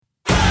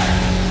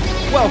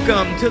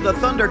Welcome to the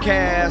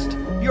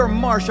Thundercast, your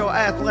martial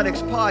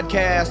athletics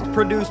podcast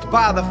produced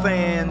by the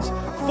fans,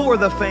 for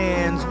the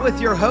fans, with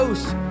your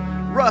hosts,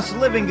 Russ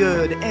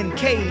Livingood and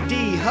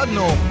KD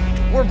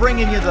Hugnall. We're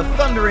bringing you the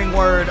thundering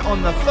word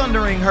on the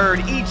thundering herd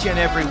each and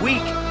every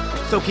week,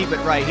 so keep it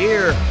right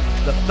here.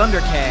 The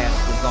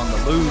Thundercast is on the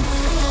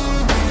loose.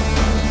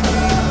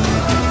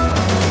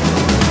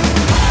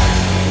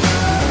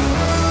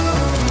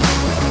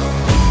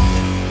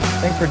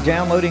 Thanks for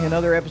downloading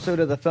another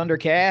episode of the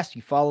Thundercast.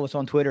 You follow us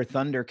on Twitter,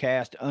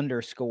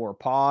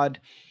 Thundercast_pod.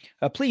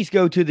 Please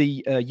go to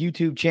the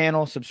YouTube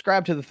channel,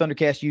 subscribe to the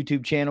Thundercast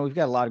YouTube channel. We've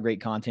got a lot of great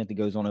content that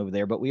goes on over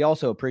there, but we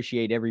also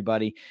appreciate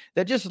everybody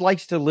that just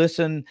likes to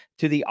listen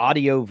to the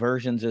audio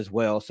versions as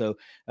well. So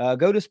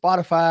go to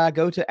Spotify,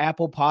 go to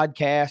Apple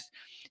Podcasts.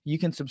 You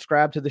can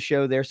subscribe to the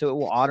show there, so it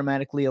will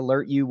automatically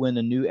alert you when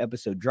a new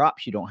episode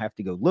drops. You don't have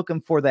to go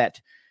looking for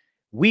that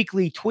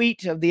weekly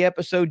tweet of the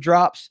episode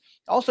drops.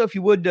 Also, if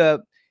you would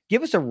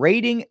give us a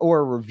rating or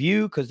a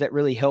review, because that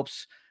really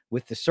helps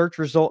with the search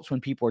results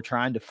when people are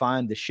trying to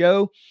find the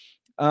show,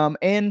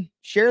 and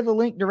share the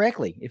link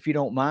directly, if you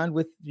don't mind,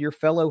 with your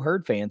fellow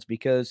herd fans,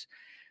 because,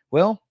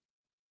 well,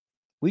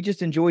 we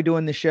just enjoy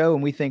doing the show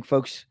and we think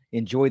folks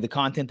enjoy the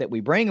content that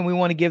we bring, and we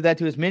want to give that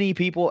to as many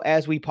people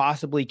as we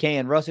possibly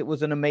can. Russ, it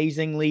was an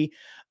amazingly,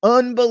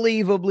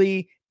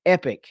 unbelievably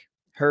epic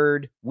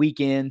herd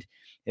weekend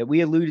that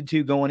we alluded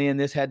to going in.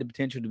 This had the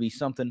potential to be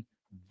something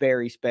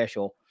very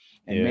special.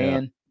 And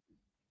man,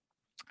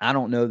 I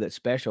don't know that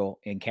special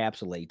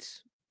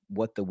encapsulates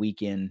what the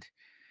weekend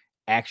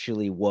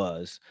actually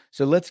was.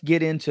 So let's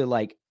get into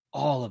like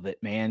all of it,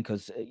 man,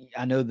 because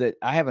I know that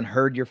I haven't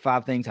heard your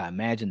 5 things. I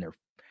imagine they're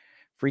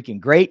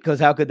freaking great, because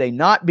how could they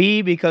not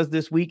be, because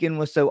this weekend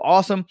was so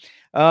awesome.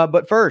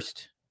 But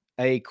first,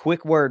 a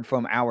quick word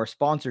from our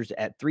sponsors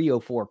at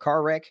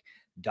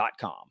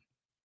 304carwreck.com.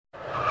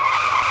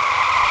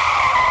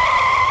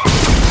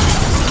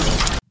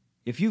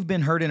 If you've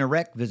been hurt in a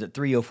wreck, visit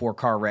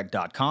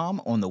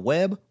 304carwreck.com on the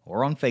web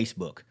or on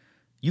Facebook.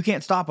 You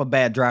can't stop a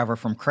bad driver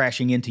from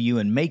crashing into you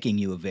and making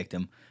you a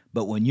victim,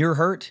 but when you're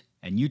hurt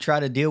and you try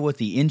to deal with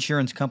the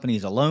insurance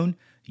companies alone,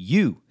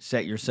 you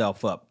set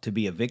yourself up to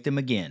be a victim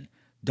again.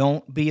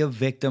 Don't be a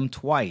victim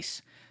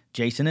twice.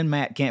 Jason and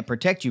Matt can't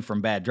protect you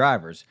from bad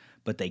drivers,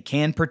 but they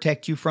can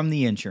protect you from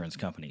the insurance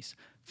companies.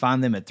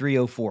 Find them at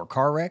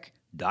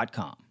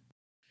 304carwreck.com.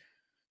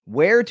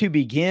 Where to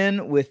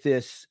begin with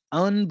this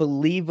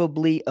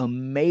unbelievably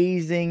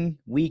amazing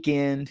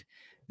weekend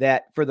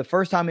that, for the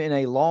first time in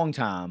a long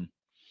time,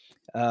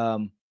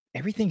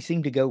 everything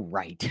seemed to go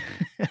right.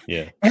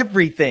 Yeah.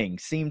 Everything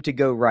seemed to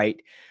go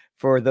right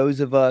for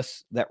those of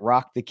us that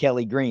rock the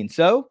Kelly Green.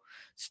 So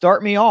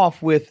start me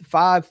off with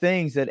 5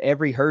 things that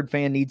every herd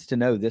fan needs to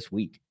know this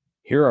week.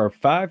 Here are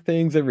 5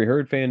 things every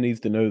herd fan needs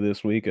to know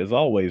this week. As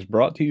always,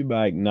 brought to you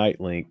by Ignite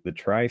Link, the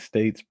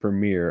Tri-State's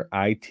premier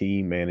IT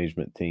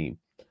management team.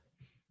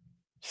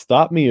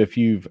 Stop me if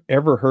you've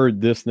ever heard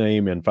this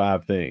name in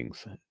 5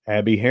 things.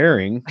 Abby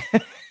Herring,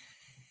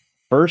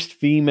 first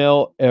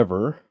female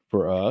ever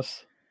for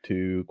us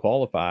to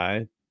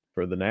qualify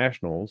for the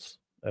Nationals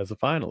as a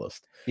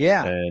finalist.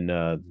 Yeah.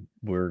 And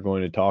we're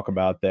going to talk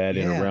about that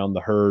in Around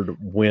the Herd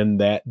when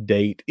that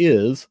date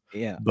is.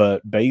 Yeah.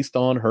 But based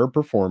on her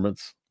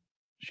performance,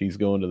 she's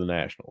going to the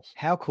Nationals.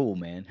 How cool,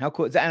 man. How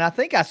cool. And I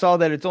think I saw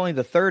that it's only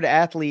the third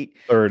athlete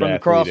from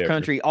cross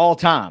country all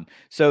time.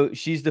 So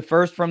she's the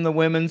first from the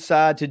women's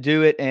side to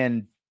do it.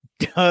 And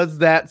does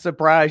that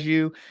surprise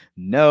you?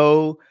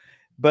 No.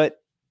 But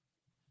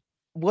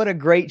what a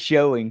great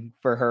showing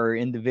for her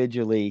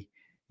individually,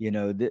 you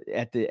know,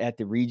 at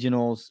the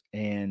regionals.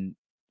 And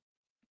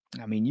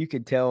I mean, you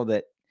could tell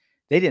that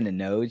they didn't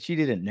know. She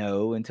didn't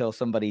know until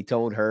somebody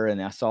told her.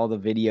 And I saw the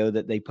video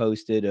that they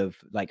posted of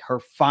like her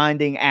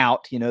finding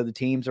out, you know, the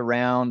teams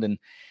around. And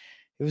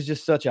it was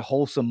just such a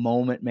wholesome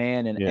moment,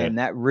 man. And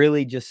that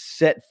really just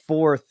set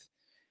forth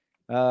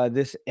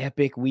this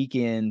epic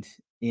weekend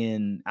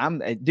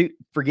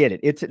forget it.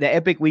 It's the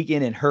epic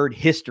weekend in herd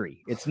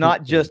history. It's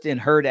not just in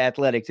herd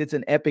athletics. It's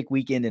an epic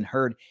weekend in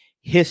herd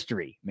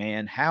history,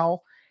 man.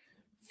 How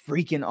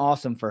freaking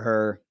awesome for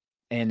her.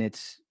 And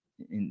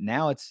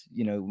now it's,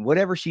 you know,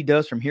 whatever she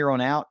does from here on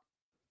out,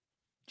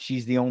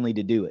 she's the only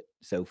to do it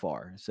so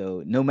far.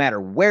 So no matter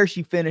where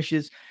she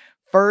finishes,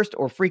 first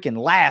or freaking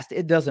last,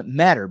 it doesn't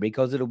matter,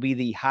 because it'll be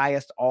the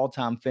highest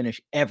all-time finish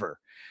ever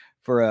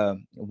for a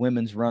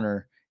women's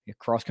runner, a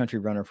cross-country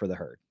runner for the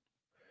herd.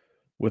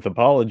 With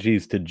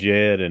apologies to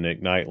Jed and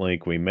Ignite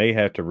Link, we may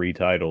have to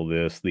retitle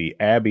this the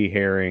Abby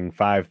Herring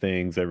 5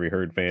 Things Every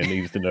Herd Fan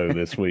Needs to Know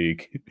This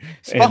Week.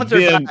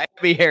 Sponsored by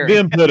Abby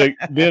Herring.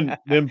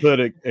 Then put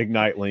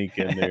Ignite Link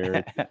in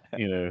there.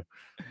 You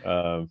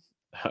know,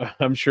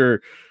 I'm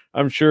sure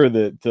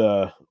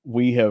that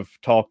we have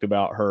talked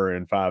about her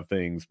in 5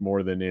 things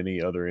more than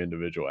any other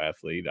individual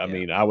athlete. I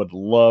mean, I would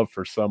love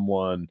for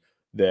someone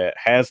that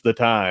has the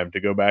time to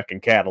go back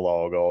and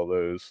catalog all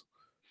those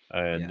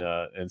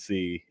and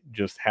see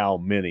just how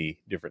many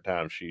different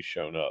times she's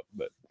shown up,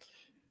 but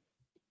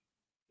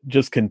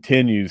just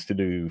continues to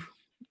do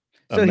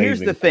So here's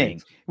the amazing thing.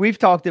 things. We've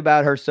talked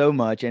about her so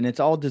much and it's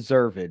all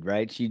deserved,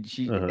 right?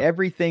 She Uh-huh.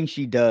 everything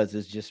she does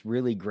is just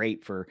really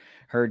great for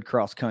herd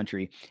cross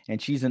country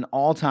and she's an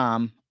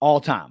all-time,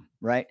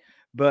 right?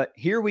 But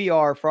here we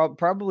are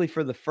probably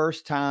for the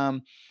first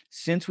time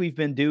since we've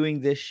been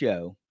doing this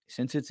show,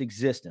 since its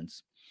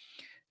existence.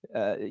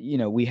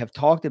 We have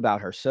talked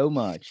about her so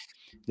much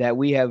that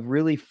we have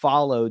really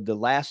followed the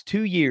last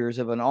 2 years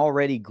of an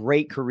already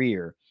great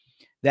career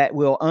that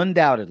will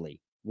undoubtedly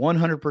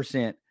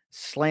 100%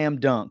 slam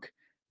dunk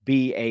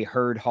be a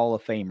Herd Hall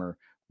of Famer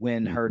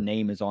when her Mhm.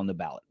 name is on the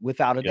ballot,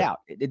 without a Yep. doubt.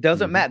 It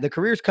doesn't Mhm. matter. The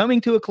career's coming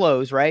to a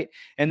close, right?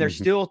 And there's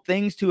Mhm. still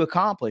things to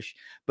accomplish.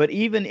 But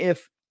even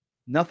if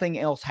nothing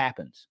else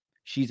happens,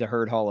 she's a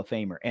Herd Hall of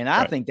Famer. And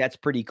I Right. think that's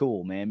pretty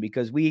cool, man,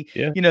 because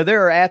Yeah.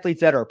 there are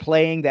athletes that are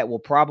playing that will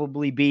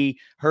probably be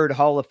Herd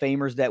Hall of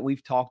Famers that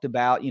we've talked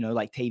about,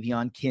 like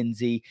Tavion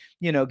Kinsey,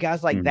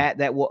 guys like Mhm.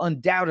 that will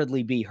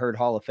undoubtedly be Herd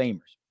Hall of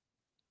Famers.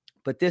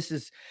 But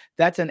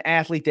that's an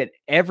athlete that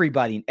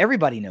everybody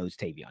knows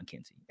Tavion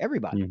Kinsey,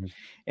 everybody, Mhm.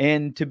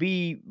 and to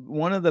be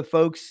one of the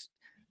folks,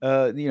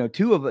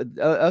 two of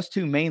us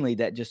two mainly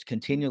that just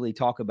continually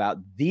talk about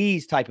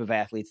these type of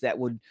athletes that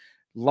would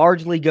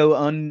largely go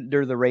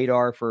under the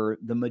radar for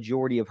the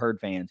majority of herd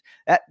fans.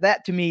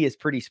 That to me is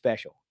pretty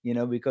special,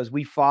 because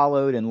we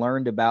followed and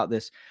learned about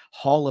this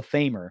Hall of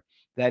Famer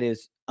that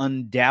is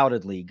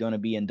undoubtedly going to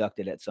be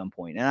inducted at some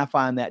point. And I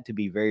find that to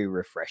be very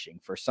refreshing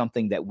for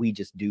something that we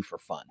just do for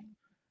fun.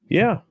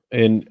 Yeah,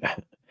 and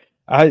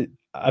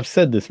I've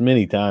said this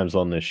many times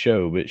on this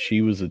show, but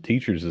she was a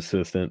teacher's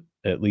assistant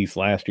at least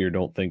last year.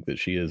 Don't think that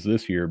she is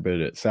this year,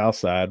 but at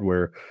Southside,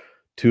 where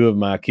two of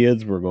my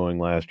kids were going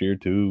last year,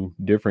 two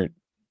different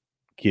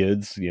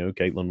kids,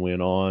 Caitlin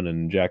went on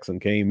and Jackson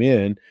came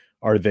in,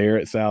 are there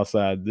at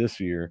Southside this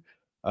year.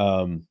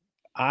 Um,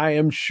 I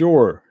am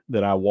sure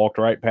that I walked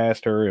right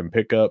past her and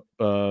pick up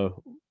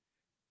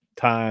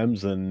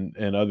times and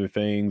other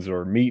things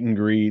or meet and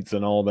greets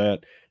and all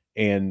that,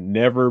 and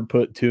never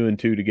put two and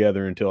two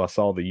together until I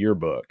saw the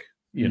yearbook,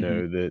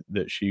 Mm-hmm.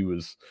 that she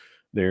was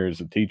there as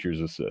a teacher's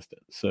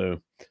assistant.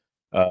 So,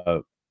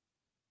 uh,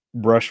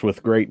 brush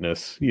with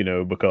greatness,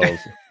 because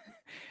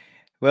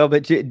Well,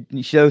 but it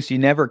shows she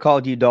never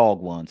called you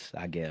dog once,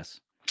 I guess.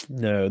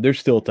 no, there's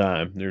still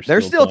time. There's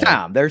There's still still time.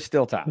 time. There's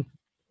still time.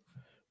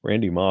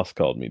 Randy Moss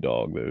called me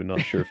dog, though. Not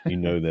sure if you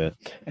know that.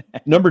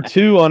 Number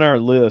 2 on our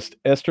list,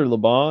 Esther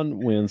Laban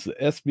wins the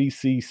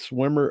SBC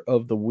Swimmer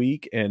of the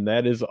Week, and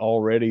that is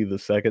already the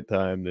second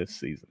time this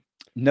season.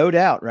 No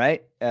doubt,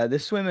 right?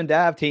 This swim and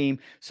dive team,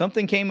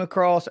 something came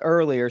across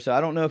earlier, so I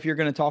don't know if you're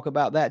going to talk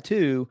about that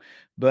too,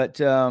 but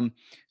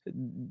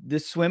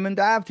this swim and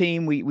dive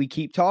team, we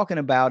keep talking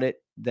about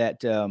it,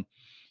 that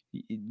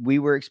we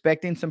were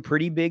expecting some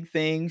pretty big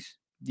things,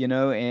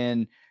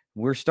 and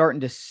we're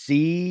starting to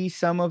see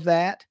some of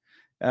that.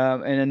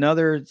 And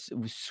another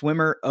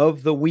swimmer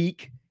of the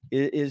week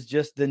is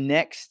just the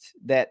next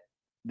that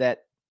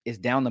is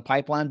down the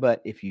pipeline.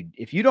 But if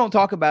you don't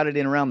talk about it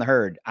in Around the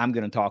Herd, I'm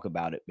going to talk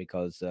about it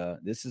because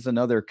this is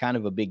another kind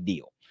of a big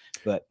deal.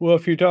 But Well,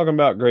 if you're talking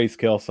about Grace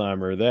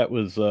Kelsheimer, that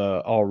was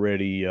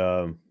already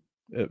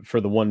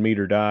for the 1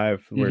 meter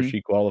dive where mhm.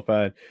 she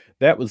qualified.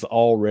 That was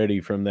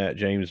already from that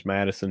James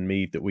Madison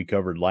meet that we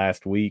covered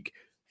last week.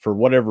 For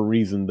whatever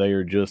reason, they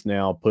are just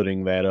now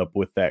putting that up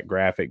with that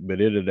graphic, but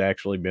it had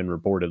actually been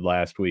reported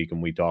last week,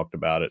 and we talked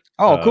about it.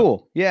 Oh,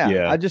 cool. Yeah,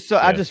 Yeah, I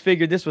yeah. just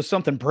figured this was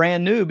something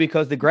brand new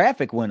because the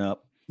graphic went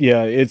up.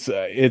 Yeah, it's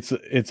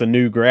a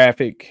new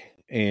graphic,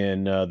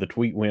 and the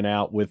tweet went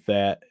out with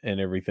that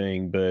and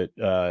everything, but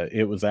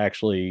it was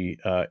actually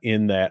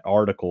in that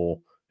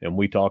article, and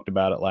we talked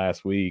about it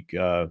last week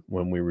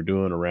when we were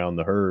doing Around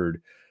the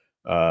Herd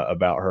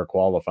about her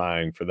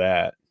qualifying for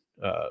that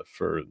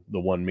for the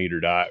 1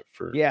 meter dive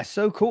for Yeah,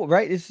 so cool,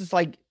 right? This is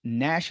like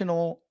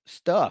national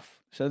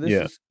stuff. So this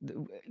yeah, is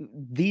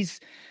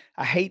these.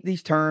 I hate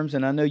these terms,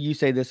 and I know you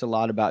say this a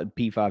lot about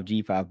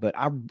P5 G5, but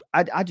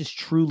I just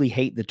truly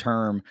hate the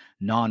term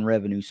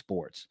non-revenue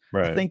sports. I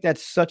right, think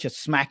that's such a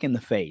smack in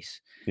the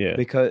face yeah.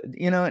 because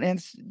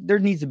there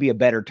needs to be a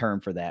better term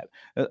for that.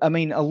 I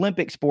mean,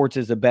 Olympic sports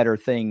is a better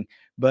thing,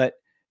 but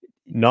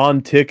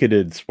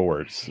Non-ticketed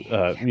sports,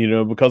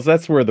 because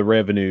that's where the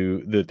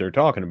revenue that they're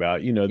talking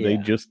about, they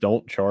yeah, just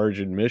don't charge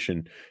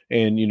admission.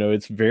 And,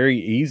 it's very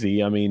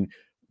easy. I mean,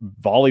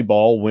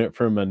 volleyball went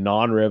from a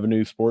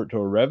non-revenue sport to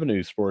a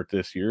revenue sport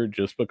this year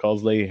just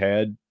because they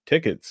had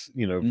tickets,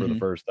 for the hmm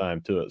first time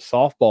to it.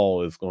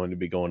 Softball is going to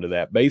be going to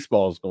that.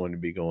 Baseball is going to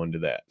be going to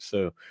that.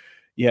 So,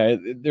 yeah,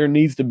 there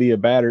needs to be a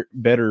better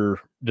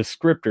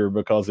descriptor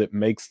because it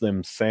makes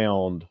them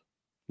sound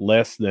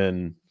less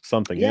than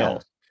something yeah,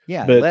 else.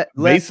 yeah. But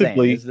Less than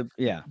is the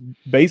yeah.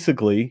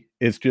 basically,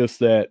 it's just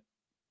that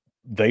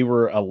they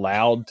were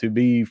allowed to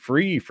be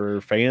free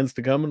for fans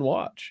to come and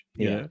watch,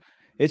 Yeah.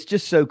 It's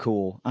just so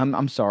cool.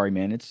 I'm sorry,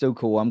 man. It's so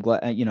cool. I'm glad,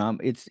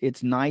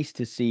 it's nice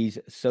to see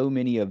so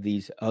many of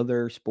these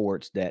other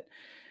sports that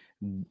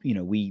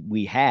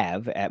we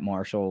have at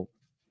Marshall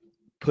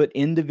put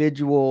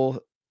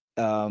individual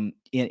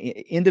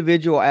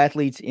individual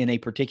athletes in a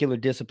particular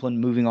discipline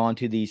moving on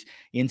to these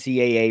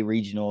NCAA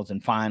regionals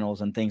and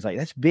finals and things like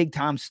that. That's big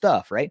time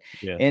stuff, right?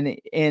 Yeah.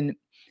 And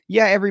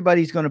yeah,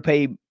 everybody's going to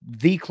pay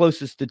the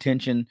closest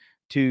attention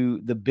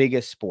to the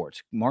biggest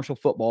sports. Martial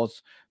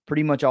football's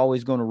pretty much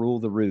always going to rule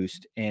the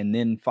roost, and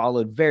then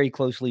followed very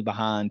closely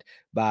behind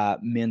by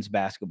men's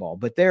basketball.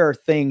 But there are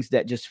things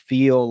that just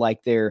feel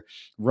like they're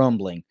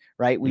rumbling,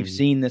 right? We've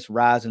seen this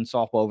rise in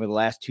softball over the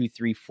last 2,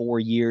 3, 4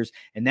 years,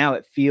 and now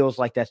it feels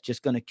like that's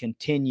just going to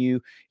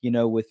continue,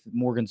 with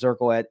Morgan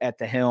Zirkle at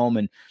the helm,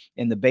 and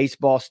the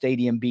baseball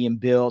stadium being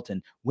built,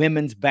 and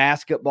women's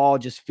basketball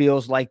just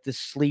feels like this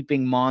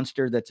sleeping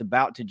monster that's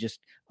about to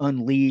just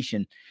unleash.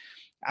 And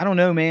I don't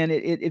know, man.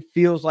 It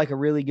feels like a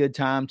really good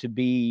time to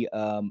be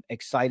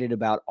excited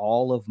about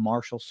all of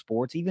martial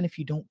sports. Even if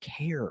you don't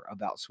care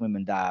about swim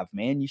and dive,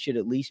 man, you should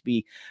at least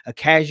be a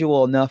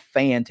casual enough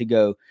fan to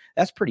go,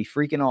 that's pretty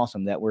freaking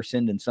awesome that we're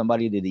sending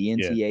somebody to the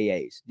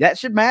NCAAs. That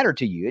should matter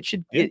to you. It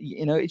should,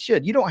 it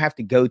should. You don't have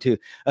to go to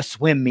a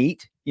swim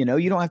meet. You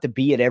don't have to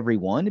be at every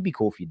one. It'd be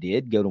cool if you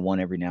did go to one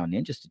every now and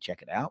then just to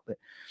check it out. But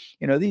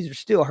these are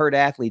still hurt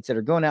athletes that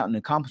are going out and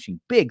accomplishing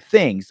big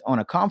things on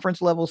a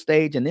conference level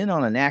stage and then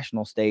on a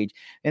national stage,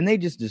 and they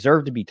just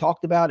deserve to be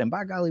talked about. And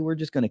by golly, we're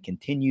just going to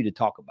continue to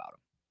talk about them.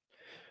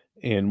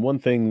 And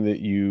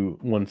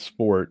one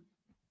sport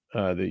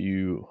that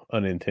you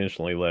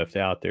unintentionally left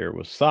out there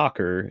was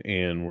soccer,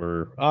 and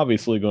we're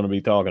obviously going to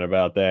be talking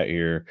about that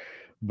here.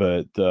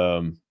 But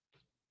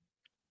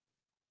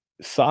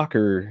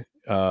soccer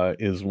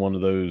is one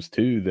of those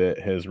too that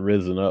has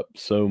risen up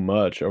so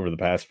much over the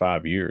past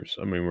 5 years.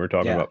 I mean, we're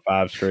talking about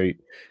 5 straight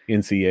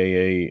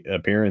NCAA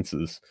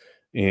appearances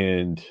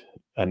and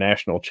a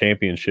national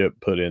championship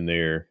put in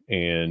there,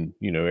 and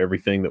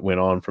everything that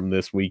went on from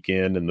this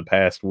weekend and the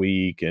past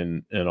week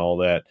and all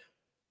that.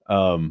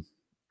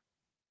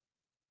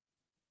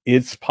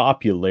 Its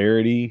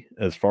popularity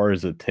as far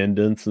as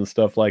attendance and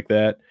stuff like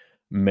that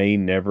may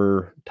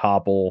never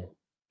topple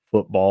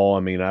football. I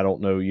mean, I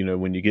don't know,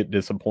 when you get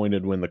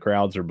disappointed when the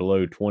crowds are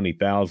below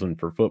 20,000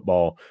 for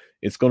football,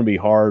 it's going to be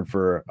hard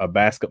for a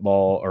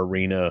basketball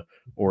arena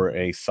or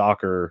a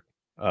soccer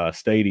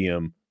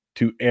stadium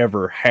to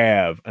ever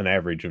have an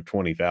average of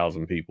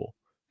 20,000 people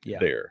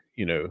there,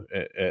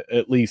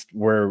 at least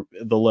where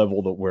the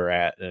level that we're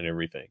at and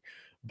everything.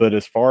 But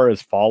as far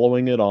as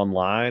following it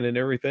online and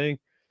everything,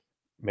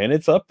 man,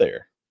 it's up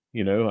there.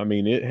 I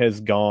mean, it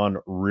has gone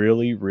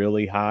really,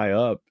 really high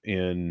up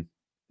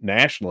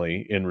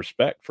nationally in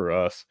respect for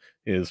us.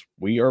 Is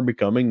we are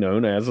becoming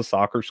known as a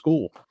soccer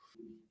school.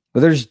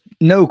 Well, there's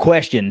no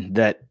question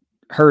that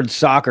Herd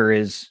Soccer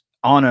is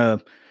on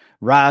a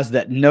rise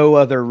that no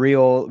other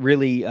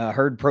really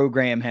Herd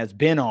program has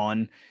been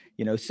on,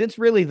 since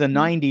really the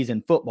 90s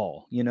in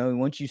football.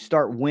 Once you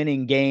start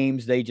winning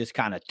games, they just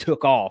kind of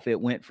took off. It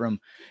went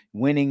from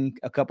winning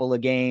a couple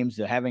of games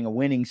to having a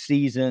winning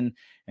season,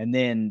 and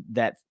then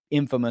that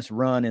infamous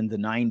run in the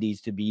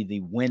 90s to be the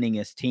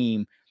winningest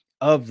team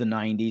of the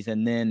 90s.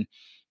 And then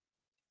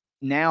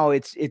now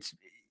it's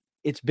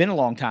been a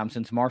long time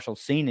since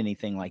Marshall's seen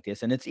anything like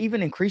this. And it's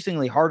even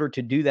increasingly harder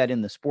to do that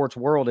in the sports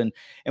world. And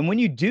when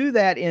you do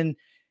that in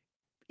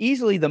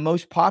easily the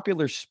most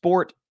popular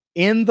sport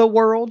in the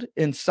world,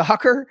 in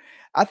soccer,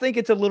 I think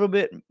it's a little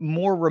bit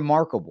more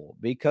remarkable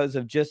because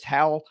of just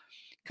how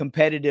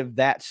competitive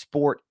that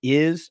sport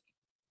is.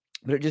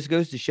 But it just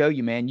goes to show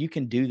you, man, you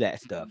can do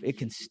that stuff. It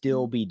can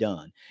still be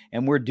done.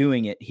 And we're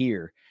doing it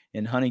here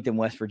in Huntington,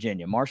 West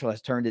Virginia. Marshall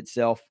has turned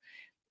itself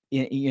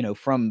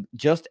from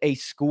just a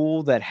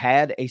school that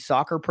had a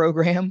soccer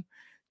program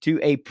to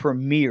a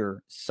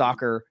premier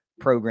soccer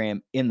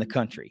program in the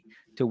country,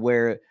 to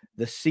where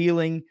the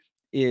ceiling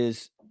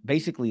is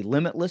basically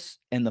limitless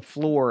and the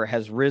floor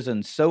has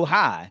risen so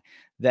high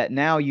that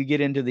now you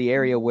get into the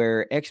area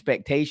where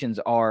expectations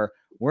are,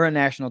 we're a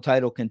national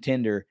title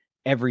contender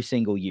every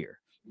single year,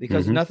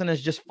 because nothing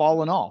has just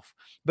fallen off.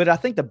 But I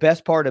think the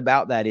best part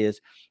about that is,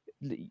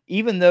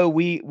 even though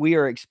we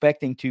are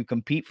expecting to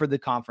compete for the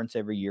conference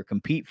every year,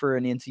 compete for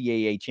an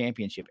NCAA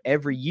championship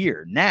every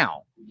year,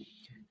 now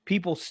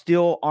people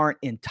still aren't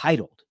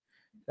entitled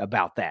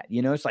about that.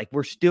 It's like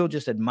we're still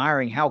just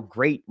admiring how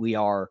great we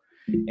are.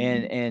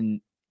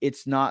 And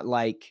it's not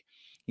like,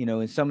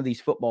 in some of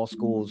these football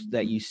schools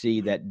that you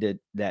see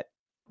that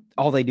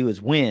all they do is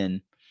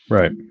win.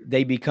 Right.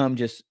 They become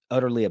just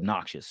utterly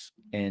obnoxious.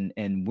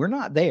 And we're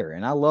not there.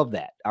 And I love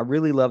that. I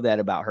really love that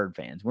about Herd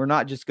fans. We're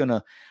not just going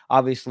to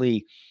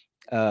obviously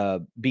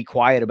be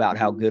quiet about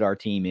how good our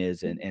team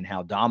is and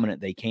how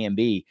dominant they can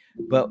be,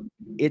 but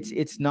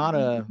it's not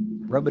a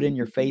rub it in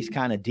your face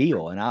kind of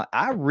deal. And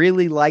I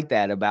really like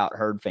that about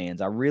Herd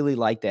fans. I really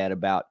like that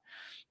about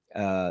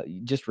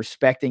just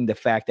respecting the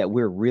fact that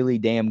we're really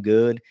damn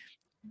good,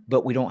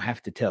 but we don't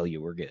have to tell you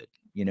we're good.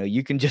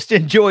 You can just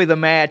enjoy the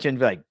match and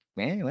be like,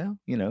 man, well,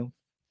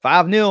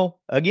 5-0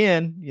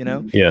 again,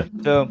 Yeah.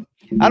 So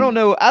I don't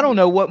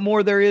know what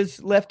more there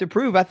is left to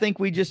prove. I think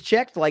we just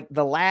checked like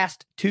the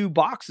last 2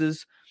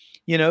 boxes,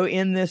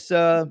 in this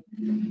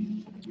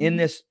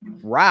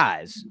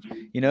rise.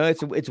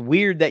 It's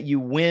weird that you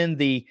win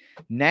the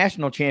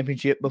national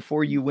championship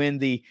before you win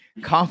the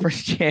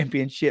conference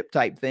championship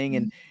type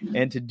thing.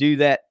 And to do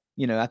that,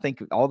 I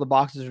think all the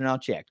boxes are now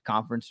checked: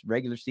 conference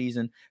regular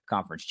season,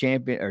 conference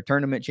champion or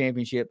tournament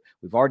championship.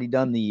 We've already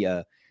done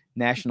the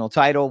national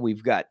title.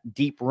 We've got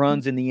deep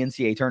runs in the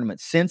NCAA tournament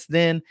since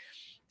then.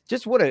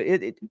 Just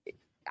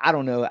I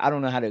don't know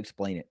how to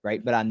explain it,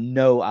 right? But I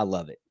know I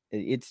love it.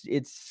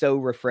 It's so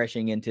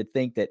refreshing. And to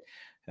think that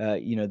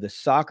the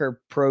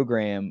soccer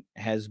program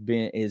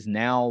is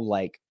now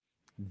like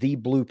the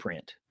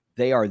blueprint.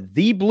 They are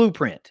the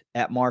blueprint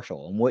at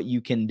Marshall and what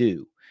you can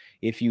do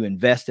if you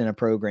invest in a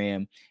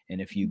program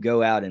and if you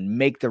go out and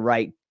make the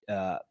right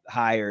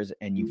hires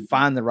and you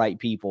find the right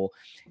people.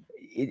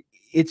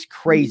 It's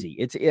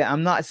crazy.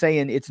 I'm not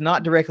saying it's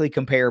not directly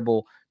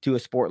comparable to a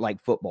sport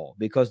like football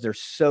because there's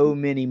so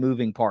many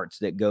moving parts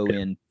that go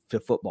into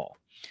football.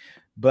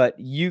 But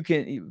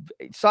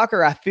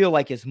soccer, I feel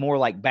like, is more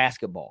like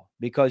basketball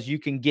because you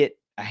can get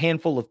a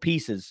handful of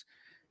pieces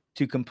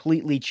to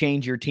completely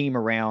change your team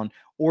around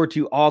or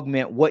to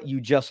augment what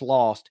you just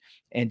lost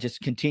and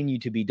just continue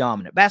to be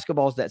dominant.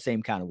 Basketball is that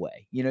same kind of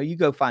way. You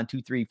go find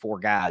 2, 3, 4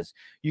 guys,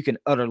 you can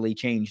utterly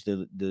change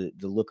the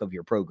look of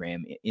your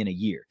program in a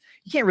year.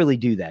 You can't really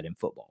do that in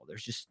football.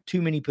 There's just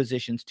too many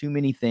positions, too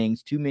many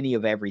things, too many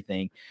of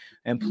everything.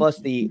 And plus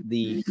the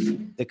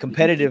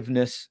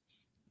competitiveness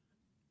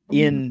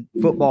in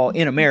football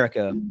in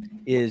America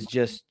is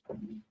just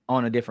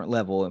on a different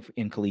level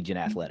in collegiate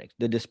athletics.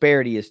 The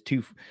disparity is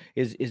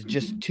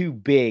just too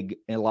big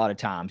a lot of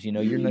times.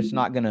 You're just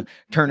not going to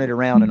turn it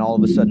around and all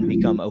of a sudden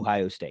become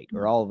Ohio State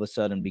or all of a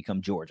sudden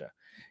become Georgia.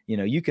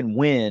 You can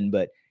win,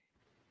 but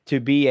to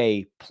be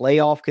a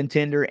playoff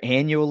contender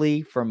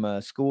annually from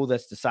a school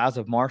that's the size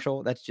of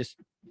Marshall, that's just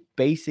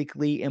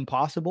basically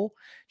impossible.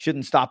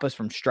 Shouldn't stop us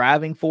from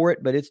striving for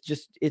it, but it's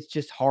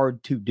just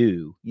hard to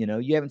do.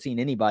 You haven't seen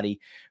anybody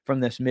from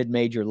this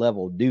mid-major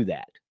level do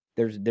that.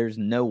 There's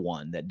no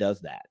one that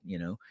does that.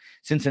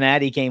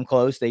 Cincinnati came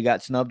close. They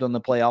got snubbed on the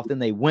playoff. Then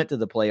they went to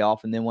the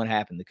playoff. And then what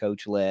happened? The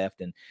coach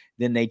left and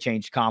then they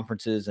changed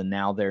conferences and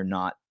now they're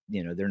not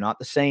the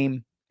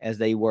same as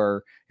they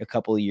were a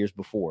couple of years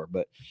before.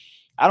 But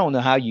I don't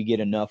know how you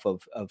get enough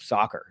of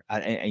soccer.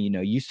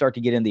 You start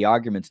to get in the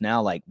arguments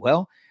now, like,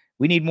 well,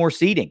 we need more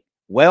seating.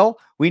 Well,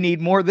 we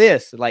need more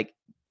this. Like,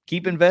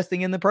 keep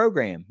investing in the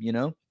program,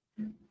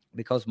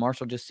 because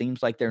Marshall just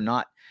seems like they're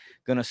not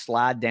going to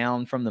slide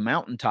down from the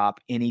mountaintop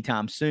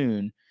anytime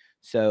soon.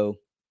 So,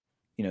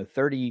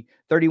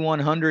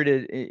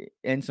 3,100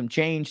 and some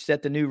change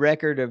set the new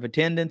record of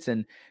attendance,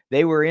 and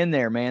they were in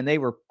there, man. They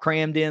were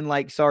crammed in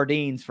like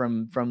sardines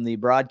from the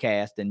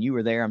broadcast, and you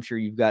were there. I'm sure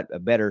you've got a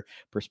better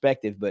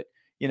perspective, but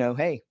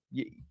hey,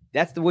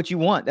 that's what you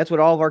want. That's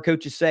what all of our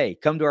coaches say.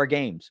 Come to our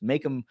games,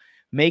 make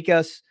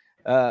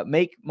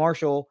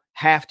Marshall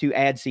have to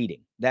add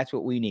seating. That's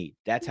what we need.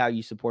 That's how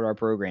you support our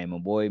program.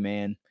 And boy,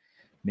 man,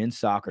 men's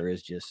soccer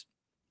is just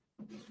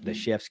the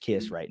chef's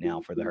kiss right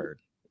now for the Herd.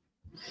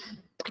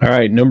 All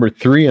right, number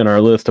 3 on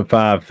our list of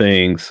 5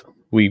 things,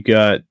 we've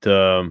got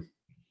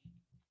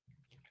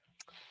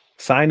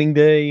signing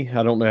day.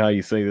 I don't know how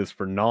you say this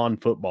for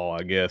non-football,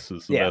 I guess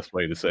is the best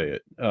way to say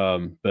it.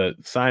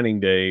 But signing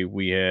day,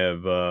 we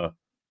have a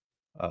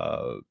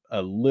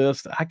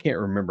list. I can't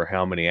remember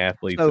how many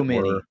athletes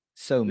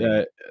So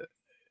many.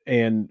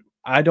 And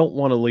I don't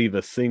want to leave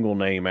a single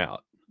name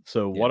out.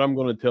 So what I'm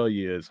going to tell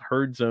you is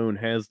Herd Zone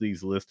has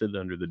these listed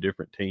under the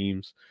different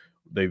teams.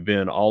 They've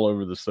been all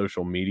over the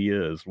social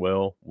media as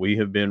well. We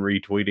have been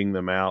retweeting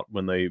them out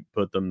when they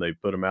put them. They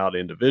put them out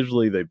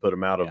individually. They put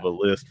them out of a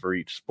list for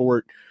each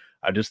sport.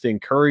 I just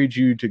encourage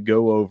you to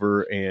go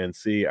over and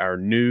see our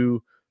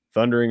new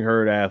Thundering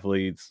Herd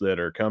athletes that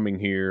are coming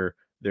here.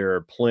 There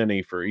are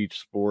plenty for each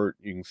sport.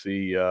 You can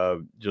see,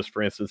 just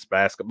for instance,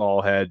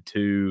 basketball had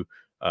 2,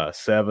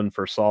 7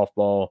 for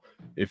softball.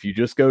 If you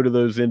just go to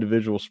those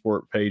individual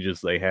sport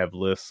pages, they have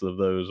lists of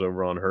those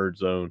over on Herd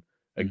Zone.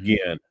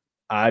 Again,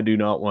 I do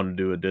not want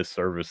to do a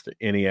disservice to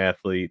any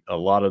athlete. A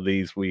lot of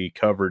these we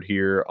covered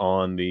here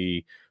on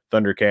the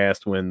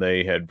Thundercast when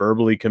they had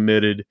verbally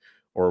committed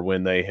or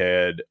when they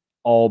had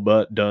all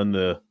but done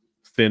the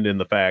send in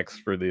the facts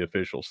for the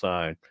official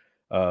sign.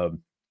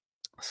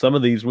 Some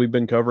of these we've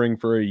been covering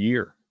for a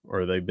year,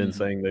 or they've been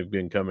saying they've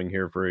been coming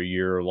here for a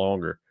year or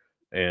longer.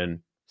 And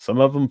some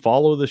of them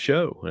follow the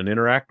show and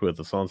interact with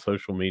us on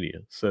social media.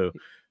 So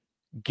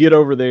get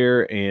over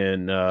there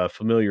and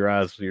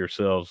familiarize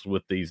yourselves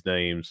with these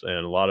names.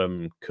 And a lot of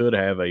them could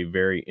have a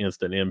very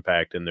instant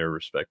impact in their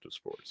respective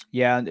sports.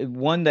 Yeah.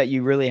 One that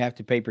you really have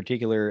to pay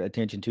particular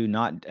attention to,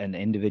 not an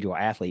individual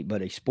athlete,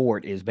 but a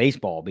sport, is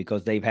baseball,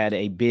 because they've had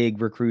a big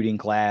recruiting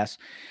class.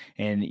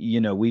 And,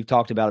 we've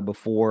talked about it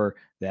before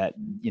that,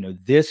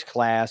 this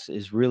class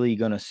is really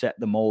going to set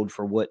the mold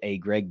for what a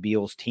Greg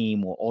Beal's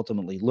team will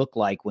ultimately look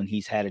like when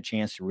he's had a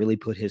chance to really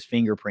put his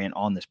fingerprint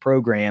on this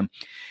program.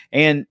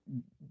 And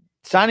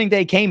signing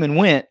day came and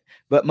went,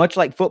 but much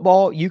like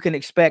football, you can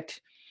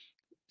expect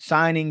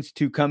signings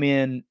to come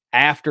in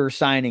after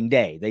signing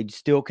day. They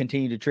still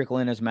continue to trickle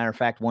in. As a matter of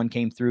fact, one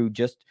came through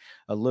just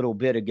a little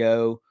bit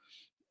ago,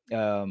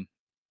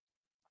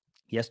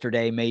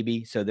 yesterday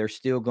maybe. So they're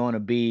still going to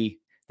be,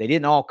 they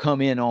didn't all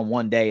come in on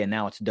one day and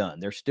now it's done.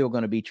 They're still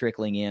going to be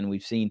trickling in.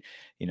 We've seen,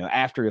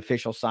 after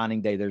official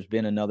signing day, there's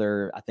been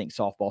another, I think,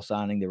 softball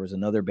signing. There was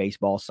another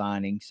baseball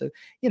signing. So,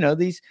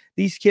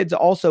 these kids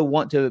also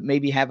want to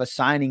maybe have a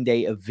signing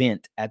day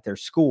event at their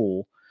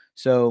school.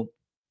 So,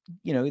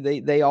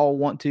 they all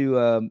want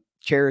to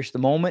cherish the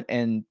moment,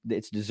 and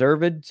it's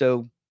deserved.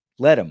 So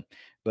let them.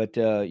 But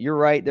you're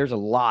right. There's a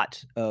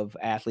lot of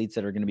athletes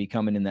that are going to be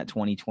coming in that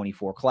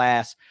 2024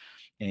 class.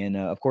 And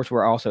of course,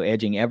 we're also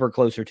edging ever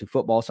closer to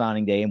football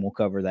signing day, and we'll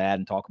cover that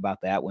and talk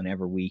about that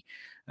whenever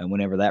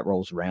that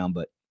rolls around.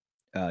 But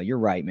you're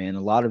right, man.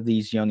 A lot of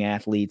these young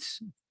athletes,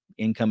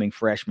 incoming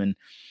freshmen,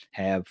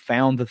 have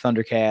found the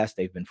Thundercast.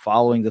 They've been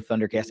following the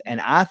Thundercast,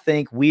 and I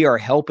think we are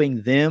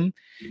helping them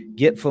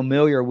get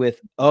familiar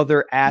with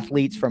other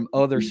athletes from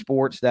other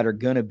sports that are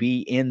going to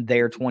be in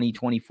their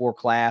 2024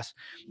 class.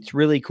 It's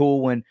really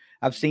cool when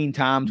I've seen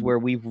times where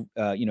we've,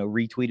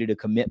 retweeted a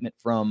commitment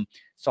from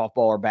softball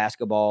or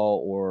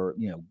basketball or,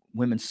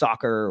 women's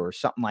soccer or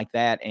something like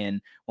that.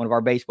 And one of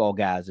our baseball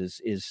guys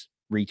is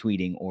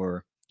retweeting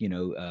or,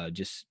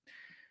 just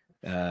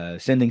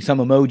sending some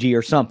emoji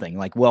or something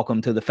like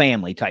welcome to the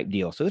family type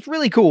deal. So it's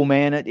really cool,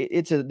 man.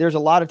 There's a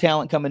lot of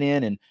talent coming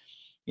in, and,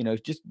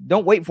 just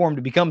don't wait for them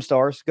to become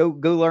stars. Go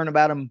learn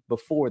about them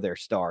before they're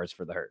stars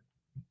for the Herd.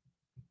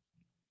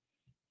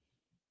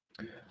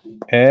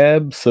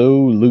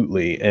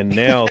 Absolutely. And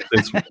now,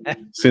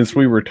 since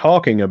we were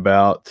talking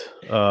about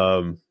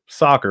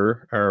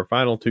soccer, our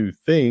final two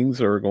things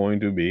are going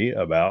to be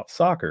about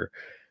soccer.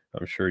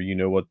 I'm sure you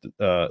know what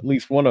at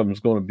least one of them is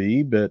going to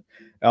be, but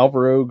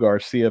Alvaro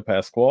Garcia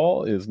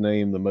Pascual is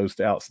named the most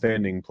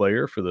outstanding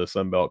player for the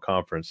Sun Belt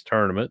Conference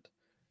tournament.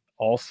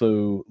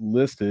 Also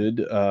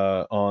listed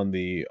on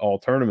the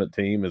all-tournament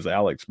team is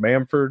Alex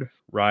Bamford,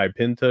 Rai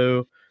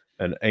Pinto,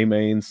 and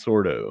Amain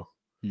Sordo.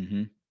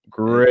 Mm-hmm.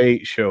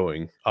 Great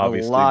showing,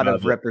 obviously. A lot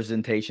of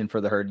representation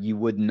for the Herd. You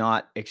would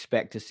not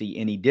expect to see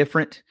any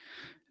different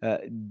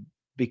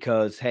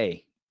because,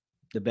 hey,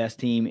 the best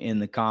team in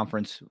the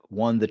conference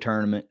won the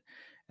tournament.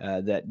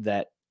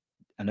 That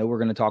I know we're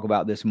going to talk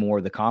about this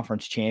more. The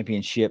conference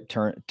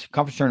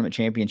tournament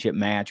championship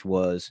match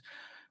was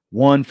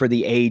one for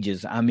the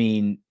ages. I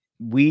mean,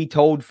 we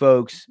told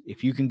folks,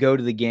 if you can go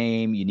to the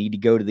game, you need to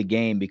go to the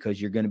game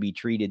because you're going to be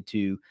treated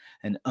to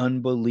an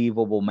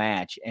unbelievable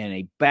match and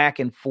a back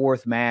and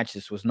forth match.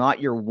 This was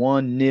not your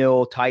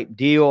 1-0 type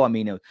deal. I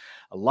mean, a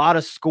lot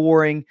of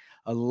scoring,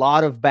 a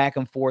lot of back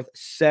and forth,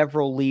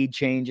 several lead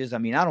changes. I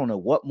mean, I don't know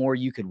what more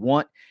you could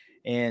want.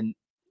 And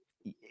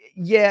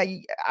yeah,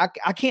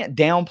 I can't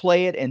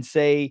downplay it and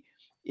say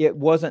it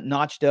wasn't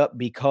notched up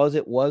because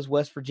it was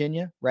West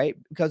Virginia, right?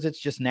 Because it's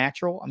just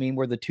natural. I mean,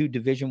 we're the two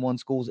Division I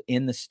schools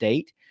in the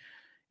state,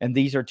 and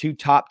these are two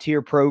top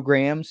tier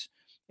programs.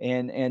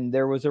 And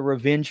there was a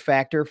revenge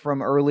factor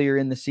from earlier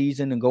in the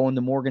season and going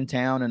to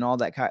Morgantown and all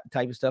that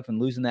type of stuff and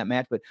losing that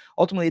match. But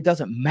ultimately, it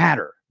doesn't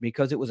matter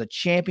because it was a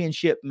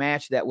championship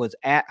match that was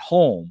at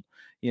home,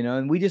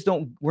 and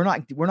we're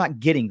not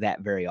getting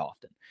that very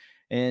often.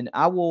 And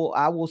I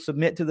will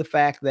submit to the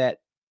fact that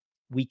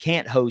we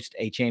can't host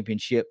a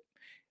championship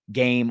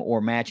game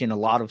or match in a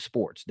lot of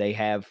sports. They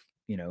have,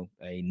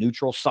 a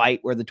neutral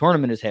site where the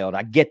tournament is held.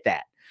 I get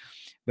that.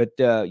 But,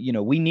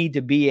 we need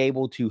to be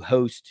able to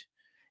host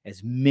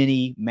as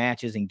many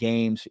matches and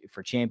games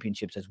for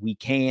championships as we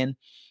can.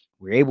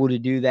 We're able to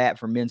do that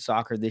for men's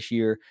soccer this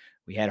year.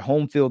 We had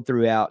home field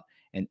throughout,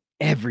 and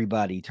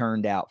everybody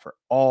turned out for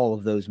all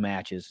of those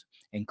matches,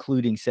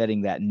 including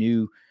setting that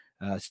new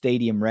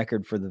stadium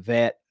record for the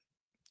Vet.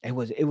 It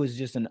was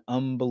just an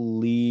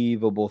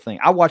unbelievable thing.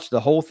 I watched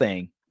the whole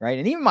thing, right?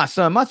 And even my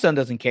son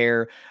doesn't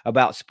care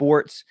about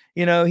sports.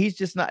 He's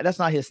just not, that's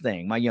not his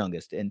thing, my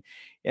youngest. And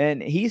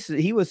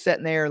he was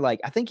sitting there like,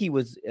 I think he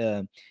was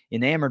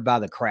enamored by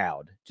the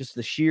crowd, just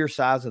the sheer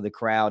size of the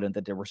crowd, and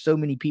that there were so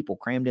many people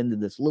crammed into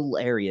this little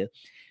area.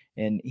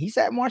 And he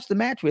sat and watched the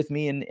match with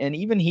me, and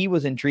even he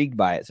was intrigued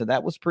by it. So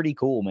that was pretty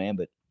cool, man.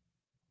 But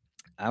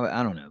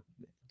I don't know.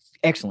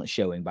 Excellent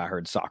showing by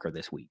Herd Soccer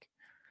this week.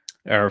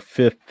 Our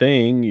fifth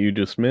thing, you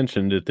just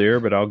mentioned it there,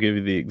 but I'll give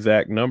you the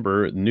exact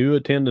number. New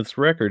attendance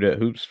record at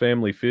Hoops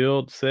Family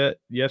Field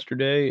set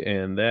yesterday,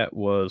 and that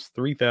was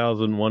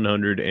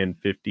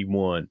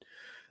 3,151.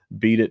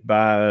 Beat it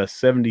by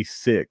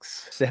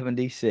 76.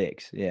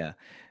 76, yeah.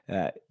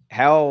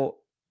 How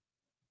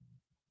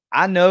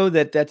I know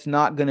that's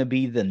not going to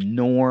be the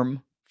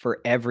norm for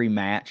every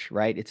match,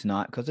 right? It's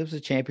not, because it was a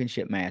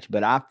championship match,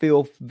 but I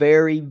feel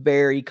very,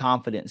 very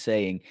confident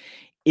saying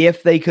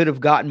if they could have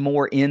gotten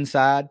more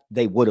inside,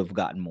 they would have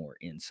gotten more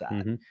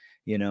inside.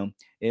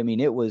 Mm-hmm. I mean,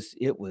 it was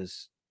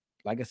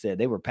like I said,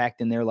 they were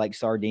packed in there like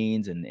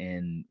sardines,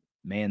 and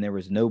man, there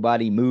was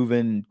nobody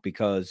moving,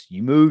 because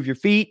you move your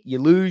feet, you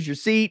lose your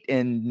seat,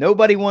 and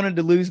nobody wanted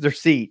to lose their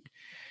seat.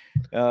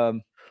 I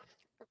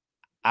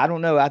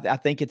don't know. I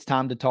think it's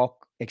time to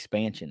talk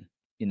expansion.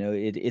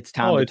 it's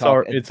time to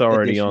talk it's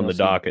already on additional the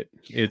seating. docket.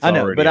 It's I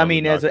know, but already I on the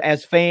mean, as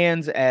docket.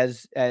 fans,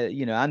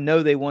 I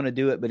know they want to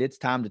do it, but it's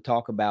time to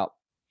talk about,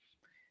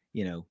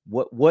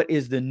 what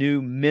is the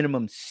new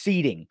minimum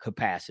seating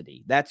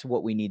capacity? That's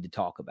what we need to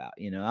talk about.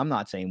 I'm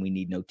not saying we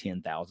need no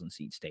 10,000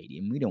 seat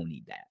stadium. We don't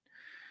need that,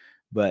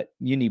 but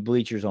you need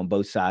bleachers on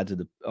both sides of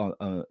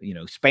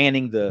the,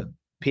 spanning the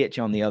pitch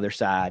on the other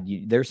side.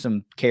 There's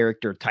some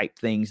character type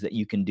things that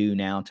you can do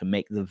now to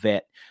make the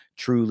vet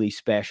truly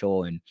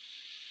special. And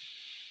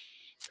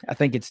I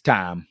think it's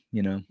time,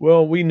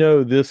 Well, we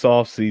know this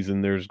off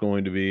season there's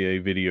going to be a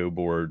video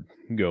board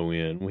go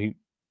in. We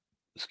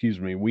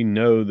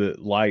know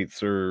that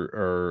lights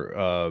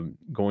are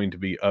going to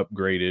be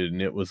upgraded,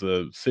 and it was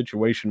a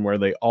situation where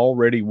they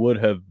already would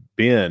have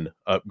been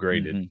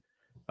upgraded,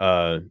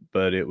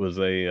 but it was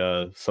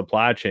a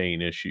supply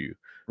chain issue.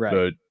 Right.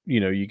 But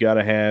you got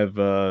to have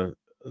a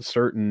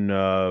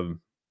certain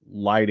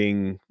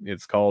lighting.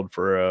 It's called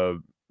for a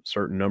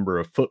certain number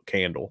of foot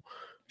candle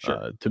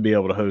Sure. to be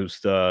able to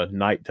host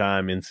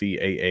nighttime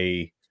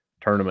NCAA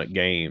tournament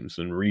games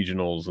and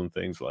regionals and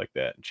things like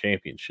that, and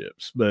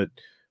championships. But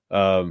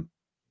um,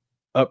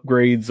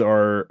 upgrades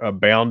are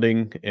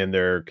abounding, and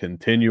they're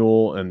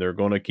continual, and they're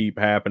going to keep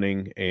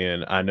happening.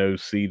 And I know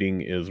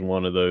seating is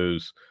one of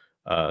those.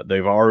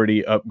 They've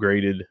already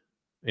upgraded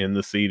in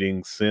the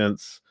seating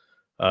since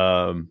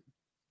the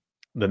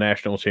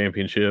national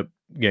championship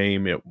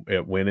game.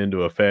 It went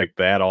into effect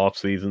that off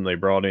season. They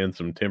brought in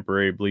some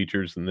temporary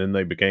bleachers, and then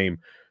they became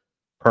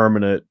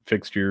permanent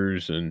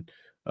fixtures. And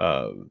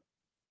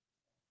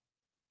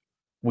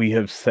we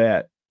have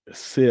set.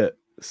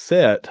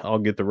 I'll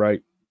get the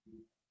right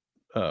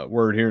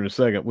word here in a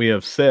second. We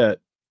have set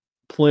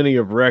plenty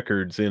of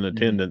records in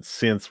attendance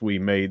since we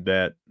made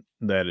that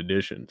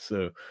addition.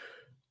 So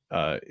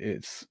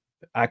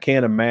I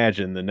can't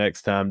imagine the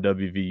next time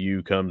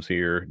WVU comes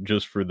here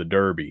just for the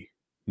Derby,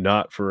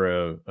 not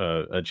for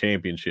a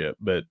championship,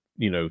 but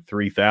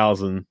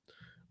 3,000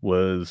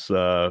 was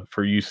for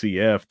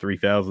UCF,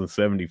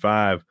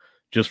 3,075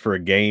 just for a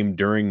game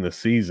during the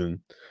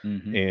season.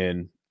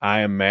 And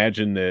I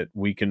imagine that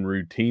we can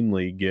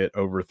routinely get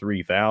over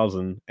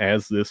 3,000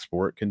 as this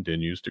sport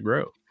continues to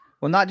grow.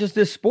 Well, not just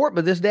this sport,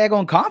 but this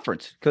daggone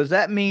conference, because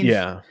that means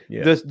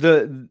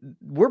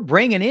we're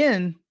bringing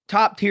in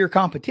top tier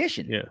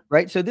competition,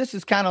 right? So this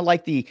is kind of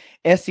like the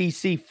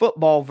SEC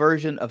football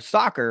version of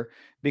soccer,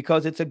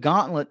 because it's a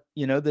gauntlet.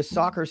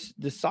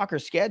 The soccer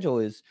schedule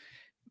is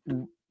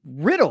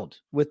riddled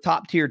with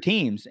top tier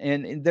teams,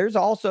 and there's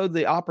also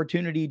the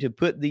opportunity to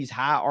put these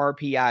high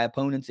RPI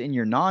opponents in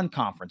your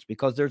non-conference,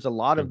 because there's a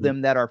lot of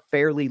them that are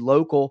fairly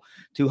local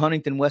to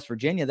Huntington, West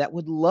Virginia, that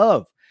would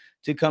love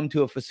to come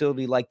to a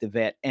facility like the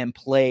Vet and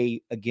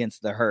play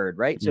against the Herd,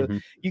 right? So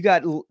you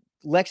got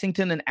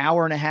Lexington an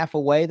hour and a half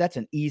away. That's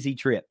an easy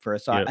trip for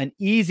an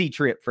easy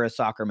trip for a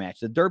soccer match.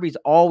 The Derby's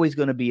always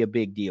going to be a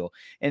big deal.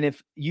 And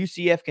if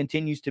UCF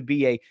continues to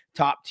be a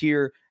top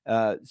tier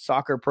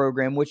soccer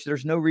program, which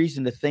there's no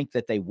reason to think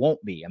that they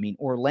won't be. I mean,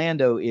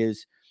 Orlando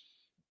is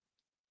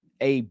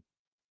a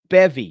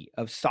bevy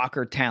of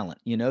soccer talent.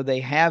 They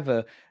have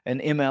an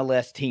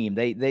MLS team.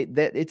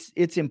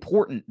 It's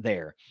important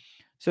there.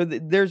 So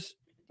there's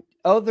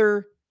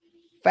other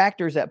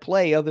factors at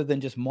play other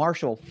than just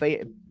Marshall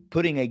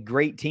putting a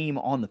great team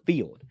on the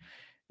field.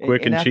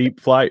 Quick and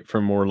cheap flight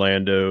from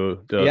Orlando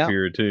to up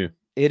here too.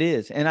 It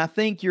is. And I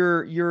think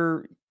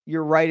you're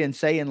right in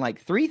saying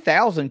like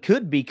 3,000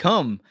 could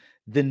become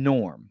the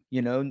norm.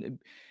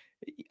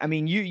 I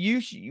mean,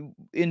 you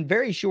in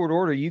very short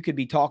order, you could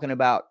be talking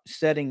about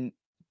setting,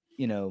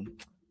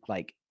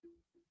 like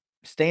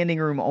standing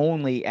room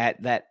only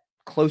at that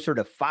closer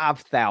to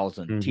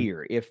 5,000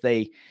 tier if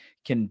they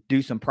can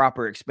do some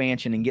proper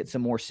expansion and get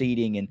some more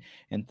seating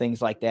and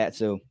things like that.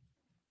 So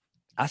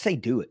I say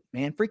do it,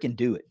 man. Freaking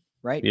do it.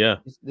 Right? Yeah.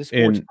 This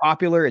sport's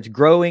popular. It's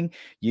growing.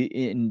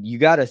 You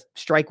got to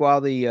strike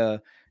while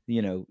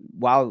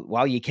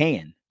while you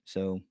can.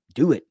 So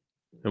do it.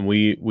 And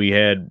we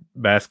had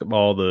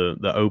basketball,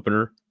 the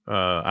opener.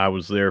 I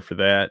was there for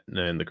that,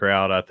 and the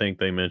crowd, I think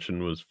they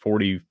mentioned, was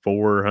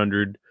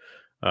 4,400.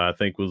 I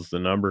think was the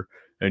number.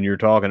 And you're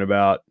talking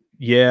about,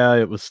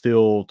 it was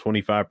still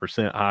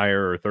 25%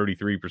 higher or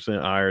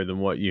 33% higher than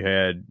what you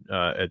had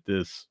at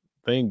this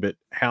thing. But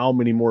how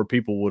many more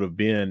people would have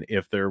been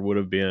if there would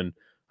have been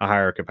a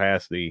higher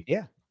capacity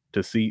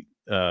to seat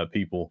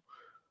people?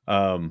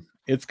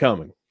 It's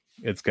coming.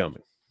 It's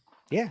coming.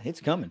 Yeah,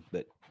 it's coming.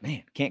 But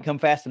man, can't come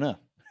fast enough.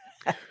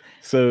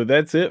 So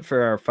that's it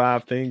for our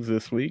 5 things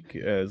this week.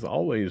 As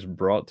always,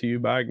 brought to you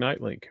by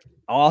Ignite Link.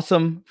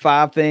 Awesome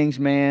 5 things,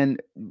 man.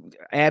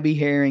 Abby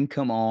Herring,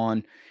 come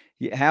on.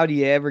 How do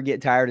you ever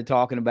get tired of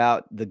talking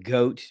about the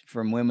GOAT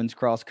from women's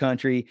cross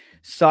country?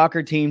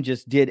 Soccer team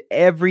just did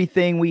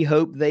everything we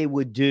hoped they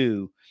would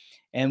do,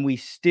 and we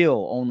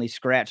still only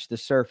scratched the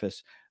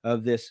surface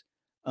of this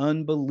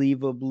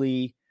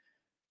unbelievably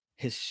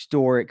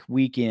historic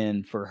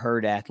weekend for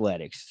Herd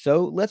athletics.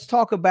 So let's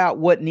talk about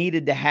what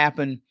needed to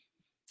happen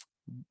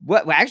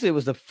Well, actually, it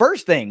was the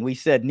first thing we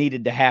said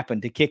needed to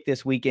happen to kick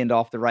this weekend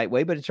off the right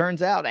way. But it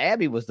turns out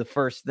Abby was the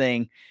first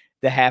thing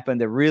that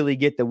happened to really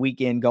get the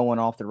weekend going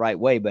off the right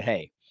way. But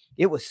hey,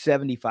 it was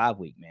 75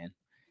 week, man.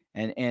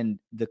 And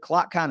the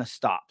clock kind of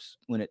stops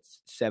when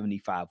it's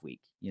 75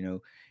 week. You know,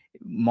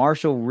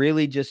 Marshall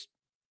really just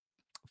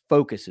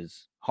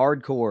focuses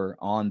hardcore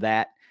on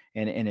that.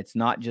 And it's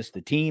not just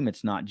the team,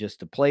 it's not just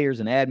the players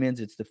and admins,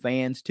 it's the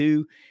fans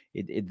too.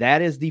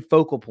 That is the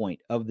focal point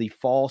of the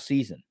fall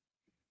season.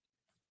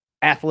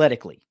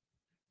 Athletically,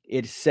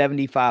 it's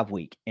 75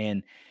 week,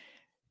 and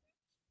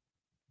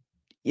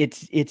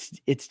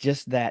it's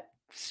just that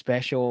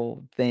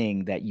special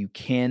thing that you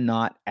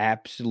cannot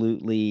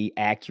absolutely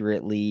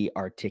accurately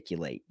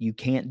articulate. You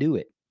can't do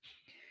it.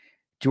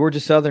 Georgia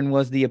Southern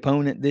was the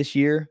opponent this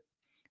year,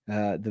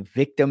 the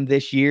victim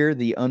this year,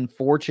 the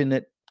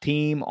unfortunate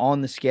team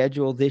on the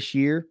schedule this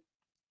year.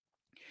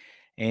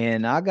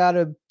 And I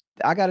gotta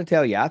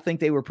tell you, I think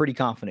they were pretty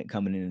confident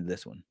coming into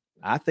this one.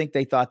 I think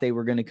they thought they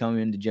were going to come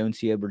into Jones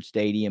C. Edwards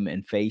Stadium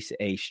and face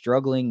a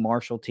struggling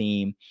Marshall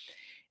team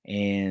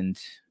and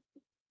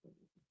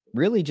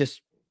really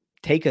just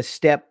take a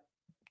step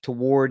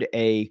toward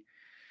a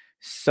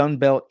Sun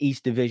Belt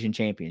East Division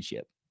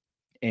championship.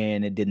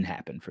 And it didn't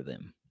happen for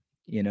them.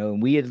 You know,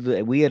 and we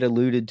had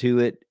alluded to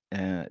it.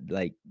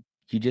 Like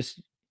you just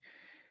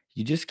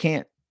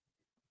can't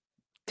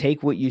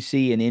take what you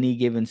see in any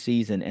given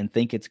season and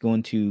think it's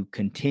going to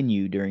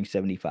continue during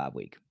 75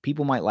 week.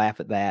 People might laugh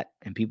at that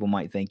and people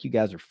might think you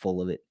guys are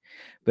full of it.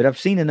 But I've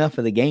seen enough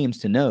of the games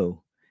to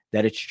know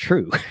that it's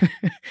true.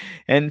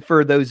 And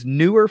for those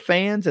newer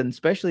fans, and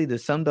especially the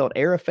Sun Belt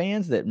era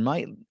fans that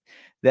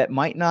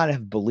might not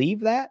have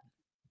believed that,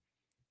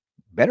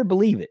 better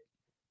believe it.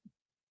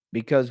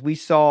 Because we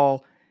saw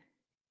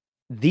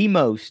the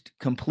most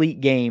complete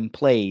game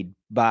played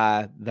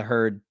by the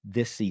Herd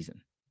this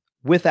season,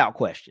 without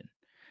question.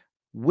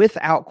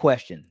 Without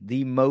question,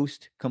 the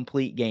most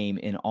complete game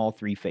in all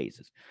three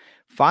phases.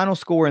 Final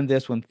score in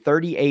this one,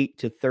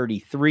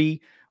 38-33.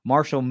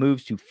 Marshall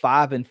moves to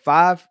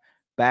 5-5,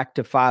 back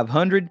to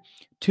 500,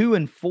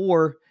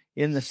 2-4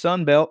 in the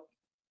Sun Belt,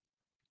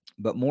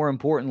 but more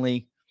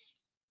importantly,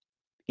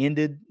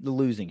 ended the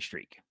losing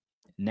streak.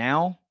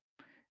 Now,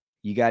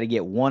 you got to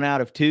get 1 out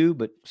of 2,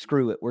 but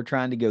screw it. We're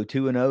trying to go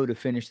 2-0 to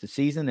finish the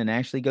season and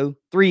actually go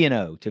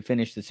 3-0 to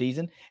finish the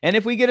season. And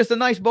if we get us a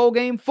nice bowl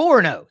game,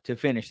 4-0 to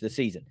finish the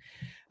season.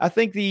 I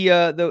think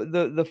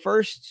the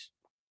first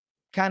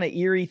kind of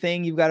eerie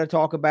thing you've got to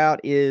talk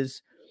about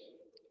is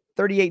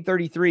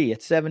 38-33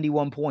 at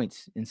 71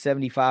 points in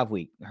 75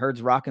 week.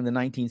 Herd's rocking the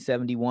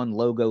 1971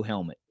 logo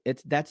helmet.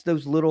 That's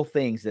those little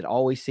things that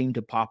always seem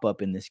to pop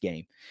up in this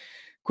game.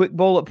 Quick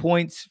bullet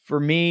points for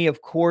me,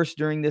 of course,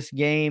 during this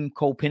game.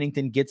 Cole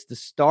Pennington gets the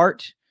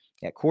start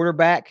at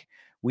quarterback.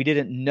 We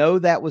didn't know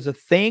that was a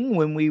thing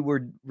when we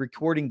were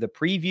recording the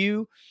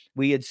preview.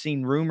 We had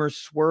seen rumors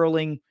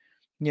swirling,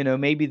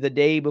 maybe the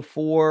day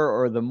before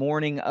or the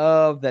morning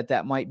of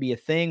that might be a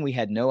thing. We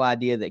had no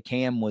idea that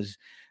Cam was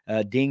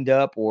dinged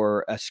up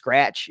or a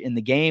scratch in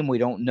the game. We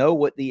don't know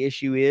what the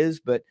issue is,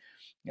 but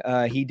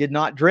he did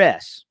not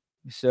dress.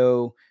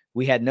 So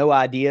we had no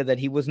idea that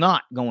he was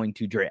not going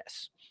to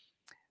dress.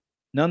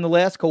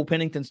 Nonetheless, Cole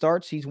Pennington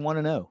starts. He's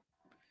 1-0.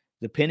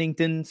 The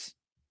Penningtons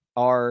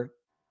are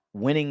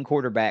winning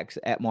quarterbacks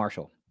at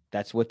Marshall.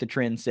 That's what the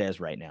trend says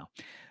right now.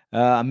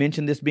 I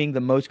mentioned this being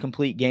the most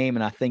complete game,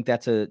 and I think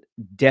that's a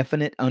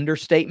definite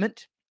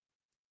understatement.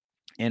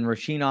 And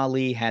Rasheen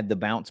Ali had the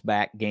bounce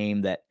back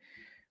game that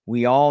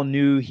we all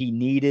knew he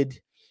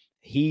needed.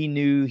 He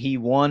knew he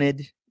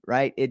wanted,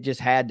 right? It just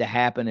had to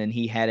happen, and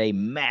he had a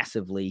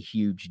massively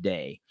huge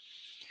day.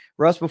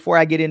 Russ, before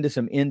I get into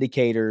some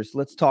indicators,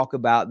 let's talk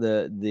about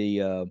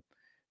the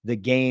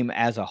game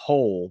as a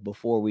whole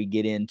before we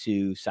get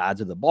into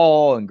sides of the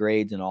ball and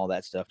grades and all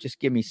that stuff.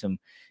 Just give me some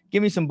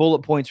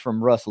bullet points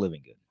from Russ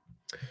Livingood.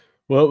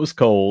 Well, it was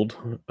cold,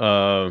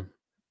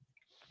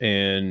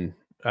 and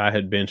I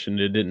had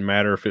mentioned it didn't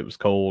matter if it was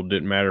cold,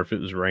 didn't matter if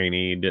it was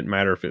rainy, didn't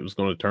matter if it was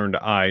going to turn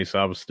to ice.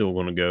 I was still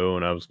going to go,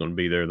 and I was going to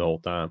be there the whole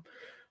time.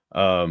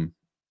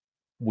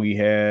 We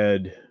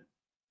had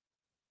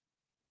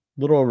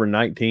little over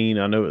 19.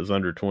 I know it was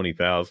under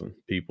 20,000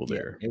 people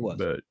there. Yeah, it was.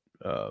 But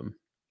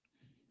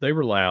they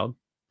were loud,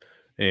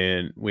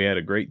 and we had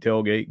a great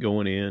tailgate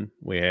going in.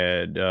 We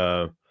had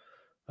a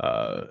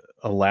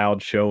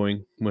loud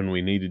showing when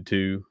we needed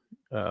to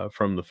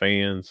from the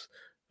fans.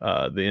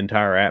 The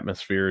entire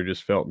atmosphere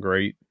just felt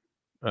great.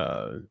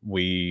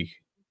 We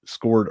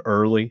scored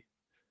early.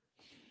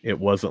 It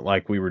wasn't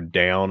like we were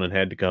down and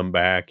had to come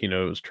back. It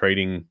was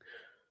trading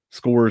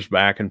scores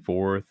back and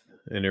forth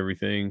and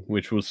everything,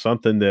 which was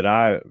something that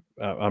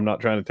I'm not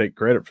trying to take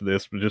credit for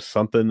this, but just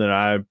something that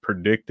I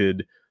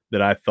predicted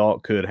that I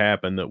thought could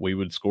happen, that we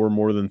would score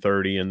more than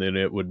 30 and then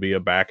it would be a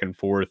back and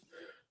forth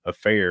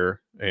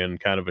affair and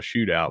kind of a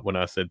shootout. When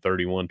I said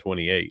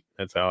 31-28,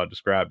 that's how I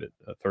described it,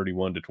 a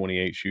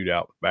 31-28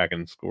 shootout, back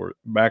and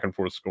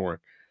forth scoring.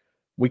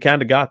 We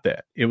kind of got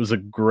that. It was a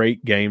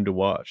great game to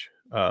watch.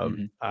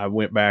 I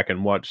went back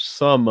and watched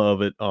some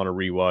of it on a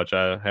rewatch.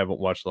 I haven't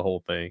watched the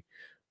whole thing,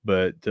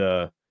 but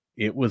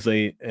it was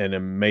an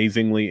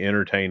amazingly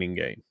entertaining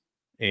game,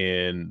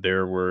 and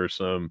there were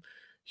some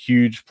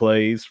huge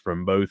plays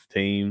from both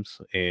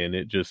teams, and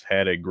it just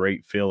had a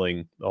great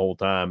feeling the whole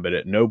time. But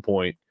at no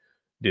point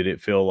did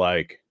it feel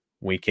like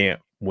we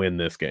can't win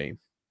this game.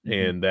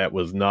 And that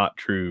was not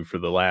true for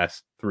the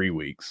last 3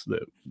 weeks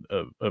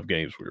of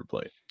games we were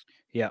playing.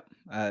 Yeah,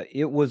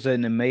 it was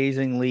an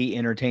amazingly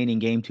entertaining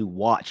game to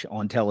watch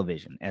on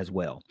television as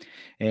well.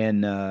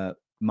 And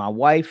my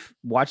wife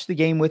watched the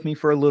game with me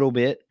for a little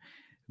bit,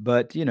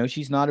 but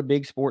she's not a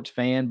big sports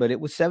fan. But it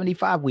was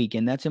 75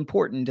 weekend. That's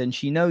important, and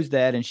she knows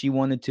that, and she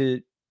wanted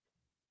to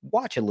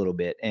watch a little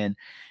bit.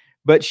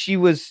 But she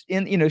was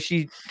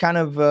she kind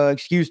of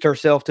excused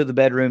herself to the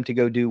bedroom to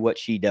go do what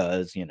she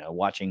does,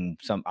 watching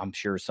I'm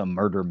sure some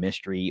murder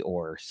mystery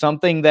or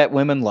something that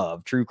women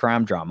love, true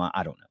crime drama.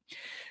 I don't know.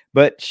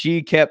 But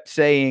she kept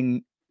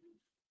saying,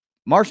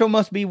 Marshall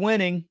must be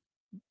winning,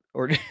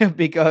 or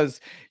because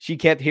she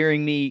kept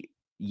hearing me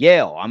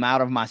yell. I'm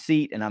out of my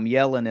seat and I'm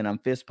yelling and I'm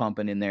fist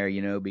pumping in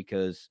there,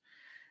 because,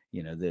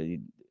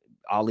 the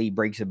Ali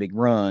breaks a big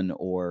run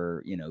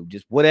or,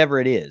 just whatever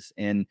it is.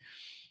 And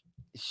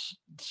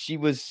she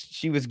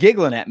was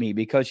giggling at me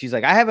because she's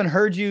like, I haven't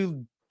heard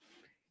you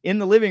in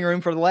the living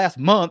room for the last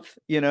month,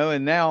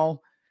 and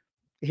now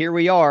here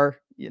we are,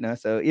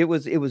 so it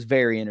was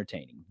very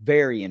entertaining.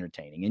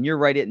 And you're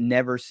right. It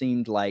never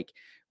seemed like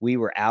we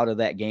were out of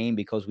that game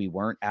because we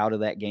weren't out of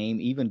that game.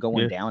 Even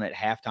going down at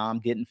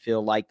halftime didn't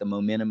feel like the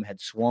momentum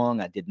had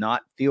swung. I did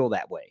not feel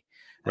that way.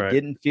 I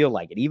didn't feel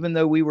like it, even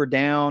though we were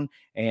down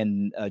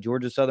and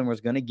Georgia Southern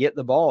was going to get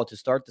the ball to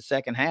start the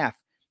second half.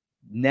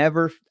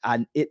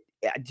 I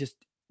just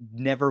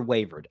never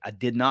wavered. I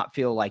did not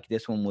feel like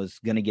this one was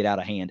going to get out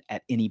of hand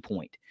at any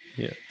point.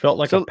 Yeah, felt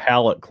like a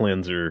palate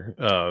cleanser.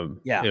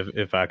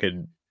 If I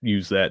could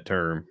use that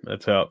term,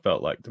 that's how it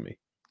felt like to me.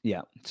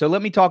 Yeah. So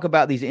let me talk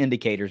about these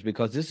indicators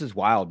because this is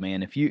wild,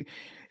 man. If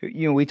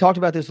we talked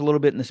about this a little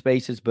bit in the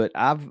spaces, but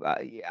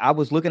I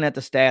was looking at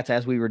the stats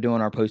as we were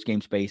doing our post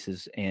game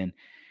spaces, and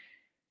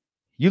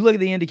you look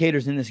at the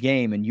indicators in this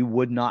game and you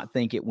would not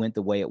think it went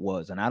the way it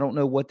was. And I don't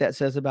know what that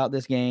says about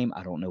this game.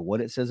 I don't know what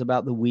it says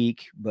about the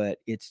week, but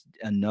it's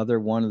another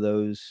one of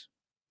those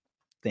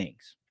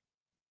things,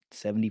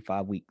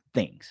 75-week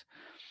things.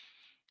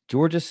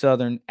 Georgia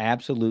Southern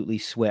absolutely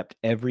swept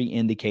every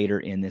indicator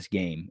in this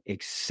game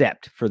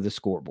except for the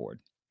scoreboard.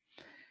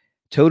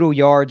 Total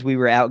yards, we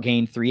were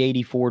outgained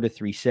 384 to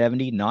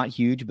 370. Not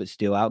huge, but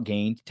still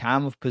outgained.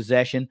 Time of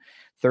possession,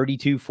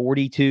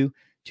 32-42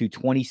 to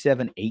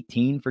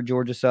 27-18 for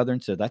Georgia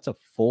Southern. So that's a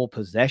full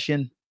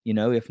possession,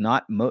 if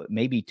not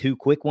maybe two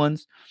quick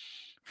ones.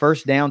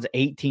 First downs,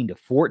 18 to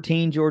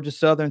 14, Georgia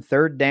Southern.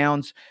 Third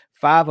downs,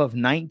 5 of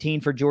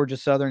 19 for Georgia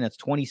Southern. That's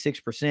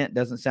 26%.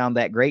 Doesn't sound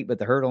that great, but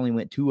the Herd only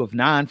went 2 of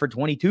 9 for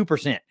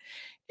 22%.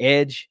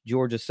 Edge,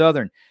 Georgia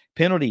Southern.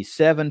 Penalties,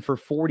 7 for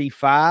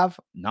 45.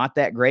 Not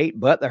that great,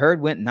 but the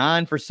Herd went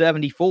 9 for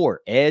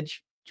 74.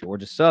 Edge,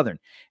 Georgia Southern.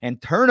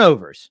 And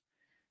turnovers,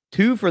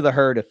 2 for the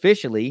Herd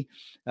officially,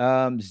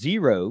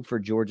 0 for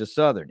Georgia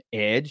Southern.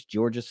 Edge,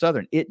 Georgia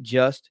Southern. It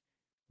just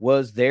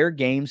was their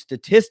game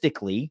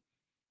statistically,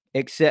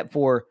 except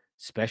for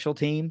special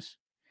teams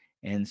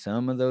and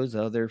some of those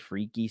other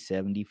freaky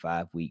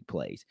 75-week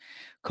plays.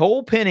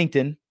 Cole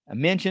Pennington, I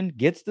mentioned,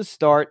 gets the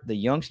start, the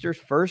youngster's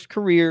first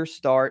career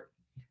start,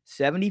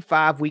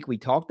 75-week. We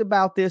talked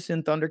about this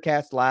in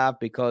Thundercast Live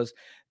because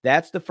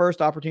that's the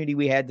first opportunity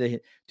we had to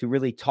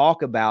really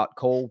talk about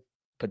Cole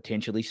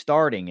potentially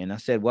starting. And I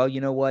said, well, you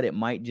know what? It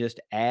might just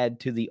add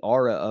to the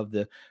aura of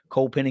the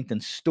Cole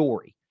Pennington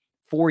story.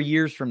 4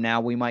 years from now,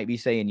 we might be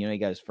saying, he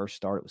got his first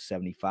start. It was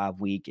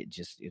 75-week.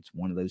 It's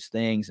one of those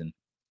things. And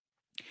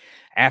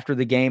after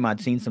the game, I'd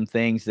seen some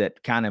things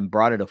that kind of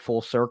brought it a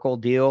full circle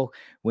deal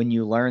when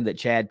you learned that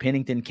Chad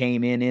Pennington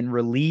came in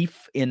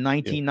relief in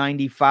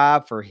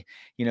 1995 for,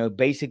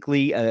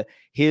 basically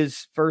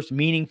his first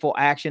meaningful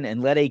action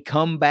and led a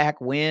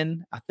comeback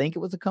win. I think it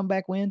was a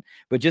comeback win,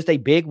 but just a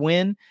big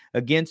win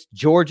against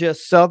Georgia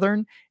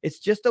Southern. It's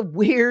just a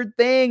weird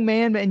thing,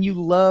 man, and you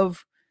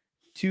love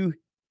to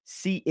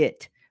see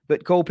it.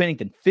 But Cole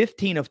Pennington,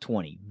 15 of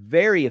 20,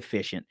 very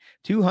efficient,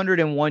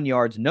 201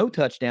 yards, no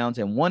touchdowns,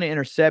 and 1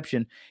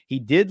 interception. He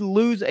did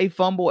lose a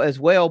fumble as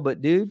well,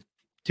 but, dude,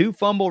 2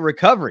 fumble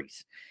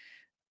recoveries.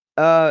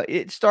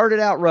 It started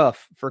out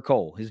rough for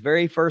Cole. His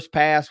very first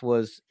pass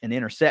was an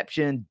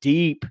interception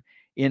deep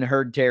in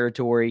Herd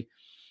territory,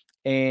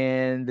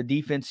 and the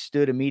defense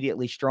stood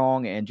immediately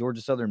strong, and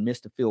Georgia Southern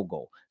missed a field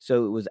goal.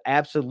 So it was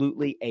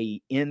absolutely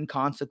a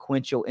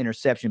inconsequential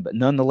interception, but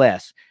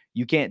nonetheless,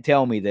 you can't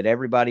tell me that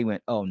everybody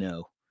went, oh,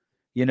 no.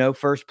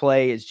 First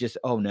play is just,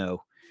 oh,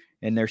 no.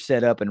 And they're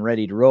set up and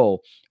ready to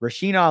roll.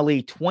 Rasheen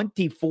Ali,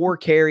 24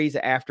 carries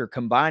after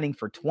combining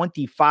for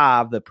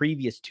 25 the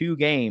previous 2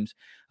 games,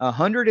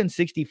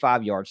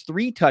 165 yards,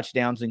 3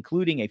 touchdowns,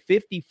 including a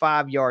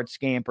 55-yard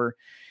scamper,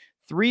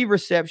 3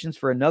 receptions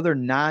for another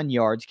 9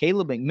 yards.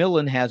 Caleb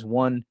McMillan has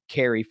 1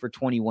 carry for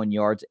 21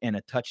 yards and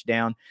a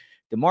touchdown.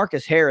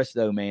 DeMarcus Harris,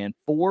 though, man,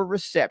 4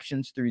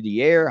 receptions through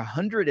the air,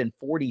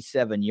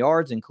 147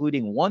 yards,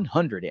 including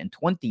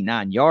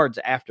 129 yards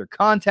after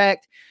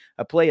contact,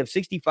 a play of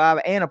 65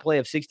 and a play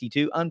of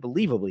 62.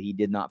 Unbelievably, he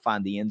did not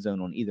find the end zone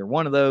on either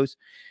one of those.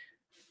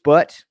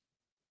 But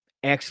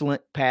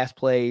excellent pass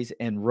plays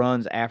and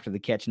runs after the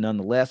catch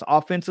nonetheless.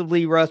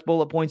 Offensively, Russ,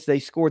 bullet points, they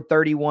scored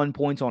 31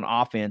 points on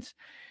offense.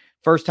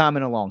 First time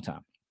in a long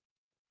time.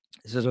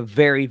 This is a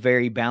very,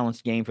 very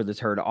balanced game for this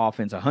Herd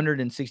offense.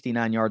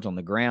 169 yards on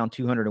the ground,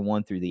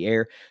 201 through the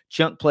air.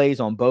 Chunk plays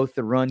on both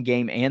the run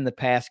game and the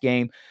pass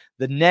game.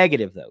 The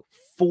negative, though,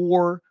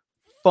 4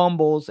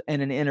 fumbles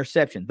and an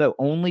interception. Though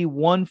only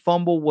 1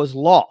 fumble was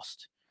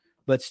lost,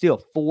 but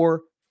still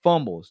 4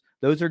 fumbles.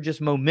 Those are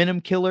just momentum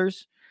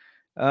killers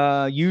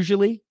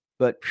usually,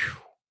 but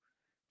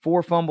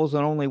 4 fumbles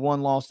and only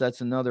 1 loss.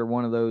 That's another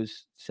one of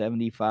those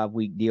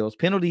 75-week deals.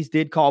 Penalties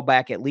did call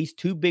back at least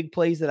 2 big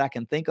plays that I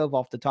can think of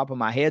off the top of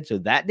my head. So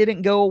that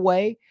didn't go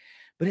away,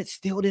 but it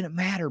still didn't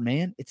matter,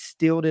 man. It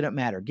still didn't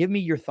matter. Give me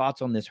your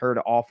thoughts on this Herd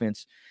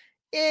offense.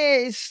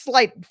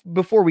 Slight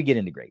before we get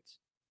into grades.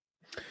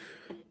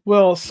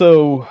 Well,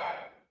 so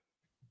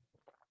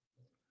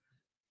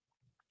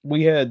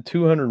we had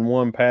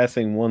 201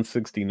 passing,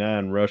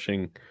 169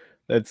 rushing.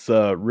 That's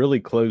really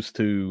close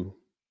to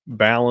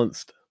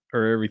balanced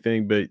or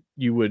everything, but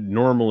you would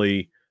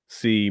normally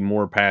see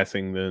more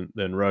passing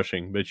than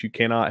rushing, but you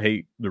cannot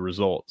hate the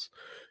results.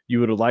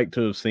 You would have liked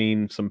to have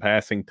seen some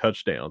passing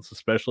touchdowns,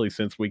 especially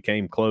since we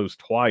came close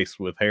twice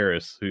with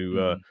Harris,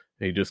 who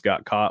he just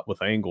got caught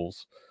with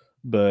angles.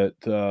 But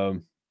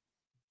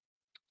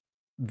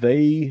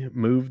they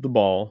moved the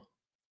ball.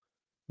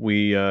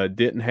 We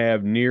didn't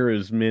have near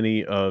as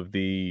many of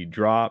the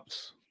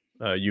drops.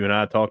 You and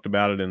I talked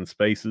about it in the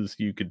spaces.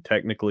 You could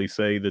technically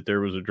say that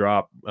there was a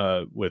drop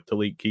with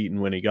Talik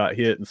Keaton when he got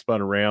hit and spun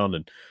around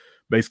and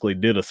basically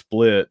did a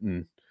split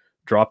and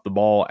dropped the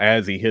ball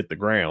as he hit the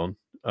ground,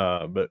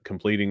 but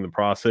completing the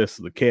process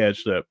of the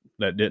catch, that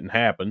didn't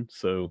happen.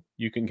 So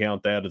you can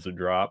count that as a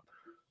drop.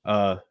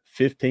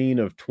 15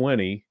 of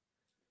 20,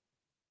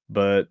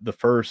 but the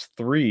first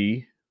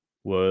 3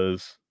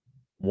 was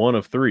 1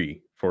 of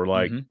 3 for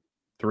like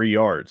 3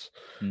 yards.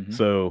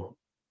 So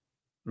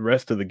the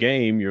rest of the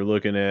game, you're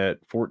looking at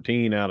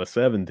 14 out of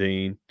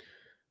 17,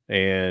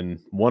 and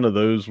one of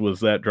those was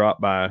that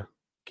drop by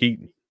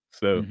Keaton.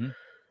 So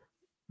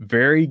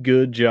very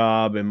good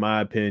job, in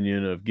my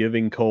opinion, of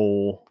giving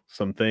Cole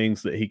some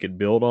things that he could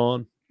build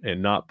on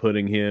and not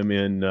putting him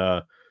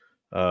in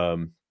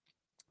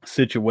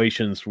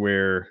situations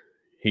where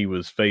he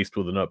was faced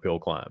with an uphill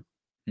climb.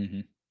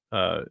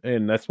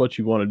 And that's what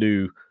you want to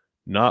do,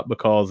 not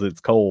because it's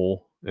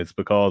Cole, it's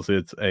because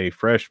it's a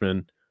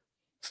freshman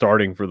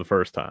starting for the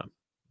first time.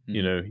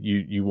 You know,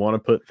 you want to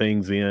put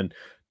things in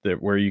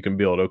that where you can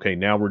build, okay,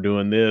 now we're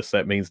doing this.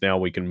 That means now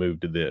we can move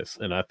to this.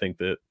 And I think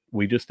that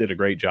we just did a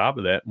great job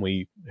of that. And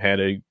we had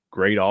a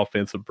great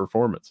offensive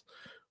performance.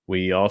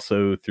 We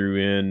also threw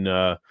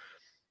in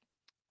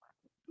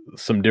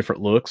some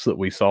different looks that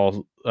we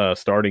saw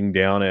starting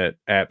down at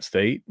App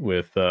State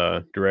with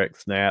direct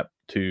snap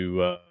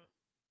to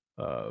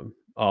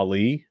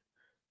Ali.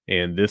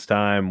 And this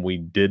time we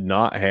did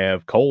not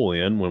have Cole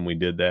in. When we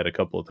did that a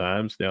couple of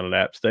times down at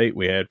App State,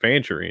 we had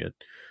Fancher in,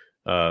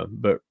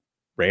 but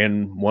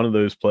ran one of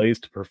those plays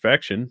to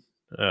perfection.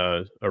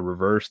 A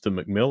reverse to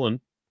McMillan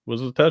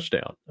was a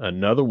touchdown.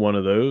 Another one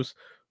of those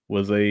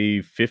was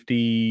a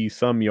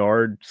 50-some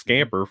yard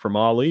scamper from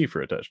Ali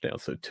for a touchdown.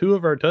 So 2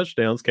 of our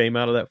touchdowns came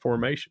out of that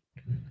formation,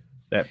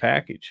 that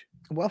package.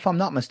 Well, if I'm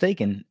not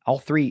mistaken, all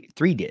three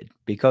did,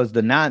 because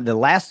the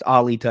last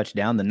Ali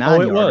touchdown, the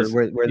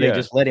 9-yarder where they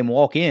just let him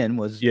walk in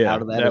was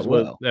out of that as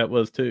well. That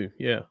was too.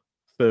 Yeah.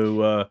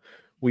 So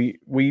we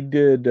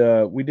did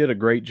a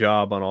great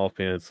job on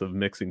offense of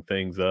mixing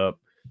things up,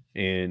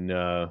 and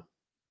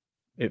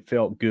it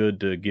felt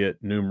good to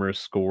get numerous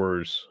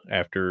scores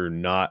after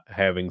not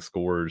having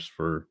scores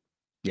for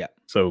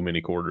so many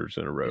quarters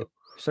in a row.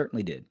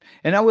 Certainly did.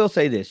 And I will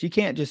say this, you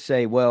can't just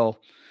say, what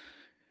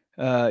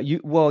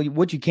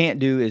you can't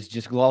do is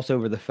just gloss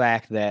over the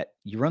fact that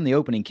you run the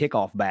opening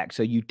kickoff back.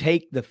 So you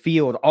take the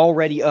field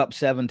already up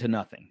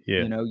 7-0.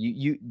 Yeah. You know,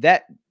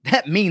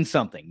 that means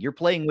something. You're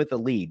playing with a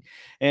lead,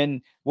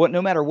 and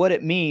no matter what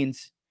it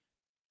means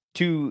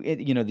to,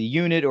 you know, the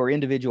unit or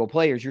individual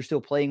players, you're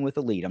still playing with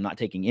a lead. I'm not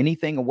taking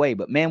anything away,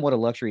 but man, what a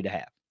luxury to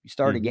have. You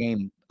start a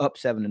game up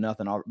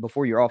 7-0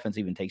 before your offense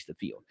even takes the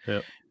field.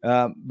 Yep.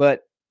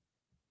 But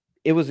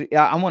it was,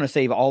 I want to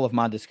save all of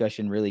my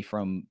discussion really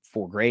for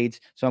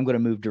grades. So I'm going to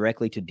move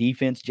directly to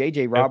defense.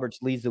 JJ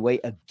Roberts leads the way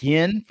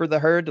again for the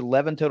Herd,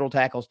 11 total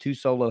tackles, 2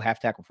 solo,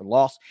 half tackle for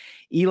loss.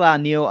 Eli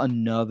Neal,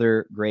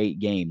 another great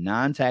game,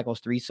 9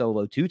 tackles, 3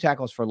 solo, 2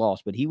 tackles for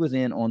loss, but he was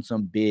in on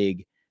some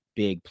big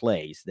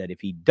plays that, if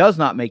he does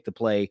not make the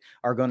play,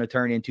 are going to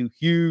turn into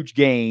huge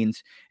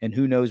gains, and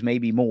who knows,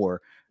 maybe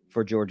more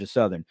for Georgia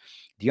Southern.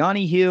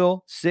 Deani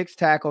Hill, 6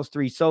 tackles,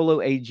 3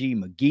 solo. A.G.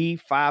 McGee,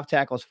 5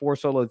 tackles, 4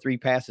 solo, 3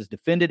 passes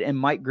defended. And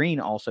Mike Green,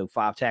 also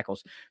 5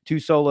 tackles,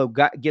 2 solo.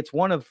 Gets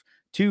one of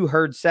 2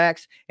 Herd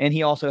sacks, and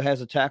he also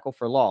has a tackle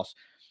for loss.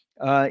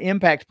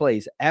 Impact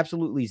plays,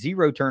 absolutely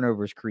 0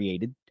 turnovers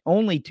created,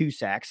 only 2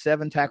 sacks,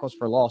 7 tackles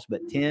for loss,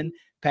 but 10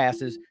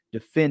 passes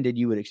defended.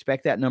 You would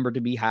expect that number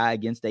to be high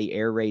against a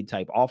air raid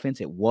type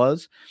offense. It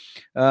was.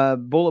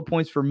 Bullet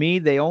points for me,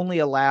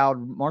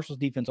 Marshall's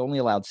defense only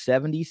allowed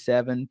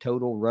 77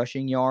 total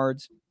rushing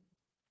yards.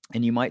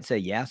 And you might say,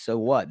 yeah, so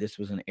what? This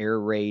was an air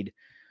raid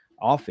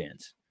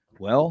offense.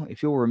 Well,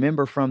 if you'll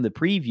remember from the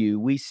preview,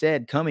 we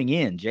said coming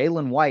in,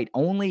 Jalen White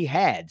only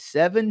had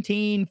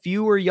 17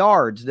 fewer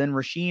yards than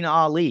Rasheen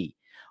Ali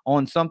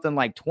on something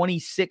like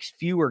 26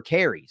 fewer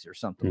carries or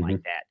something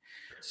like that.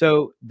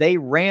 So they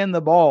ran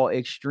the ball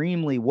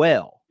extremely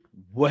well.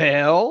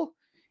 Well,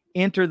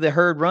 enter the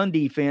Herd run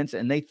defense,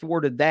 and they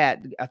thwarted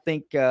that. I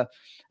think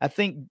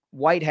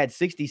White had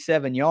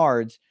 67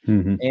 yards,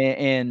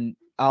 and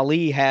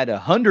Ali had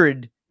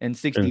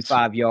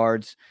 165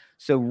 yards.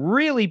 So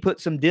really put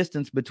some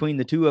distance between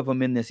the two of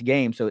them in this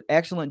game. So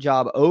excellent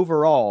job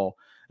overall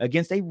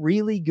against a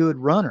really good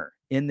runner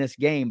in this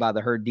game by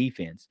the Herd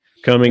defense.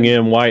 Coming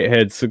in, White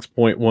had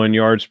 6.1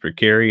 yards per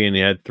carry, and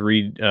he had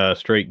 3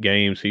 straight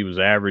games. He was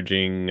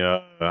averaging,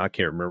 I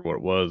can't remember what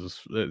it was.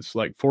 It's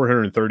like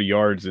 430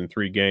 yards in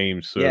 3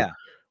 games. So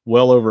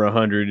well over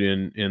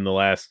 100 in the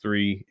last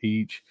 3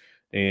 each.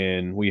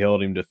 And we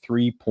held him to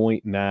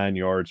 3.9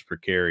 yards per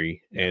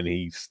carry. And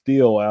he's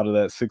still out of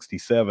that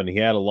 67. He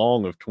had a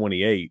long of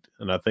 28.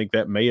 And I think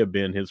that may have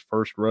been his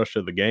first rush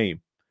of the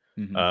game.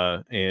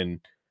 And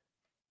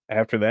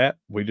after that,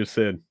 we just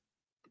said,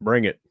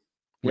 bring it.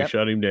 We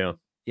shut him down.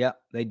 Yeah,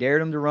 they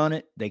dared him to run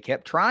it. They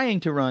kept trying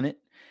to run it.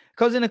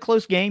 Because in a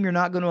close game, you're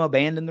not going to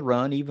abandon the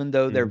run, even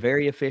though they're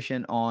very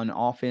efficient on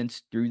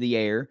offense through the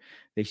air.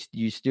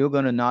 You're still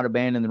going to not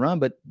abandon the run,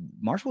 but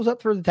Marshall was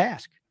up for the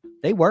task.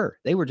 They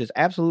were just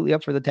absolutely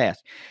up for the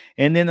task.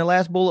 And then the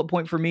last bullet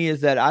point for me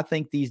is that I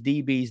think these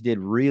DBs did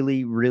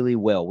really, really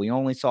well. We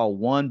only saw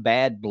one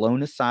bad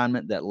blown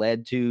assignment that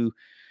led to,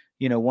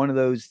 one of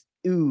those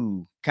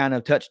kind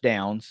of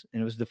touchdowns.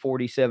 And it was the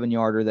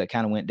 47-yarder that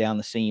kind of went down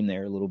the seam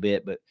there a little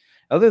bit. But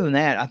other than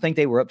that, I think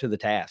they were up to the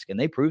task, and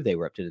they proved they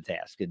were up to the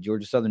task.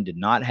 Georgia Southern did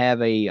not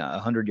have a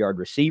 100-yard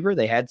receiver.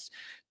 They had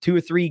 2 or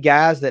 3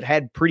 guys that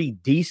had pretty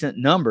decent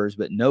numbers,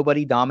 but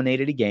nobody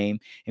dominated a game.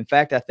 In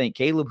fact, I think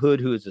Caleb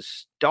Hood, who is a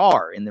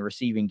star in the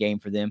receiving game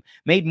for them,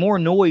 made more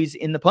noise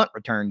in the punt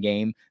return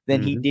game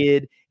than he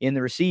did in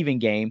the receiving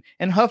game.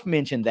 And Huff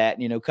mentioned that,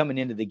 coming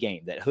into the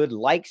game, that Hood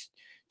likes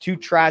to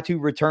try to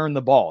return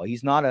the ball.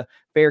 He's not a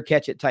fair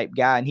catch it type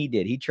guy, and he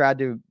did. He tried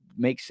to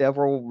make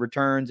several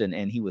returns,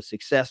 and he was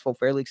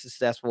fairly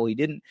successful. He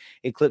didn't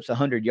eclipse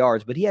 100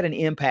 yards, but he had an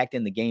impact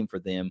in the game for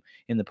them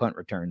in the punt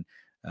return.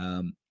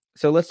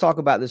 So let's talk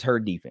about this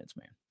Herd defense,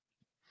 man.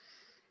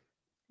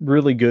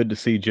 Really good to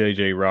see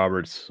J.J.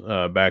 Roberts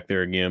back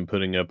there again,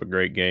 putting up a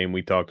great game.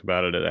 We talked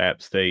about it at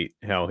App State,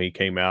 how he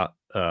came out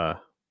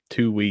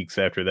 2 weeks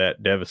after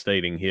that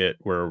devastating hit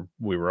where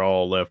we were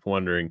all left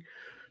wondering,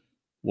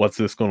 what's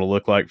this going to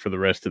look like for the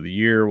rest of the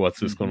year?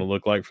 What's this going to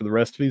look like for the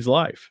rest of his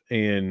life?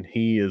 And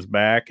he is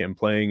back and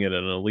playing at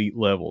an elite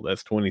level.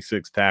 That's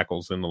 26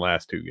 tackles in the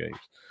last 2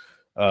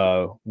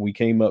 games. We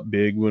came up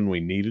big when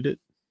we needed it.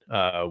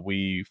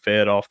 We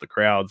fed off the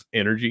crowd's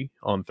energy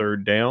on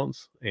third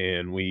downs,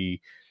 and we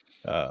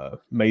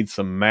made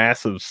some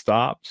massive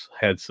stops,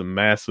 had some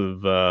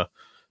massive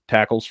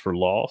tackles for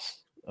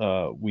loss.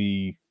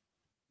 We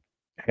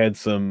had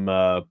some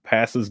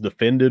passes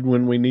defended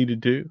when we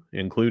needed to,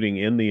 including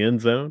in the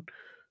end zone.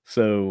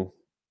 So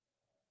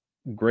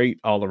great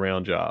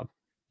all-around job.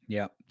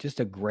 Yeah, just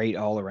a great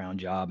all-around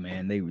job,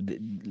 man. A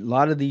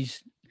lot of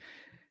these,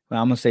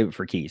 well, I'm going to save it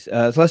for Keys.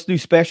 So let's do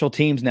special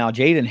teams now.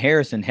 Jaden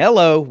Harrison,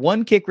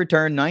 1 kick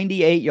return,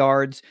 98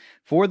 yards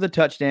for the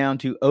touchdown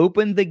to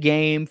open the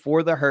game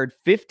for the Herd.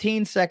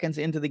 15 seconds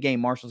into the game,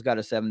 Marshall's got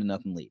a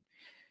 7-0 lead.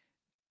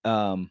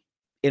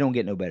 It don't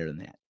get no better than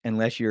that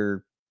unless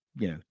you're,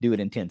 do it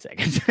in 10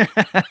 seconds.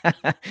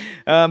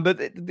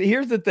 But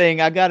here's the thing.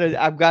 I've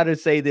got to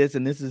say this,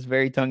 and this is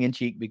very tongue in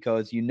cheek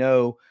because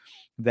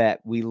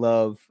that we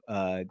love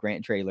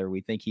Grant Traylor.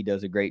 We think he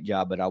does a great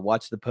job, but I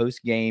watched the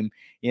post-game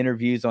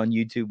interviews on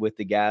YouTube with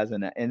the guys,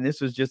 and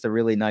this was just a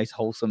really nice,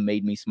 wholesome,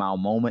 made me smile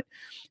moment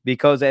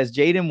because as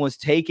Jaden was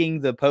taking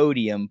the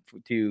podium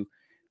to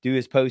do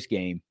his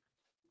post-game,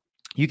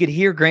 you could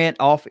hear Grant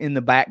off in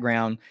the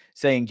background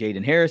saying,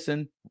 Jaden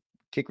Harrison,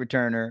 kick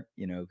returner,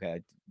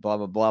 blah,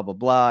 blah, blah, blah,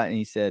 blah. And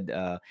he said,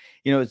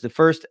 it's the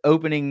first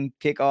opening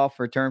kickoff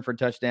return for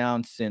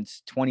touchdown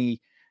since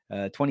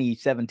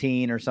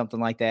 2017 or something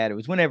like that. It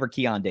was whenever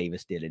Keon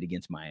Davis did it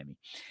against Miami.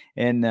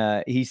 And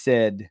he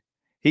said,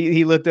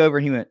 he looked over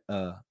and he went,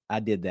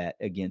 I did that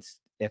against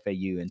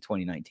FAU in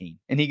 2019.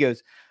 And he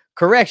goes,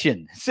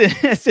 correction,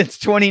 since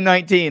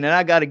 2019. And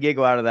I got a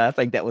giggle out of that. I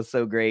think that was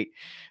so great.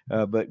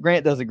 But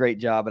Grant does a great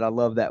job, and I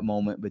love that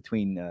moment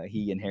between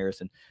he and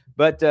Harrison.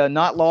 But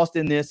not lost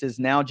in this is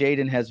now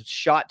Jaden has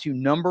shot to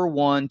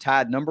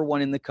tied number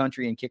 1 in the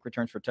country in kick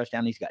returns for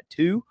touchdown. He's got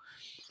 2.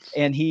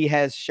 And he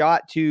has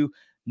shot to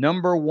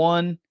number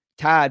 1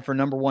 tied for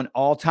number one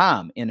all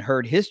time in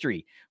herd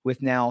history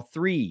with now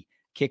 3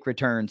 kick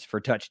returns for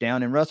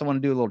touchdown. And Russ, I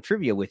want to do a little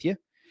trivia with you.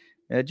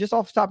 Just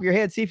off the top of your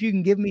head, see if you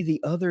can give me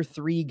the other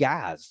 3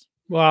 guys.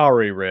 Well, I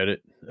already read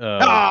it.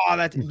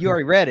 You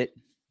already read it.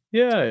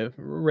 Yeah, I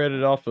read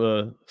it off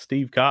of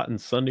Steve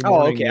Cotton's Sunday Oh,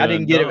 morning. okay. I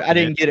didn't get it. I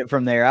didn't get it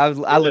from there. I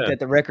looked Yeah. at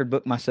the record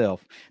book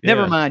myself.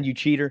 Never Yeah. mind, you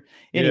cheater.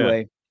 Yeah.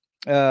 Anyway,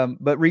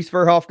 but Reese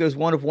Verhoff goes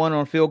 1 of 1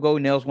 on field goal,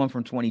 nails 1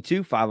 from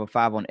 22, 5 of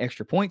 5 on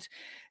extra points,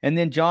 and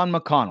then John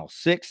McConnell,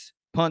 6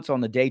 punts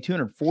on the day,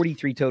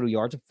 243 total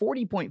yards, a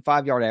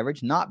 40.5 yard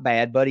average, not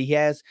bad. But he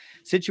has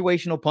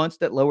situational punts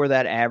that lower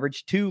that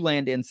average. 2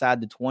 land inside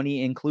the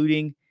 20,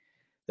 including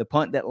the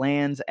punt that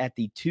lands at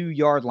the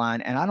 2-yard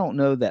line. And I don't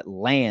know that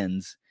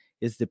lands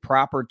is the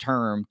proper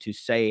term to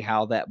say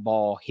how that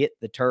ball hit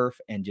the turf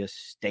and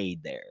just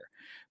stayed there.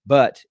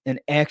 But an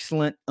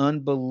excellent,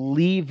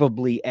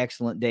 unbelievably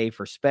excellent day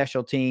for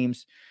special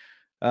teams.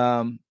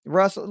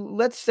 Russ,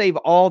 let's save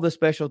all the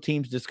special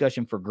teams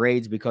discussion for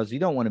grades because you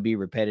don't want to be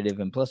repetitive.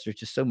 And plus, there's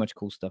just so much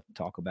cool stuff to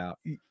talk about.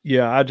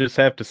 Yeah, I just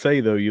have to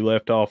say, though, you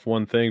left off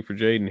one thing for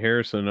Jaden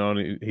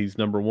Harrison. He's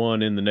number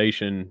 1 in the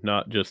nation,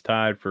 not just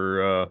tied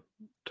for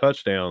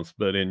touchdowns,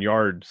 but in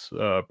yards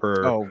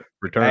per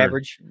return.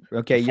 Average.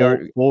 Okay,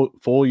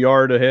 full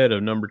yard ahead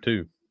of number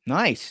 2.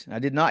 Nice. I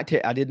did not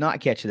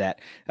catch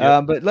that.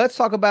 Yep. But let's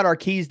talk about our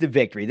keys to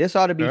victory. This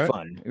ought to be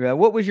fun.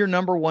 What was your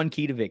number 1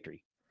 key to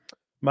victory?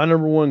 My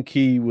number 1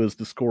 key was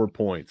to score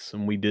points,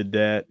 and we did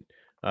that.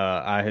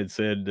 I had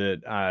said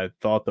that I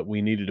thought that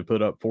we needed to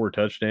put up 4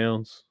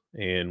 touchdowns,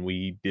 and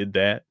we did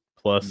that,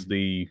 plus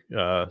the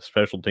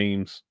special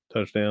teams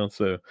touchdown.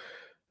 So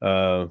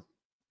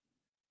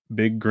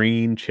big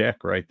green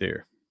check right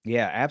there.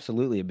 Yeah,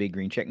 absolutely a big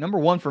green check. Number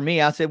 1 for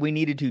me, I said we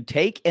needed to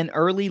take an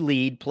early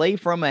lead, play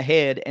from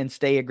ahead, and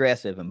stay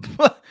aggressive. And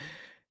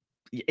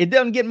it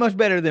doesn't get much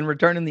better than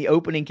returning the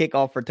opening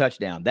kickoff for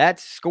touchdown.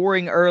 That's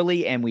scoring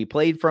early, and we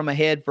played from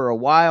ahead for a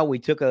while. We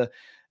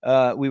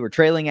were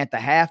trailing at the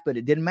half, but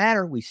it didn't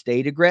matter. We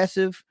stayed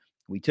aggressive.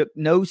 We took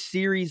no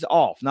series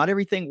off. Not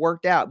everything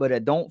worked out, but I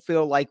don't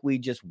feel like we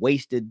just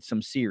wasted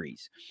some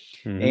series.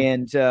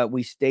 And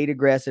we stayed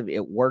aggressive.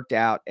 It worked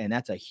out, and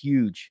that's a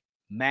huge,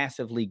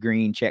 massively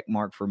green check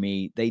mark for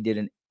me. They did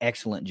an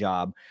excellent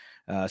job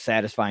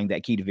satisfying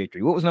that key to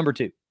victory. What was number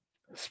 2?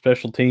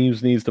 Special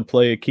teams needs to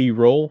play a key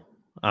role.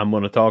 I'm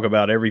going to talk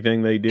about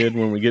everything they did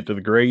when we get to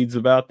the grades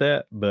about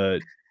that,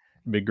 but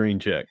big green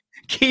check.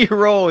 Key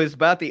role is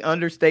about the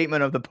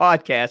understatement of the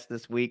podcast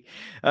this week.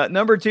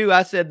 Number 2,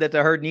 I said that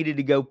the herd needed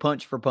to go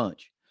punch for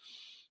punch.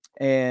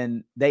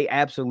 And they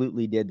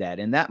absolutely did that.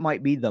 And that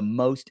might be the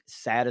most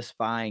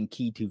satisfying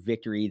key to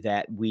victory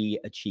that we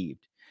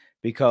achieved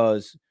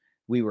because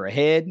we were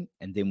ahead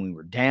and then we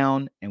were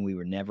down and we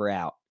were never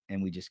out.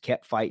 And we just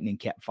kept fighting and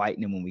kept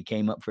fighting. And when we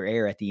came up for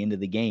air at the end of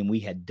the game,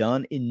 we had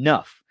done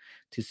enough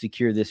to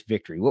secure this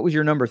victory. What was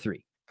your number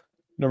 3?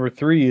 Number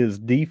 3 is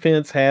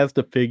defense has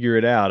to figure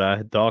it out. I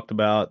had talked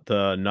about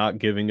not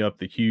giving up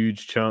the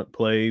huge chunk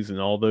plays, and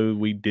although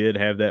we did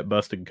have that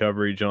busted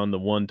coverage on the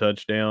 1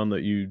 touchdown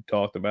that you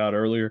talked about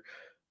earlier,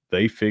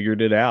 they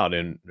figured it out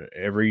in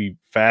every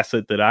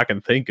facet that I can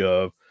think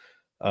of.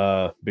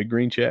 Big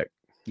green check.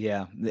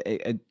 Yeah,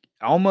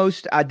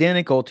 almost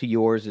identical to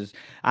yours. Is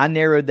I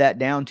narrowed that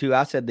down to,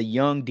 I said the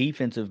young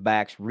defensive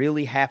backs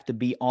really have to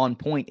be on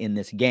point in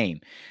this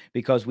game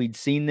because we'd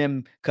seen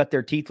them cut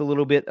their teeth a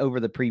little bit over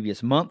the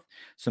previous month,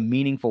 some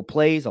meaningful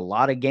plays, a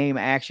lot of game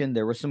action.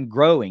 There was some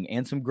growing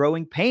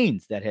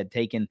pains that had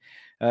taken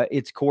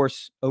its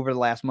course over the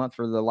last month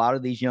for a lot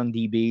of these young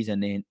DBs,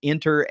 and then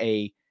enter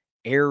a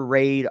air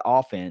raid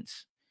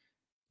offense.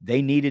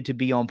 They needed to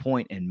be on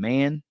point, and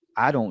man,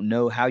 I don't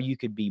know how you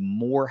could be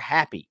more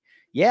happy.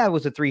 Yeah, it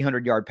was a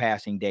 300-yard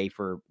passing day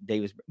for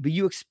Davis, but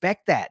you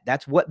expect that.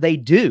 That's what they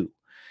do.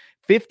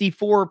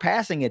 54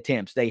 passing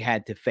attempts they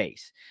had to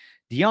face.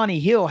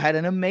 De'Ani Hill had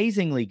an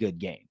amazingly good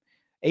game.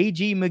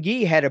 A.G.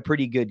 McGee had a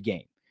pretty good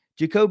game.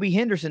 Jacoby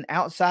Henderson,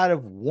 outside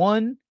of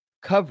 1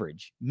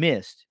 coverage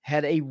missed,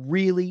 had a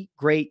really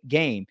great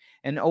game.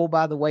 And oh,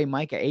 by the way,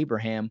 Micah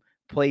Abraham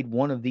played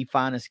one of the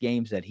finest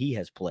games that he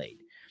has played.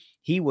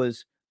 He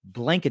was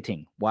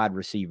blanketing wide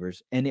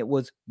receivers, and it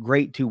was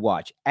great to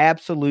watch.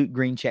 Absolute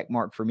green check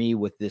mark for me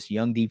with this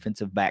young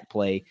defensive back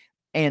play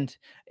and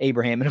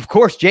Abraham. And of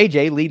course,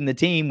 JJ leading the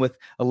team with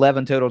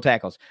 11 total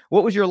tackles.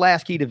 What was your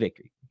last key to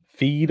victory?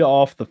 Feed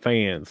off the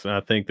fans. And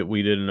I think that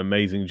we did an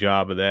amazing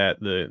job of that.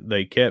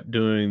 They kept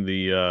doing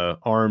the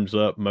arms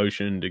up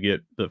motion to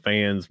get the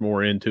fans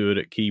more into it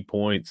at key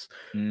points.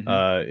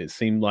 It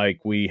seemed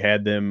like we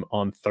had them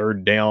on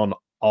 3rd down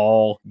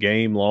all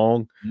game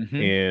long,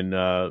 and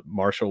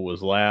Marshall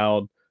was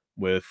loud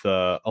with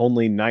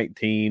only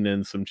 19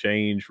 and some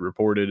change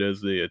reported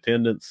as the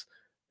attendance.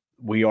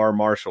 We Are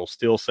Marshall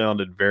still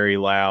sounded very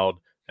loud,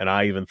 and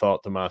I even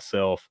thought to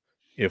myself,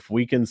 if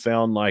we can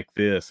sound like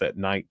this at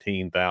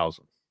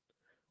 19,000,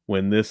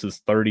 when this is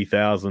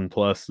 30,000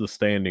 plus the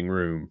standing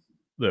room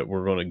that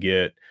we're going to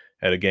get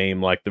at a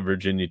game like the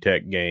Virginia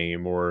Tech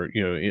game or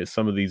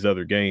some of these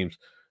other games,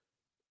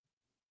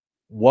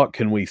 what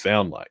can we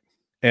sound like?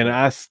 And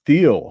Yeah. I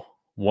still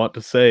want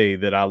to say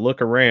that I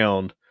look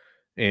around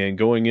and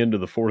going into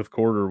the fourth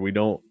quarter, we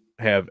don't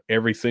have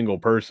every single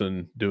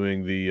person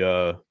doing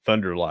the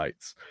thunder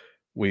lights.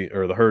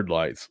 Or the herd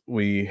lights.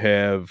 We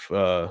have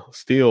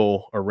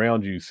still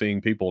around you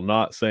seeing people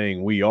not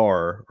saying we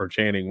are or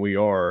chanting we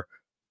are.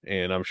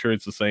 And I'm sure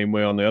it's the same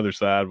way on the other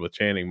side with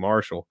chanting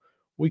Marshall.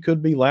 We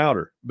could be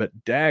louder, but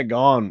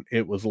daggone,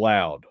 it was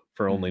loud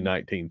for only Mhm.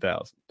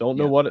 19,000. Don't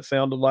know Yeah. what it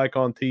sounded like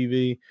on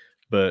TV,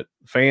 but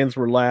fans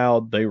were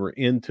loud. They were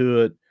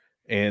into it,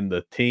 and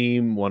the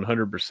team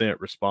 100%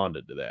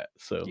 responded to that.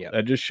 So Yeah.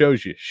 that just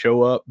shows you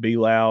show up, be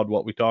loud.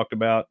 What we talked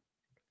about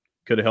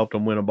could have helped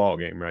them win a ball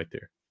game right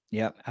there.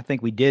 Yeah, I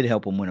think we did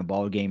help them win a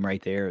ball game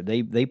right there.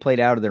 They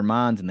played out of their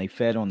minds and they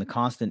fed on the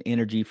constant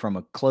energy from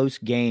a close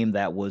game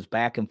that was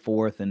back and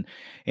forth, and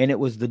it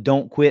was the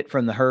don't quit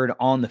from the herd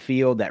on the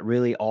field that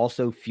really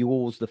also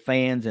fuels the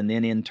fans, and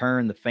then in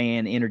turn the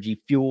fan energy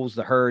fuels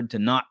the herd to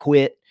not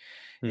quit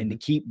and to Mm-hmm.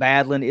 keep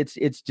battling.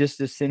 It's just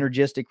this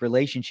synergistic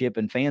relationship,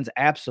 and fans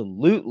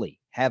absolutely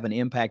have an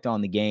impact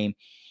on the game.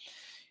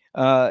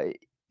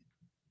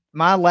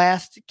 My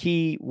last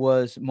key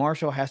was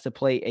Marshall has to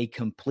play a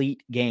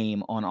complete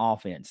game on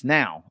offense.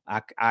 Now,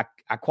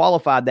 I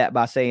qualified that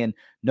by saying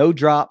no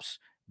drops,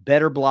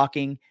 better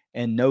blocking,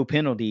 and no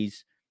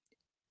penalties.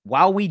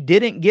 While we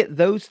didn't get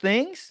those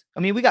things, I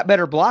mean, we got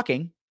better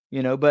blocking,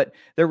 but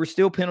there were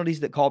still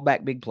penalties that called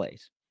back big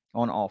plays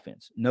on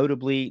offense.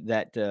 Notably,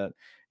 that the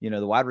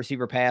wide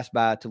receiver pass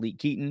by Talik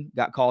Keaton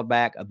got called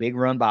back, a big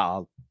run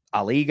by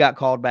Ali got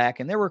called back,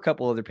 and there were a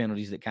couple other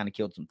penalties that kind of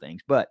killed some things,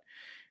 but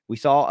we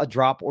saw a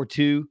drop or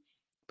two,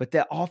 but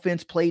that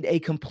offense played a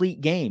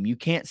complete game. You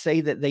can't say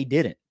that they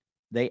didn't.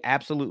 They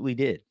absolutely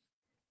did.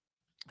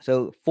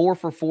 So 4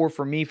 for 4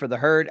 for me for the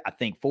herd. I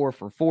think 4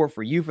 for 4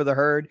 for you for the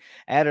herd.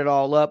 Add it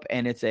all up,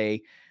 and it's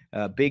a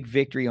big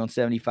victory on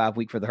 75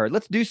 week for the herd.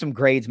 Let's do some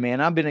grades,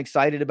 man. I've been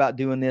excited about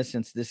doing this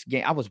since this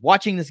game. I was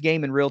watching this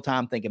game in real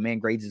time thinking, man,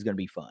 grades is going to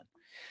be fun.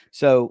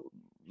 So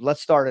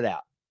let's start it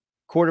out.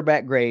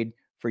 Quarterback grade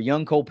for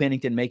young Cole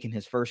Pennington making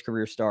his first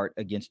career start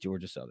against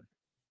Georgia Southern.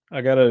 I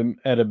got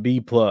at a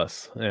B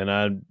plus, and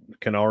I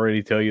can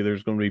already tell you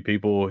there's going to be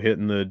people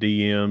hitting the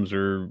DMs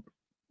or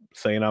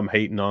saying I'm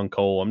hating on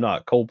Cole. I'm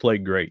not. Cole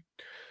played great.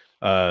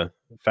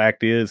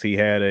 Fact is, he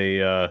had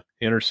a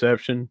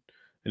interception,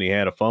 and he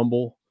had a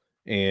fumble,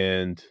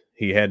 and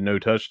he had no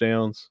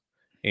touchdowns.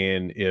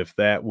 And if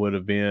that would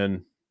have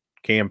been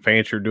Cam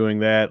Fancher doing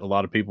that, a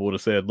lot of people would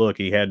have said, "Look,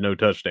 he had no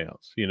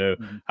touchdowns."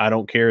 Mm-hmm. I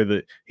don't care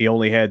that he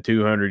only had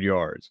 200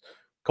 yards.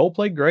 Cole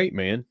played great,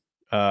 man.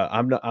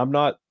 I'm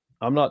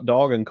not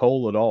dogging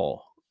Cole at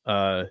all.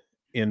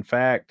 In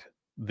fact,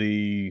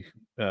 the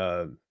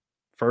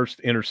first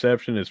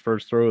interception, his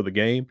first throw of the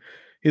game,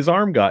 his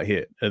arm got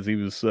hit as he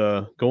was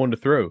going to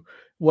throw. It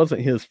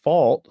wasn't his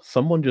fault.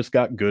 Someone just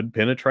got good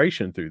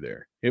penetration through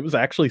there. It was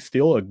actually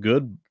still a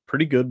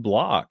pretty good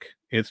block.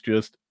 It's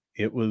just,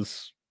 it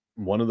was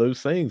one of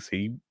those things.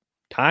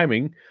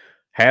 Timing,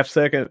 half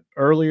second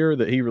earlier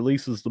that he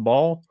releases the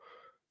ball,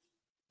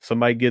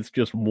 somebody gets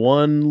just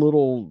one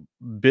little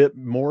bit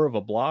more of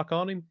a block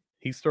on him,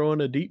 he's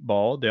throwing a deep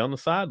ball down the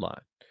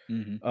sideline.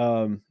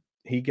 Mm-hmm.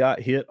 He got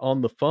hit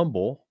on the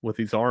fumble with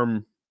his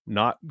arm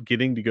not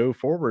getting to go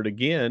forward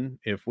again.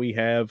 If we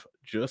have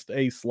just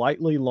a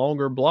slightly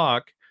longer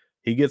block,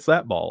 he gets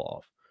that ball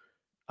off.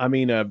 I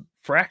mean, a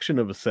fraction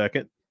of a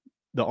second,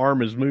 the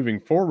arm is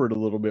moving forward a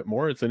little bit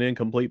more. It's an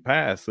incomplete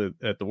pass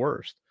at the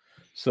worst.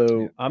 Yeah.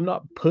 So I'm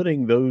not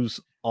putting those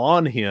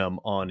on him.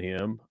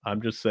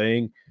 I'm just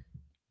saying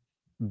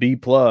B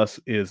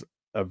plus is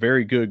a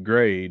very good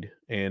grade,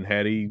 and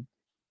had he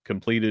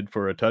completed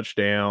for a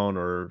touchdown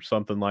or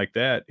something like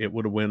that, it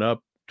would have went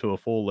up to a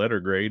full letter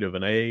grade of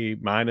an A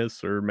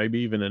minus or maybe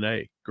even an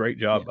A. Great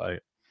Yeah. job by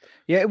it.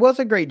 Yeah, it was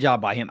a great job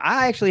by him.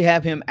 I actually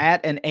have him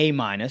at an A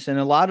minus, and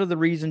a lot of the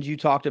reasons you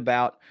talked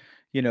about,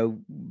 you know,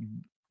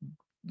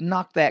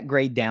 knock that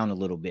grade down a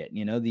little bit.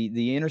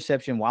 The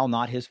interception, while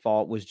not his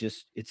fault, was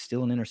just it's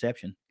still an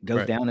interception. It goes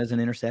Right. down as an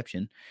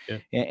interception. Yeah.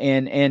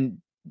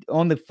 And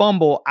on the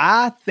fumble,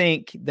 I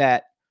think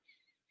that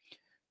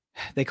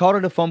they called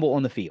it a fumble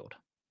on the field.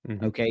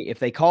 Mm-hmm. Okay. If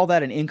they call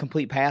that an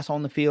incomplete pass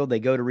on the field,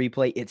 they go to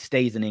replay, it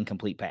stays an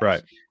incomplete pass.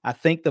 Right. I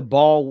think the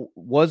ball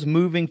was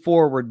moving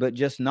forward, but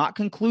just not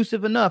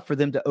conclusive enough for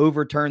them to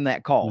overturn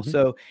that call. Mm-hmm.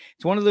 So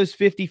it's one of those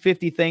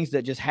 50-50 things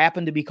that just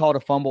happened to be called a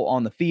fumble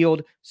on the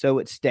field. So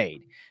it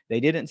stayed. They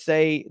didn't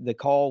say the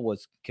call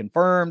was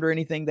confirmed or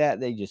anything that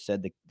they just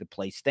said the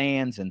play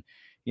stands. And,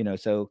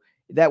 so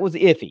that was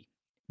iffy,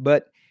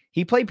 but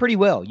he played pretty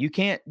well. You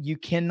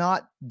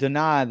cannot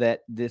deny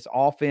that this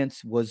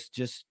offense was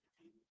just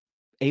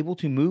able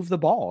to move the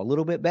ball a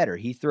little bit better.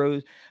 He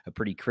throws a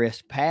pretty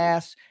crisp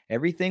pass.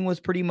 Everything was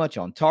pretty much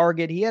on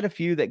target. He had a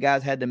few that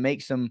guys had to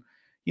make some,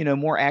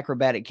 more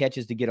acrobatic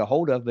catches to get a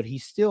hold of, but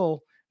he's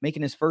still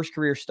making his first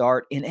career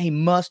start in a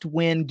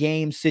must-win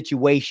game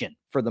situation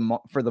for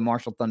the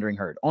Marshall Thundering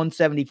Herd on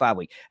 75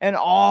 week and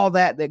all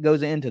that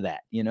goes into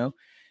that,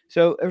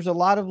 So there's a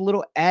lot of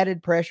little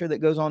added pressure that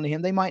goes on to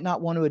him. They might not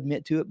want to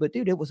admit to it, but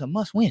dude, it was a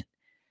must-win.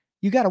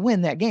 You got to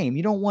win that game.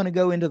 You don't want to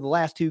go into the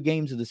last 2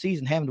 games of the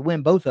season having to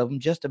win both of them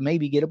just to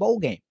maybe get a bowl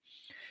game.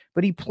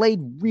 But he played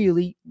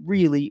really,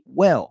 really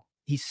well.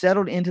 He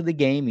settled into the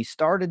game. He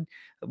started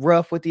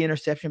rough with the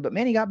interception, but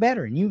man, he got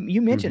better. And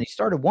you mentioned he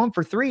started 1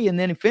 for 3, and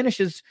then he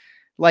finishes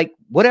like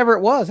whatever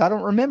it was. I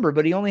don't remember,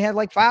 but he only had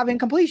like 5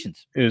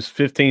 incompletions. It was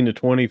 15 to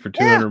 20 for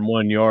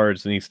 201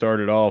 yards, and he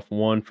started off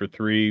 1 for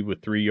 3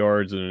 with 3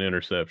 yards and an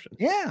interception.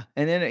 Yeah,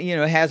 and then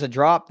it has a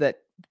drop that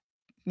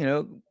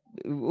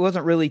it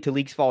wasn't really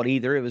Talik's fault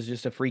either. It was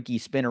just a freaky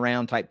spin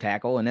around type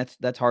tackle, and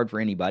that's hard for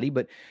anybody.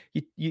 But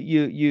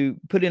you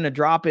put in a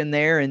drop in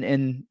there,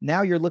 and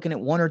now you're looking at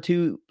 1 or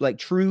 2 like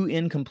true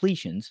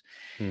incompletions.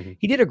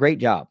 He did a great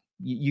job.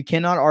 You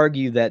cannot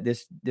argue that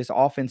this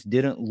offense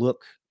didn't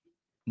look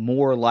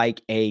more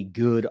like a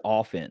good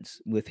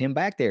offense with him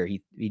back there.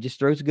 He just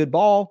throws a good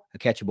ball, a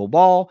catchable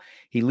ball.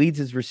 He leads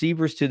his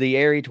receivers to the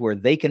area to where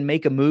they can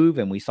make a move,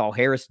 and we saw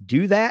Harris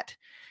do that.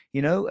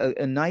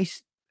 A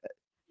nice.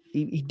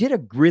 He did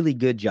a really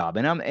good job,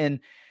 and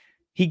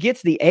he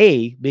gets the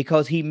A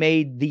because he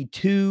made the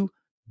 2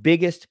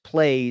 biggest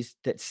plays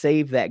that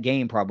saved that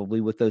game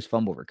probably with those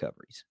fumble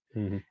recoveries.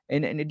 And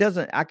it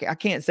doesn't. I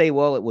can't say it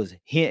was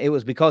him. It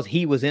was because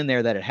he was in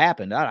there that it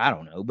happened. I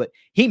don't know, but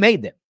he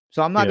made them,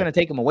 so I'm not going to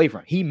take him away from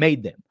him. He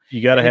made them.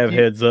 You got to have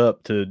heads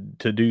up to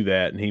do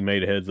that, and he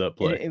made a heads up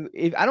play.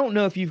 I don't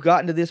know if you've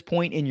gotten to this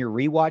point in your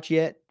rewatch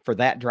yet for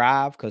that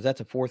drive, because that's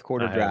a 4th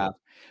quarter drive.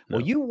 No.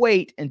 Well, you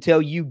wait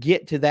until you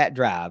get to that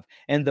drive,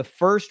 and the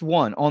first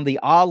one on the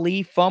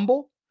Ali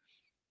fumble,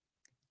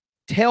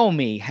 tell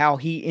me how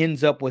he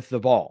ends up with the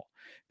ball,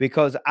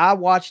 because I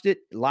watched it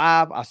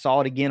live. I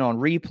saw it again on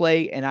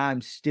replay, and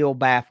I'm still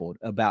baffled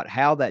about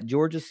how that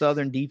Georgia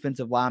Southern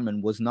defensive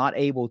lineman was not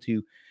able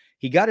to.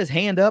 He got his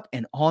hand up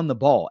and on the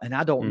ball, and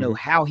I don't know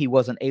how he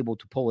wasn't able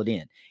to pull it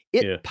in.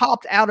 It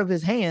popped out of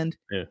his hand,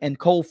 and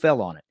Cole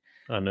fell on it.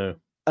 I know.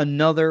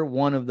 Another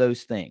one of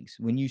those things.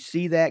 When you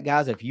see that,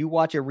 guys, if you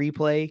watch a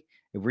rewatch,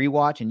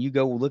 and you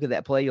go look at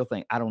that play, you'll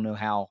think, I don't know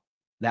how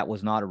that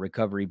was not a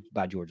recovery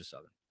by Georgia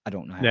Southern. I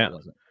don't know how it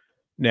wasn't.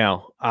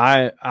 Now,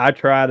 I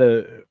try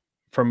to,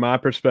 from my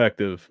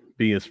perspective,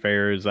 be as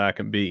fair as I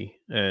can be.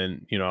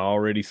 And, I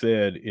already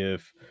said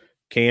if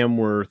Cam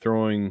were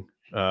throwing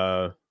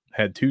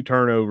had 2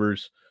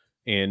 turnovers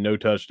and no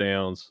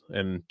touchdowns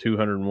and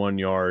 201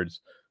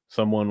 yards,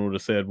 someone would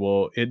have said,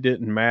 well, it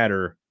didn't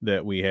matter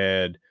that we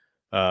had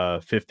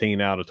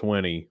 15 out of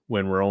 20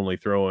 when we're only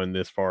throwing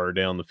this far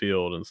down the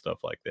field and stuff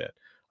like that.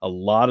 A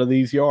lot of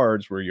these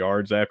yards were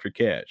yards after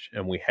catch,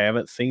 and we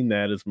haven't seen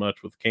that as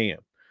much with Cam.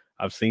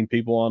 I've seen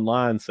people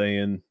online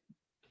saying,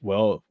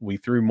 well, we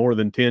threw more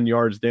than 10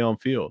 yards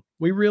downfield.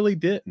 We really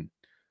didn't.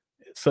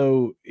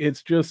 So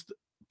it's just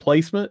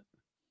placement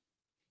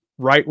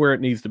right where it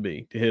needs to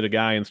be to hit a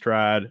guy in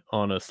stride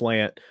on a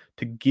slant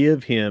to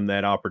give him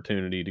that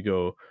opportunity to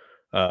go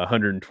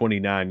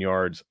 129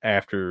 yards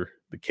after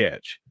the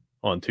catch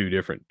on 4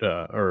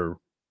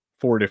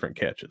 different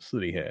catches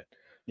that he had.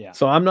 Yeah.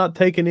 So I'm not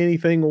taking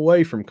anything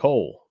away from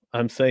Cole.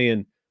 I'm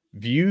saying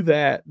view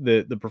that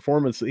the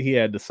performance that he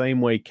had the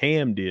same way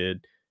Cam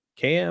did.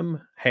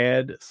 Cam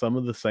had some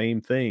of the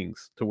same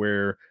things to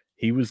where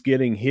he was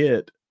getting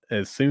hit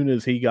as soon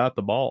as he got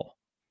the ball.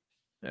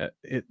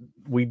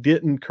 We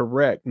didn't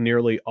correct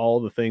nearly all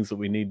the things that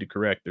we need to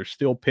correct. There's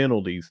still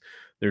penalties.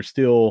 There's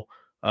still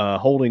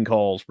holding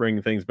calls,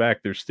 bringing things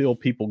back. There's still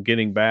people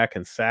getting back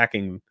and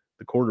sacking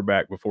the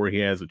quarterback before he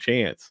has a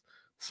chance.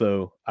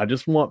 So I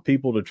just want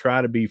people to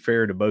try to be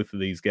fair to both of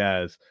these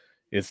guys.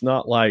 It's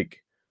not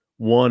like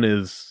one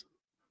is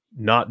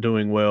not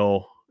doing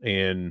well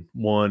and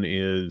one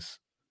is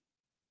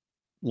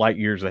light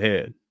years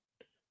ahead.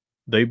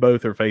 They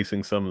both are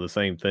facing some of the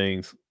same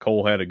things.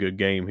 Cole had a good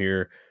game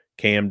here.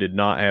 Cam did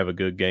not have a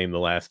good game the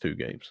last 2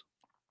 games.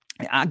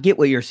 I get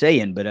what you're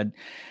saying, but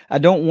I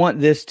don't want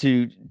this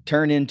to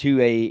turn into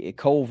a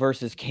Cole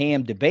versus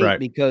Cam debate,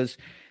 because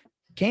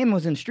Cam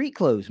was in street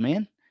clothes,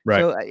 man. Right.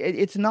 So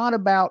it's not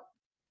about,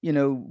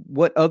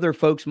 what other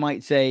folks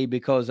might say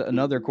because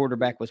another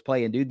quarterback was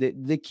playing. Dude,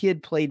 the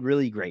kid played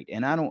really great.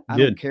 And I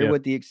don't care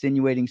what the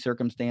extenuating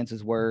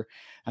circumstances were.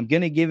 I'm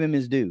going to give him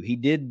his due. He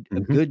did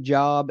a good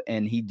job,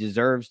 and he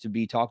deserves to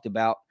be talked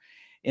about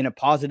in a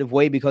positive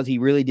way because he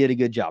really did a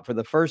good job. For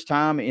the first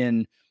time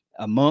in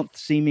a month,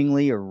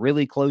 seemingly, or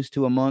really close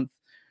to a month,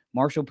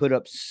 Marshall put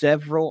up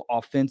several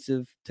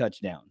offensive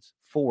touchdowns,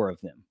 4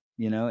 of them,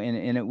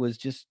 and it was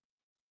just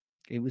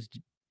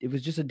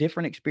a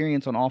different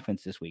experience on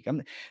offense this week.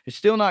 It's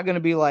still not going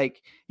to be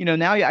like,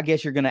 now I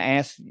guess you're going to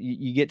ask,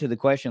 you get to the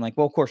question like,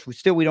 well, of course,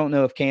 we don't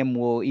know if Cam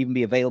will even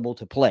be available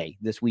to play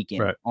this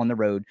weekend on the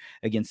road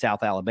against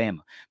South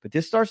Alabama. But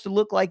this starts to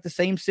look like the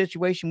same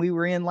situation we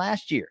were in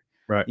last year.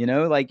 Right.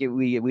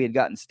 We had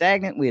gotten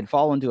stagnant. We had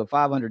fallen to a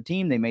 500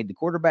 team. They made the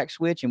quarterback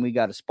switch, and we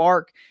got a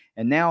spark.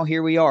 And now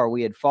here we are.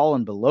 We had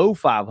fallen below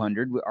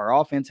 500. Our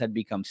offense had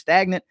become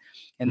stagnant,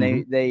 and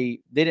they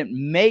didn't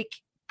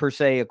make per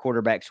se a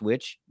quarterback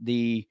switch.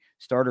 The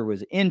starter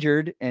was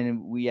injured,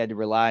 and we had to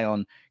rely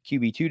on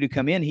QB2 to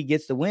come in. He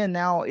gets the win.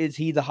 Now, is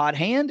he the hot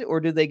hand, or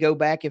do they go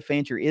back if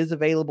Fancher is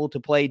available to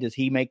play? Does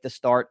he make the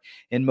start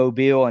in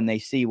Mobile, and they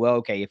see, well,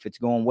 okay, if it's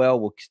going well,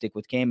 we'll stick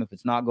with Cam. If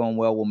it's not going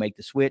well, we'll make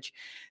the switch.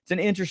 It's an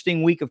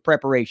interesting week of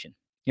preparation.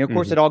 Of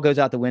course, it all goes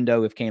out the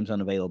window if Cam's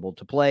unavailable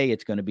to play.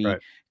 It's going to be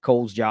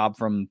Cole's job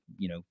from,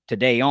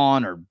 today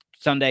on or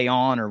Sunday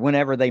on or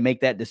whenever they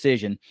make that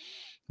decision.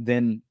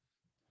 Then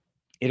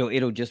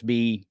it'll just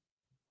be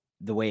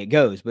the way it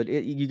goes. But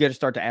you got to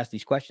start to ask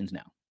these questions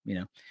now.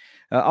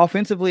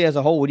 Offensively as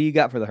a whole, what do you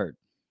got for the Herd?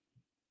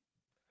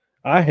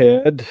 I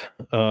had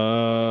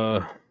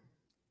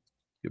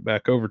get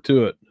back over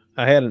to it.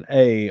 I had an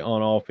A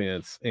on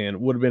offense, and it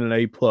would have been an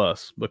A+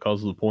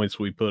 because of the points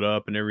we put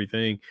up and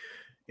everything,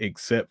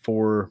 except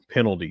for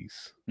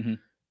penalties.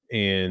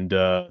 And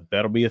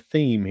that'll be a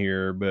theme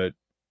here, but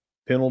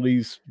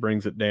penalties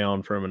brings it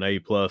down from an A+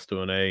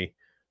 to an A.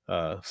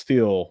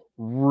 Still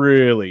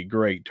really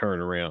great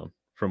turnaround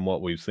from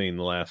what we've seen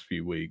the last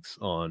few weeks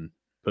on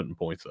putting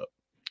points up.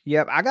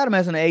 Yep, I got him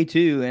as an A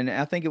too, and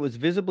I think it was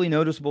visibly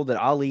noticeable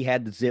that Ali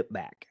had the zip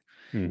back.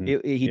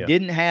 He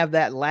didn't have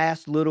that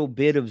last little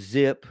bit of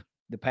zip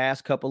the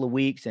past couple of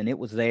weeks, and it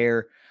was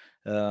there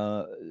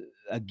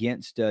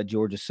against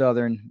Georgia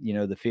Southern.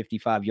 The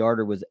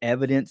 55-yarder was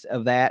evidence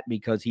of that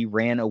because he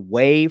ran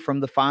away from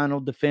the final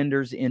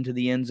defenders into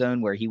the end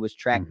zone where he was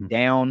tracked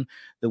down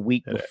the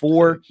week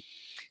before.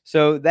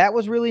 So that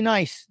was really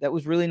nice. That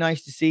was really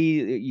nice to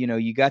see.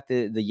 You got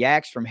the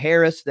yaks from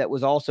Harris. That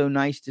was also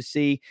nice to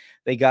see.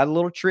 They got a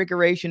little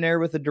trickeration there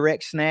with the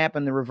direct snap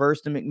and the reverse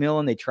to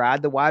McMillan. They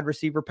tried the wide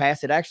receiver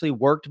pass. It actually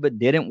worked, but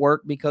didn't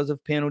work because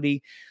of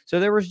penalty.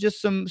 So there was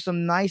just some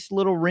nice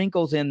little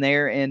wrinkles in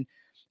there. And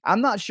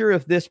I'm not sure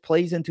if this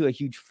plays into a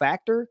huge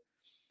factor.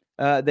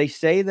 They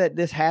say that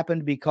this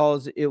happened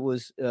because it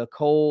was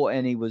Cole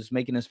and he was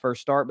making his first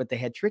start, but they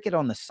had Trickett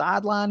on the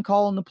sideline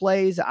calling the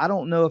plays. I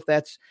don't know if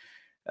that's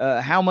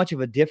how much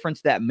of a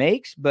difference that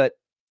makes, but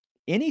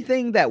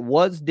anything that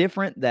was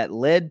different that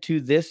led to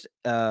this,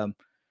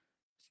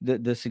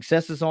 the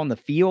successes on the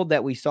field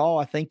that we saw,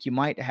 I think you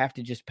might have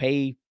to just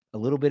pay a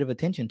little bit of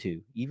attention to,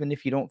 even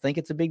if you don't think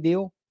it's a big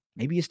deal.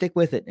 Maybe you stick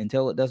with it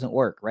until it doesn't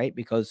work, right?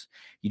 Because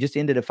you just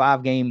ended a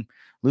 5-game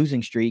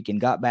losing streak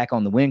and got back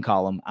on the win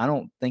column. I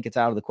don't think it's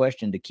out of the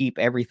question to keep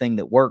everything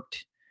that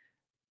worked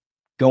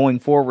going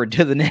forward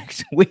to the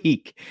next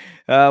week.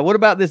 What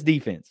about this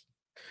defense?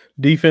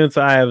 Defense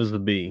I have as a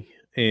B,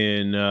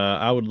 and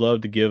I would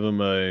love to give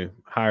them a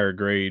higher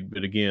grade,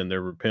 but again,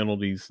 there were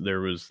penalties.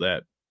 There was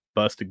that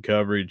busted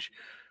coverage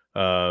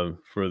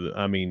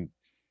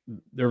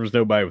there was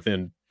nobody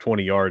within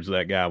 20 yards of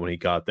that guy when he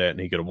caught that, and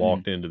he could have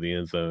walked into the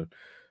end zone.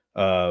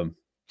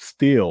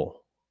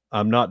 Still,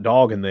 I'm not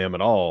dogging them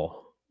at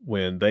all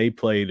when they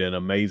played an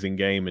amazing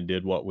game and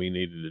did what we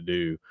needed to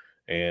do.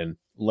 And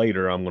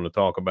later I'm going to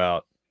talk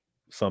about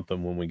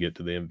something when we get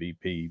to the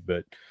MVP,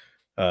 but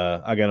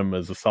I got them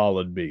as a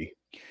solid B.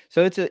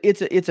 So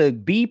it's a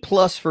B+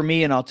 for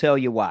me, and I'll tell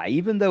you why.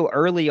 Even though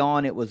early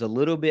on it was a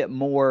little bit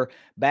more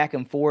back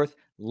and forth,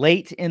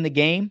 late in the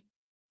game,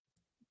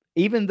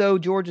 even though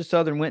Georgia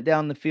Southern went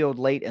down the field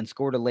late and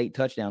scored a late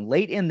touchdown,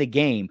 late in the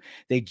game,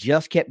 they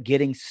just kept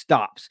getting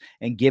stops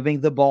and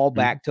giving the ball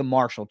back to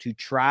Marshall to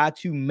try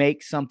to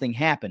make something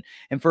happen.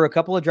 And for a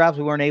couple of drives,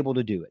 we weren't able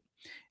to do it.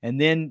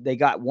 And then they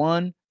got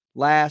one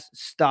last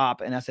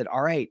stop, and I said,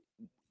 all right,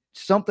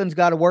 something's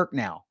got to work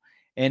now.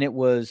 And it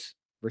was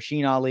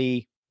Rasheen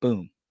Ali,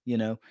 boom,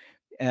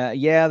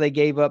 they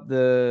gave up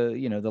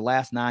the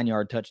last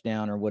 9-yard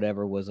touchdown or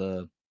whatever was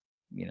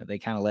they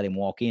kind of let him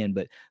walk in,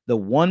 but the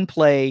one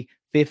play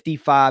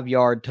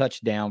 55-yard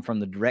touchdown from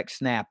the direct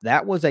snap,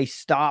 that was a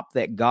stop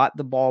that got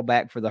the ball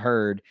back for the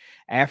Herd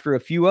after a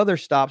few other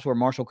stops where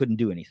Marshall couldn't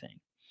do anything.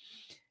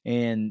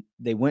 And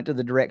they went to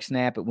the direct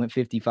snap. It went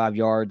 55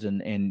 yards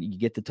and you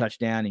get the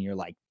touchdown and you're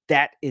like,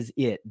 that is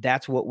it.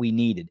 That's what we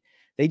needed.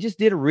 They just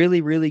did a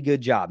really, really good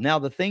job. Now,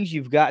 the things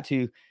you've got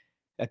to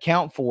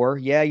account for,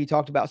 you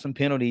talked about some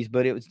penalties,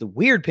 but it was the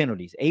weird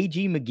penalties.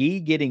 A.G.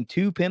 McGee getting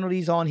 2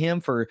 penalties on him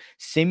for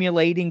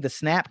simulating the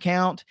snap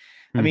count.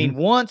 I mean,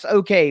 once,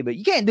 okay, but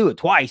you can't do it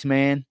twice,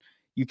 man.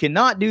 You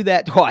cannot do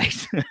that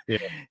twice.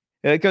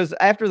 Because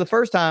after the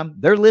first time,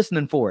 they're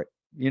listening for it,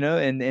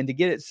 and to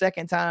get it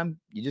second time,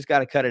 you just got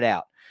to cut it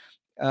out.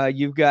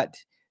 You've got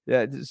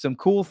some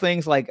cool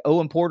things like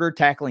Owen Porter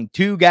tackling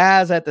 2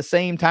 guys at the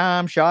same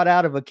time, shot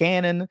out of a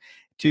cannon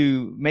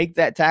to make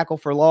that tackle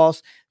for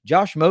loss.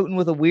 Josh Moten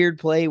with a weird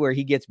play where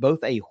he gets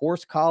both a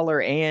horse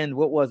collar and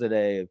what was it?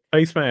 A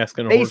face mask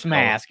and a face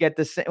mask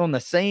on the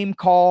same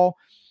call.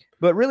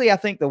 But really, I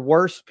think the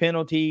worst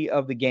penalty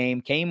of the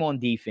game came on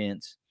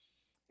defense.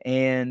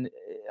 And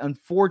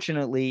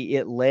unfortunately,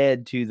 it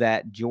led to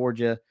that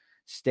Georgia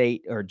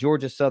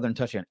Southern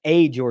touchdown,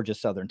 a Georgia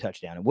Southern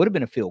touchdown. It would have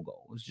been a field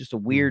goal. It was just a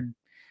weird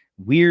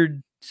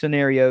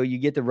scenario. You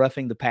get the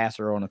roughing the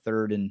passer on a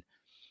third and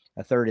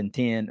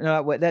 10.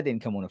 No, that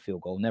didn't come on a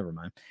field goal. Never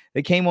mind.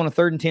 It came on a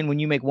 3rd and 10 when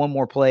you make one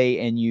more play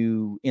and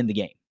you end the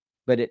game.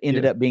 but it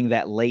ended up being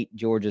that late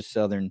Georgia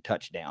Southern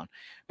touchdown.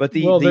 But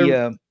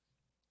the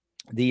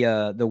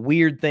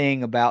weird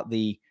thing about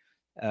the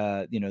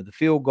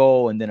field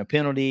goal and then a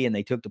penalty, and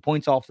they took the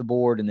points off the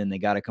board, and then they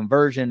got a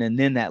conversion, and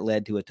then that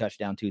led to a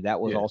touchdown too. That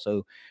was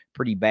also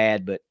pretty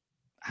bad, but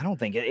I don't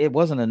think it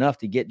wasn't enough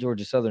to get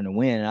Georgia Southern to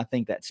win. And I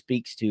think that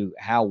speaks to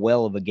how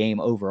well of a game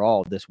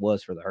overall this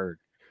was for the Herd.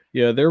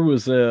 Yeah, there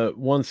was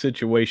one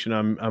situation.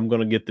 I'm going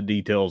to get the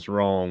details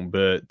wrong,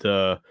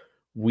 but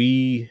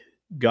we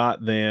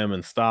got them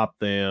and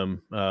stopped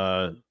them.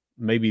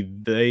 Maybe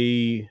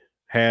they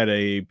had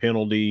a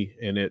penalty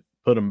and it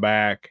put them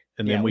back,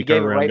 and then we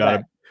turned around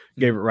and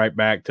gave it right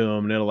back to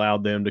them, and it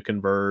allowed them to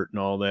convert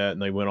and all that,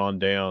 and they went on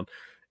down.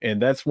 And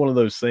that's one of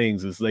those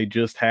things, is they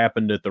just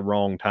happened at the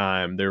wrong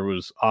time. There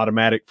was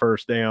automatic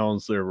first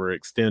downs, there were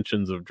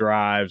extensions of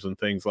drives and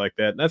things like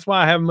that. And that's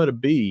why I have them at a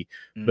B.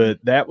 But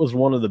that was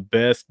one of the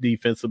best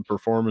defensive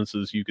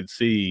performances you could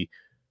see,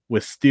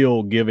 with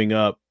still giving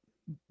up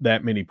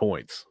that many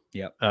points.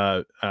 Yep.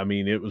 I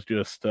mean, it was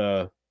just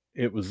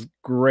it was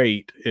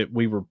great.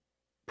 We were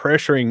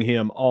pressuring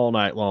him all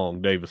night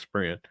long, Davis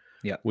Sprint.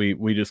 Yeah,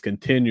 we just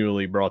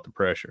continually brought the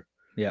pressure.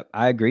 Yep,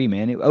 I agree,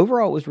 man.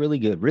 Overall, it was really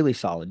good, really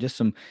solid. Just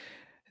some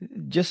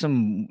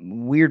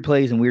weird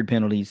plays and weird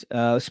penalties.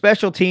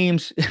 Special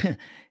teams.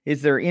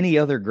 Is there any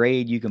other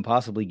grade you can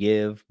possibly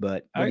give?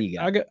 But what do you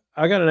got?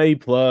 I got an A+.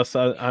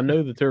 I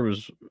know that there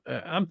was.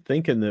 I'm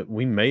thinking that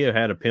we may have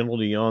had a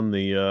penalty on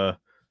the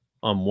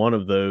on one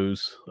of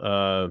those.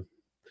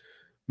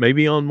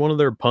 Maybe on one of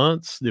their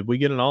punts. Did we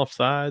get an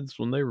offsides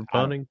when they were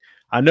punting?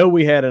 I know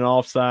we had an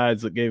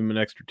offsides that gave them an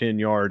extra 10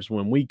 yards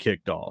when we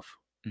kicked off.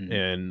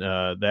 And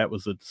that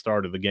was at the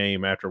start of the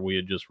game after we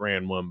had just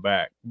ran one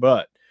back.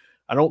 But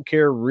I don't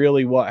care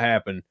really what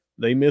happened.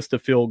 They missed a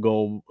field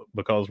goal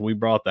because we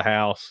brought the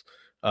house.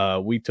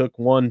 We took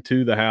one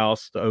to the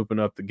house to open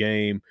up the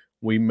game.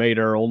 We made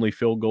our only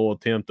field goal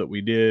attempt that we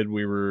did.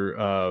 We were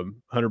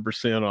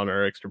 100% on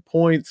our extra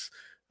points.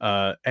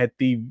 At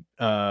the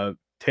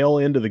tail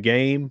end of the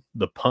game,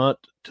 the punt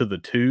to the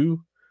 2,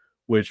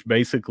 which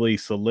basically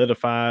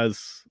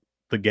solidifies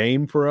the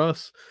game for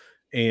us.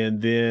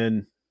 And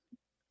then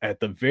at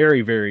the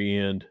very, very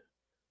end,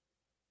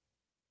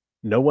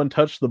 no one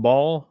touched the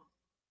ball,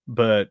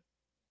 but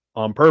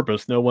on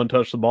purpose, no one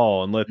touched the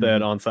ball and let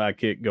that onside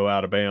kick go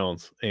out of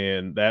bounds.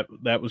 And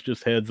that was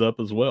just heads up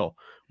as well.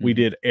 We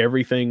did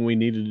everything we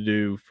needed to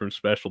do from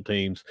special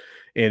teams.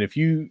 And if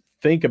you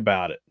think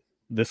about it,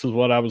 this is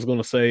what I was going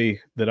to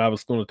say that I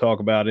was going to talk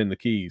about in the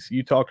keys.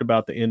 You talked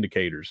about the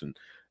indicators, and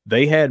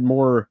they had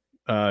more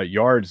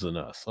yards than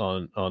us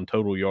on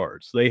total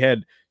yards.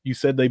 You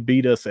said they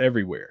beat us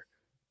everywhere.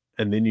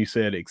 And then you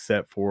said,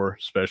 except for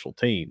special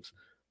teams.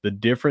 The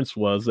difference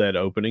was that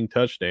opening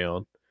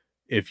touchdown.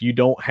 If you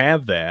don't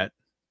have that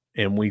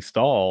and we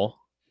stall,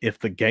 if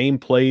the game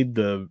played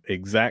the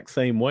exact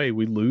same way,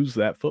 we lose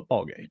that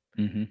football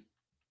game.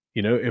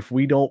 You know, if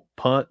we don't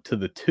punt to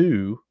the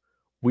 2,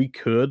 we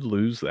could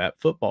lose that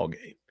football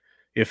game.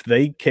 If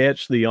they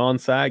catch the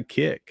onside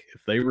kick,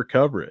 if they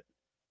recover it,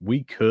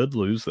 we could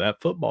lose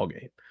that football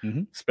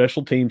game.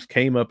 Special teams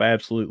came up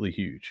absolutely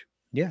huge.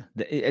 Yeah,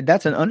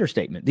 that's an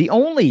understatement. The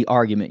only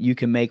argument you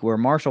can make where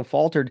Marshall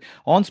faltered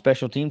on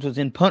special teams was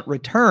in punt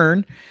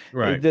return,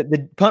 right?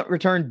 The punt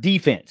return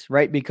defense,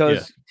 right?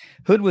 Because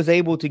Hood was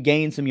able to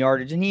gain some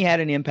yardage and he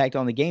had an impact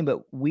on the game,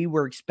 but we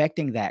were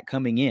expecting that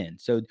coming in.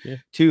 So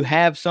to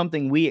have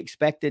something we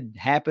expected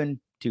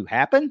happen,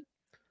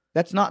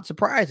 that's not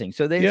surprising.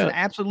 So there's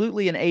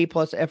absolutely an A+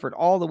 effort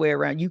all the way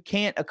around. You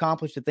can't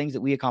accomplish the things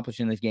that we accomplished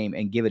in this game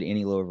and give it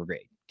any lower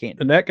grade. Can't.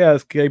 And that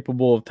guy's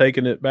capable of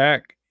taking it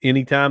back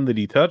anytime that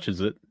he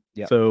touches it.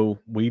 So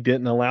we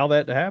didn't allow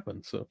that to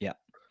happen. So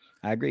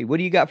I agree. What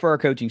do you got for our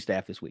coaching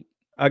staff this week?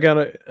 I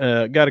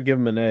gotta give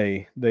them an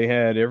A. They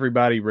had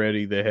everybody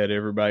ready. They had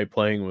everybody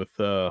playing with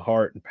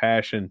heart and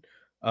passion.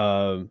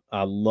 I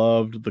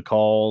loved the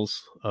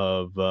calls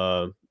of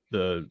the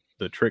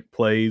trick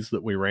plays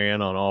that we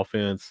ran on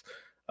offense.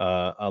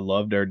 I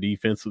loved our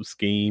defensive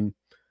scheme.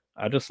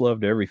 I just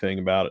loved everything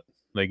about it.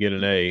 They get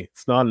an A.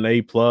 It's not an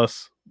A+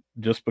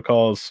 just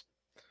because,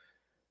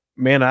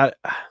 man, I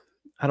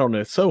don't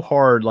know. It's so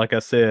hard. Like I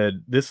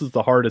said, this is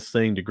the hardest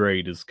thing to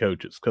grade as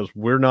coaches because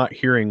we're not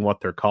hearing what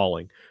they're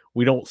calling.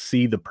 We don't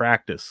see the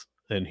practice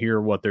and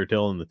hear what they're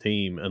telling the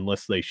team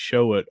unless they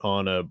show it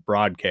on a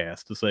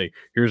broadcast to say,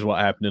 here's what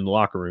happened in the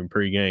locker room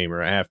pregame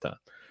or at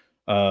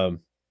halftime.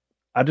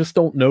 I just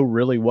don't know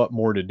really what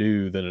more to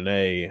do than an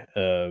A.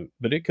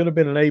 But it could have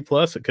been an A+.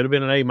 It could have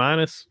been an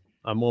A-.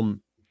 I'm going to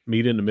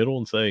meet in the middle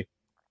and say,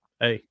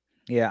 A.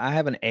 Yeah, I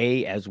have an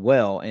A as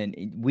well.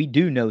 And we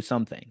do know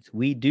some things.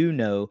 We do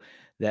know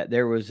that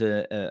there was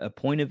a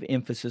point of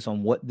emphasis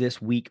on what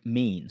this week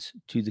means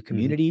to the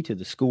community, to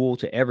the school,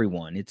 to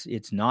everyone.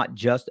 It's not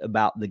just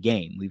about the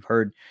game. We've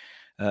heard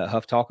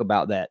Huff talk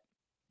about that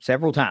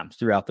several times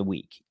throughout the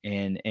week.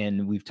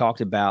 And we've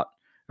talked about,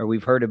 or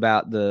we've heard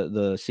about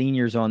the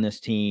seniors on this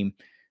team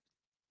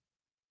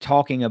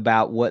talking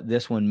about what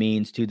this one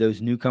means to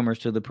those newcomers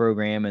to the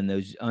program and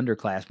those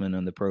underclassmen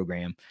on the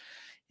program.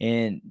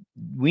 And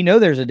we know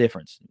there's a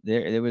difference.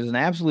 There was an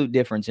absolute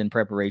difference in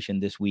preparation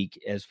this week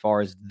as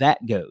far as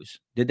that goes.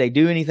 Did they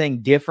do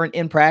anything different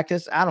in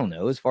practice? I don't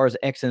know. As far as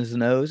X's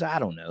and O's, I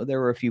don't know.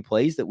 There were a few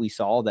plays that we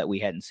saw that we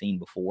hadn't seen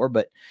before,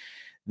 but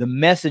the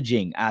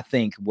messaging, I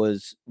think,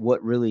 was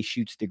what really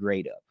shoots the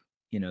grade up.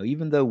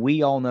 Even though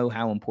we all know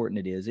how important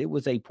it is, it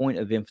was a point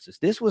of emphasis.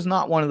 This was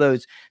not one of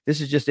those,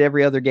 this is just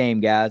every other game,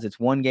 guys. It's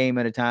one game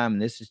at a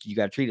time, and you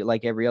got to treat it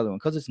like every other one,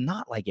 because it's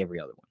not like every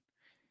other one.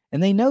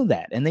 And they know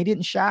that. And they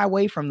didn't shy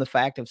away from the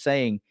fact of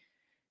saying,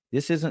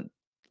 this isn't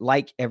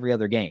like every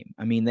other game.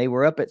 I mean, they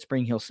were up at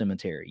Spring Hill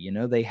Cemetery.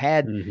 They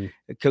had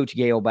Coach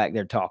Gale back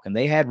there talking.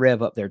 They had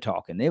Rev up there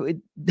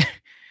talking.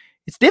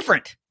 It's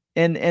different.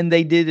 And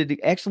they did an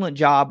excellent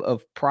job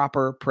of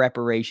proper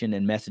preparation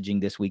and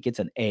messaging this week. It's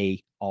an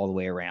A all the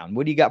way around.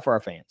 What do you got for our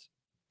fans?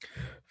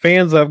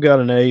 Fans, I've got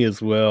an A as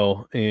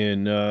well.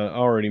 And I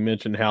already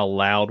mentioned how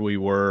loud we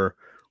were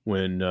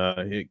when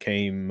it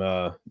came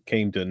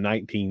to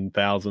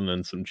 19,000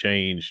 and some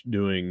change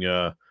doing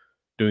the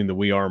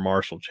We Are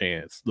Marshall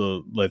chants,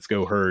 the Let's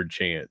Go Herd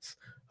chants,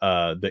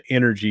 the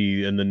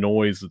energy and the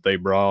noise that they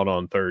brought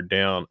on third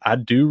down. I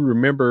do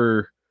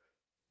remember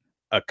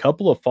a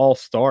couple of false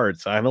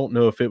starts. I don't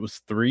know if it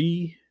was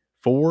 3,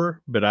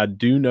 4, but I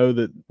do know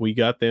that we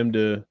got them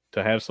to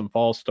have some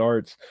false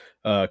starts.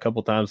 A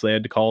couple times they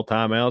had to call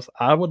timeouts.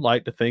 I would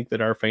like to think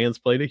that our fans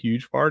played a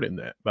huge part in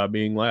that by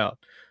being loud.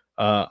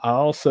 I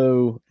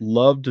also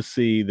love to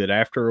see that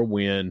after a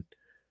win,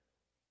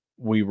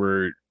 we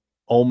were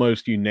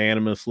almost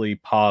unanimously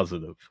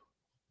positive,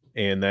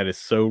 and that is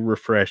so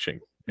refreshing.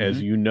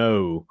 As you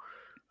know,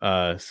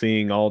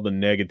 seeing all the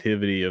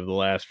negativity of the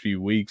last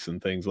few weeks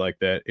and things like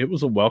that, it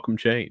was a welcome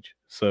change.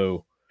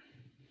 So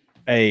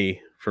A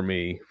for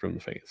me from the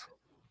fans.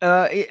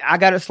 I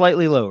got it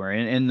slightly lower,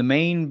 and the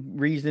main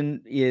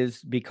reason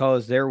is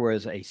because there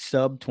was a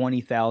sub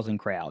 20,000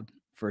 crowd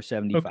for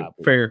 75. Okay,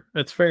 fair.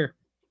 That's fair.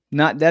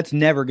 That's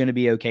never going to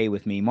be okay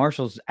with me.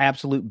 Marshall's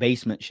absolute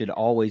basement should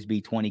always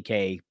be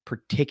 20K,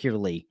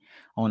 particularly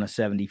on a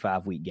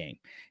 75-week game.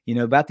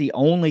 About the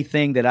only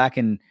thing that I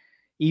can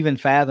even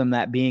fathom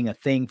that being a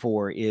thing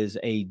for is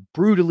a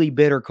brutally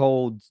bitter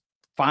cold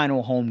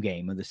final home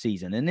game of the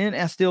season. And then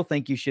I still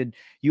think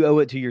you owe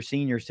it to your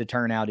seniors to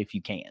turn out if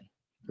you can,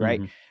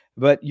 right?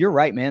 But you're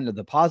right, man.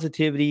 The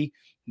positivity,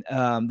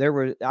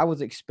 I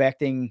was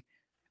expecting,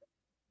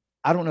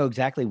 I don't know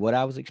exactly what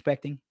I was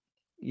expecting,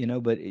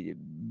 but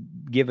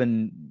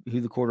given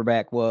who the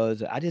quarterback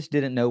was, I just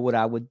didn't know what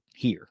I would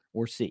hear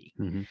or see.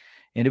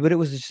 But it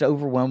was just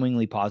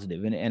overwhelmingly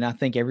positive. And I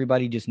think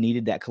everybody just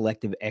needed that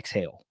collective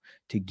exhale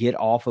to get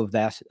off of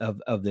that,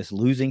 of this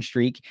losing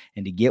streak,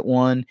 and to get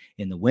one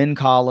in the win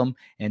column,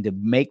 and to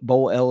make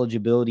bowl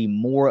eligibility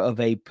more of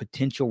a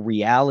potential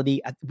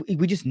reality.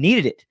 We just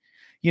needed it.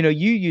 You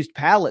used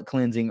palate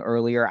cleansing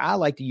earlier. I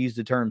like to use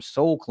the term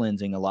soul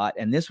cleansing a lot.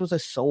 And this was a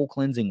soul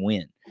cleansing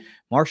win.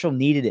 Marshall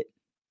needed it.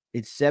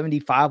 It's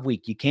 75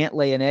 week. You can't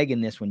lay an egg in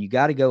this one. You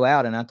got to go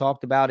out. And I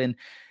talked about in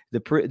the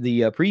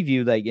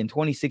preview, like in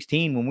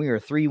 2016, when we were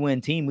a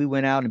 3-win team, we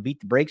went out and beat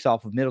the brakes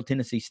off of Middle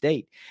Tennessee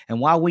State. And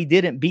while we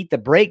didn't beat the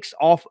brakes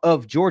off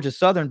of Georgia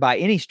Southern by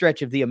any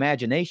stretch of the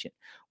imagination,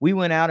 we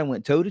went out and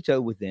went toe to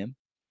toe with them.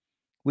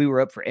 We were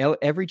up for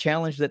every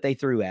challenge that they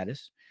threw at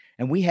us.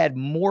 And we had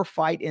more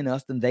fight in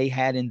us than they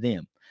had in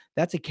them.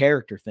 That's a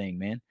character thing,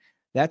 man.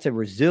 That's a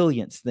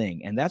resilience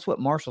thing. And that's what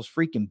Marshall's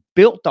freaking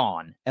built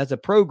on as a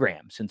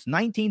program. Since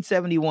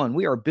 1971,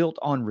 we are built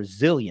on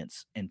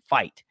resilience and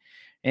fight.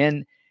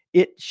 And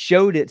it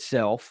showed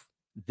itself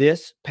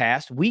this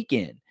past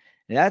weekend.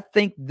 And I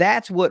think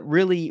that's what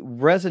really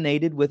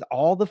resonated with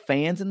all the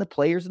fans and the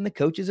players and the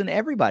coaches and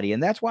everybody.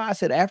 And that's why I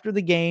said after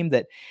the game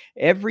that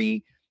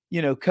every,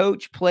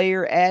 coach,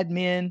 player,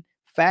 admin,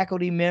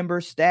 faculty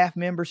member, staff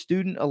member,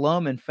 student,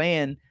 alum, and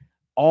fan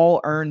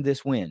all earned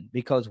this win,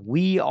 because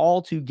we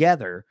all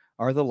together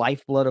are the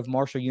lifeblood of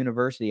Marshall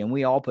University. And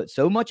we all put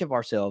so much of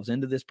ourselves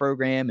into this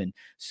program, and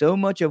so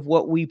much of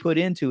what we put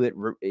into it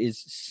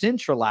is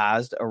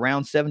centralized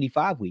around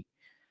 75 week.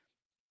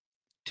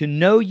 To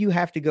know you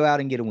have to go out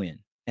and get a win,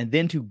 and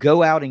then to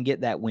go out and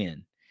get that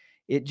win,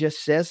 it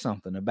just says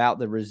something about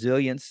the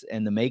resilience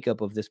and the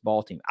makeup of this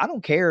ball team. I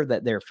don't care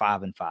that they're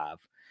 5-5,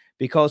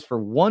 because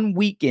for one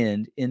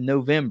weekend in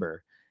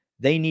November,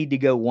 they need to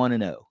go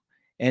 1-0.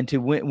 And to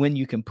when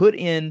you can put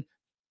in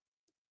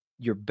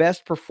your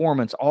best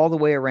performance all the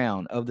way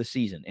around of the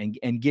season,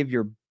 and give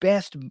your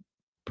best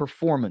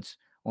performance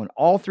on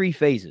all three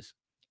phases,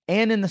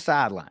 and in the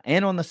sideline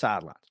and on the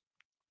sidelines,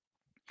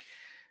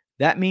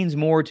 that means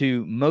more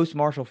to most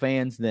Marshall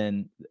fans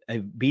than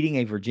beating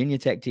a Virginia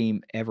Tech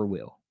team ever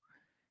will.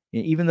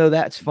 Even though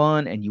that's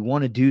fun and you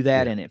want to do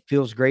that, and it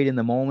feels great in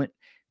the moment,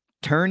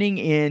 turning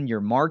in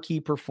your marquee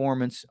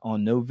performance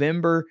in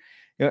November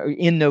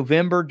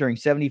during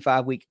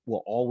 75 week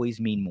will always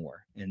mean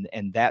more.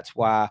 And that's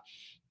why,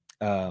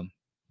 there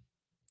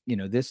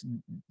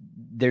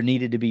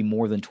needed to be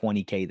more than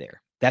 20K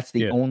there. That's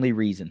the only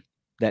reason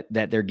that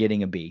they're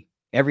getting a B.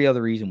 Every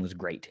other reason was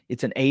great.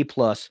 It's an A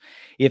plus.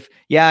 If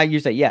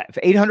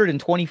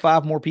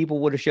 825 more people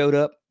would have showed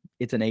up,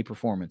 it's an A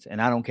performance.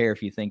 And I don't care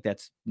if you think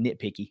that's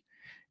nitpicky,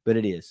 but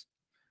it is.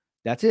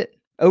 That's it.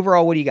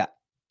 Overall, what do you got?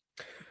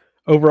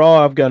 Overall,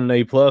 I've got an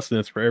A plus, and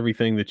it's for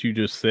everything that you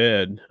just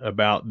said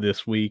about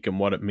this week and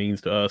what it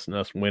means to us and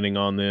us winning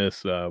on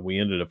this. We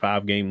ended a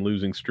 5-game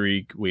losing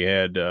streak. We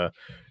had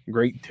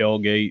great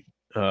tailgate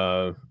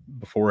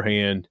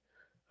beforehand.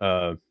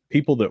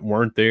 People that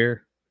weren't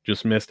there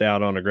just missed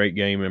out on a great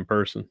game in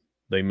person.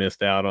 They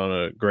missed out on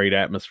a great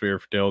atmosphere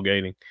for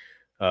tailgating.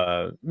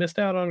 Missed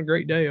out on a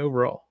great day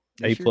overall.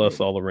 A plus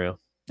all around.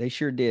 They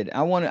sure did.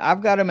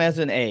 I've got them as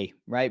an A,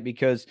 right?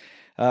 Because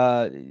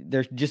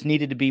there just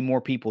needed to be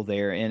more people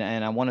there.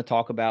 And I want to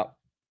talk about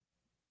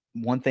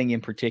one thing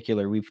in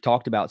particular. We've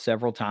talked about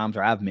several times,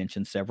 or I've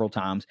mentioned several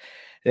times,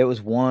 it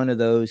was one of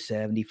those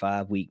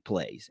 75-week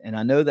plays. And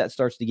I know that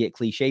starts to get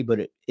cliche, but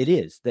it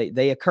is.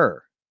 They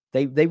occur.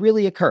 They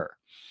really occur.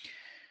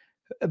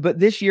 But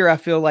this year, I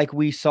feel like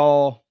we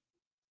saw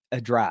a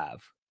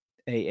drive,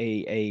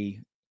 a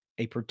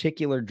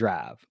particular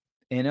drive.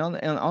 And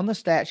on the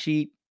stat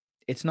sheet,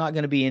 it's not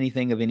going to be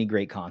anything of any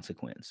great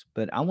consequence,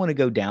 but I want to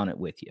go down it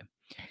with you.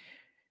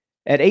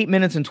 At 8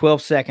 minutes and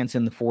 12 seconds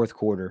in the fourth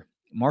quarter,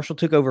 Marshall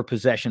took over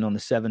possession on the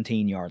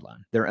 17-yard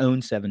line, their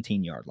own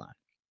 17-yard line.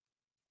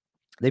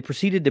 They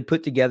proceeded to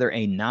put together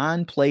a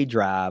 9-play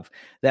drive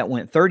that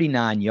went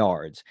 39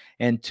 yards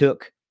and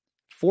took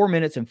 4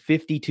 minutes and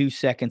 52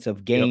 seconds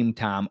of game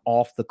time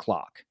off the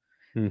clock.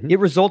 It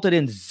resulted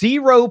in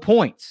 0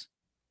 points,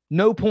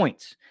 no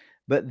points.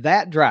 But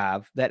that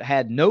drive that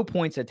had no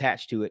points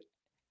attached to it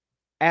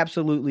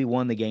absolutely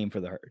won the game for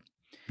the Herd.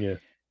 Yeah.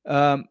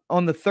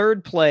 On the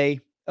third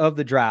play of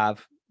the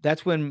drive,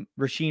 that's when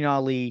Rasheen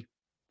Ali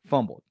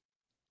fumbled,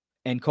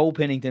 and Cole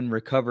Pennington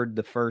recovered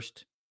the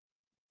first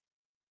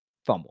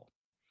fumble.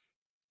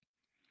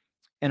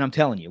 And I'm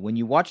telling you, when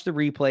you watch the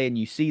replay and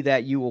you see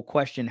that, you will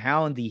question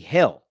how in the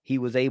hell he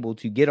was able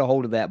to get a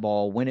hold of that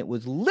ball when it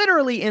was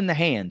literally in the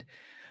hand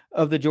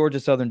of the Georgia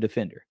Southern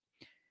defender.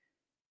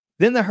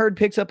 Then the Herd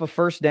picks up a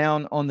first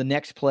down on the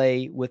next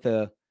play with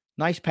a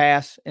nice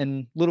pass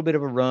and a little bit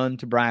of a run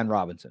to Brian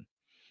Robinson.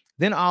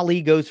 Then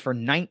Ali goes for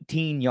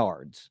 19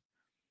 yards.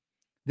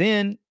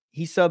 Then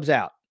he subs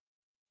out.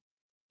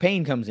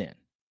 Payne comes in.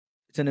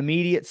 It's an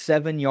immediate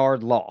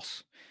 7-yard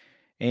loss.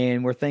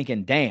 And we're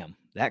thinking, damn,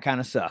 that kind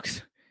of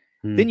sucks.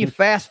 Then you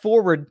fast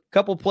forward a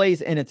couple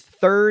plays, and it's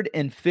 3rd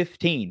and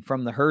 15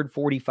 from the Herd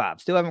 45.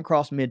 Still haven't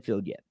crossed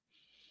midfield yet.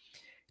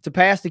 It's a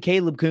pass to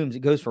Caleb Coombs. It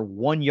goes for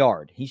 1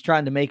 yard. He's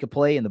trying to make a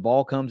play, and the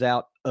ball comes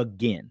out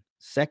again.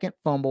 Second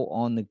fumble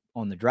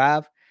on the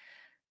drive.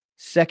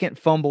 Second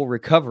fumble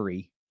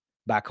recovery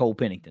by Cole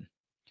Pennington.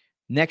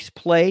 Next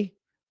play,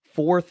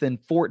 4th and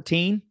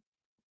 14.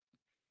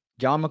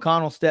 John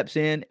McConnell steps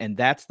in, and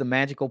that's the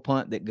magical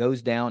punt that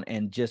goes down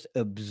and just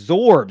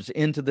absorbs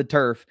into the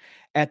turf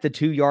at the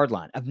 2-yard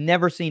line. I've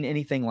never seen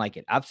anything like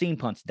it. I've seen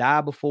punts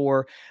die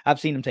before. I've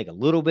seen them take a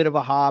little bit of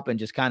a hop and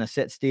just kind of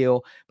sit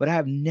still, but I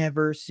have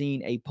never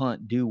seen a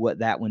punt do what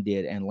that one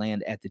did and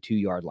land at the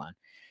 2-yard line.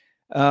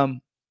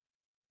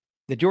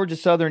 The Georgia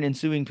Southern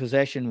ensuing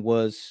possession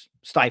was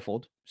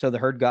stifled, so the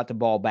Herd got the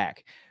ball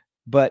back.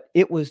 But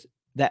it was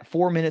that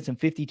 4 minutes and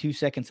 52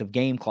 seconds of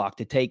game clock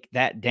to take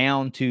that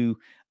down to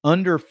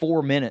under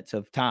 4 minutes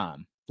of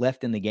time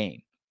left in the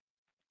game.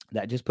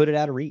 That just put it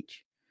out of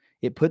reach.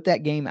 It put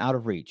that game out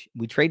of reach.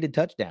 We traded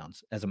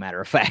touchdowns, as a matter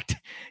of fact.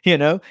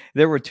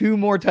 There were 2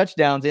 more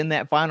touchdowns in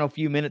that final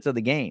few minutes of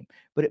the game,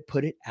 but it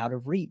put it out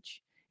of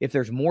reach. If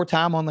there's more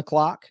time on the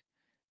clock,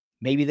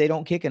 maybe they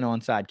don't kick an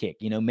onside kick.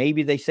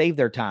 Maybe they save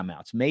their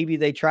timeouts. Maybe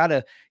they try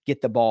to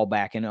get the ball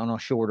back on a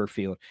shorter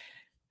field.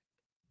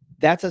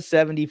 That's a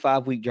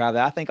 75-week drive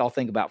that I think I'll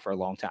think about for a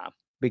long time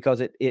because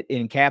it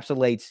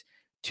encapsulates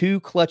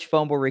 2 clutch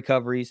fumble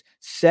recoveries,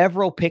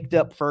 several picked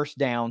up first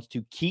downs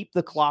to keep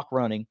the clock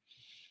running,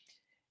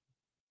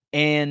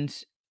 and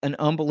an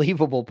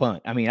unbelievable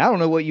punt. I mean, I don't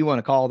know what you want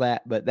to call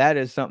that, but that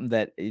is something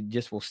that it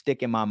just will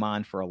stick in my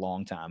mind for a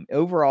long time.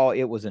 Overall,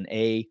 it was an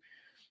A,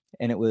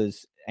 and it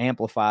was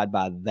amplified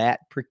by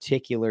that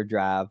particular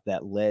drive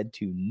that led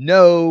to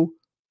no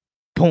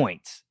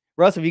points.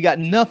 Russ, if you got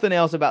nothing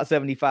else about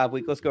 75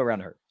 week, let's go around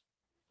the Herd.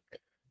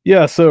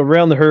 Yeah, so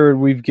around the Herd,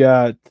 we've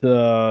got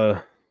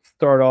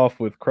start off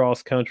with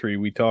cross country.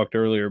 We talked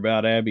earlier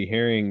about Abby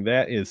Herring.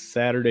 That is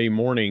Saturday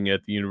morning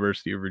at the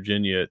University of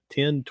Virginia at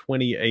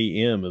 10:20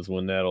 a.m. is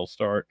when that'll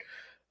start,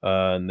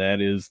 and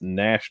that is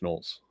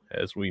nationals,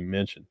 as we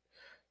mentioned.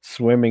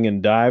 Swimming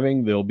and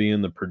diving, they'll be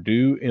in the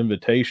Purdue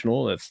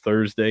Invitational. That's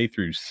Thursday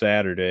through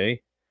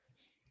Saturday.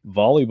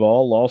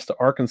 Volleyball lost to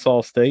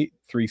Arkansas State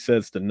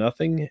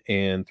 3-0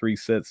 and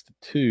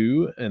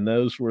 3-2, and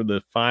those were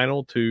the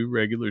final 2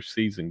 regular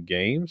season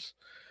games.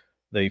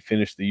 They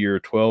finished the year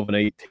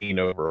 12-18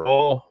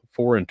 overall,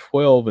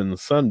 4-12 in the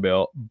Sun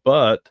Belt,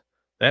 but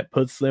that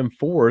puts them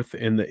 4th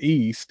in the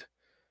East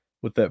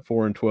with that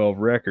 4-12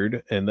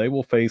 record, and they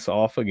will face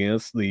off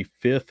against the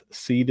 5th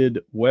seeded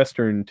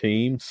Western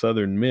team,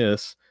 Southern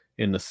Miss,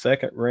 in the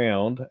second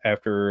round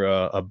after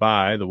a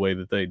bye, the way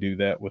that they do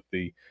that with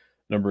the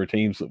number of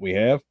teams that we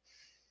have.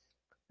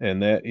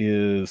 And that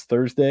is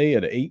Thursday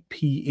at 8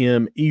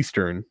 p.m.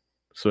 Eastern.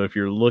 So if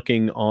you're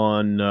looking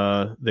on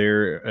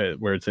there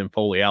where it's in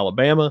Foley,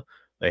 Alabama,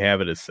 they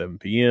have it at 7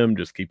 p.m.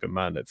 Just keep in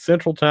mind that's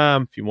Central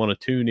Time. If you want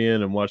to tune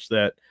in and watch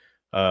that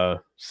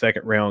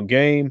second round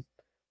game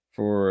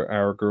for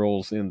our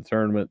girls in the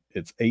tournament,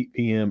 it's 8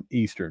 p.m.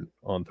 Eastern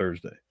on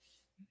Thursday.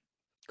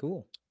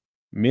 Cool.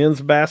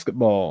 Men's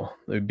basketball,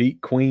 they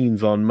beat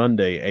Queens on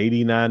Monday,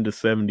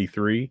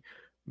 89-73.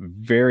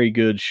 Very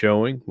good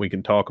showing. We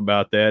can talk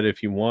about that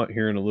if you want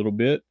here in a little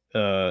bit.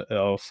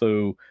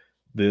 Also,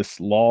 this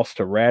loss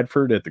to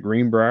Radford at the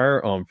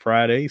Greenbrier on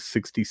Friday,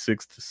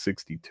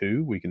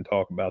 66-62. We can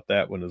talk about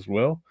that one as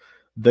well.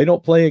 They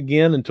don't play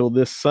again until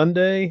this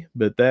Sunday,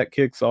 but that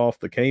kicks off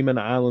the Cayman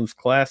Islands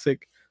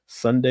Classic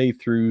Sunday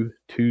through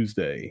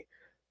Tuesday.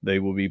 They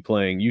will be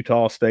playing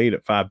Utah State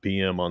at 5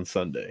 p.m. on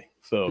Sunday.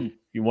 So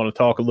you want to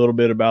talk a little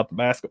bit about the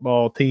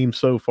basketball team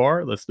so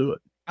far? Let's do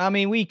it. I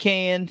mean, we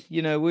can.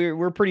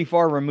 We're pretty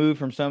far removed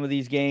from some of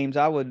these games.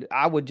 I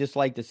would just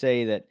like to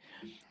say that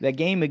that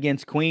game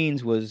against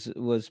Queens was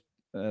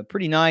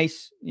pretty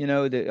nice.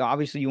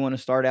 Obviously you want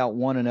to start out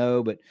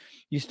 1-0, but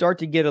you start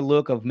to get a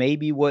look of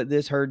maybe what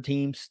this Herd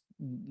team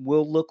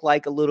will look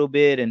like a little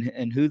bit,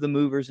 and who the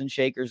movers and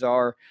shakers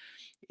are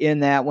in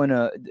that one.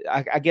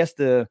 I guess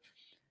the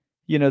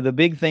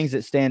big things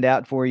that stand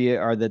out for you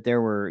are that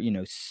there were,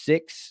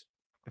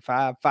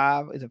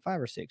 five, is it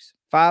 5 or 6?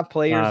 5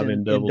 players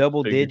in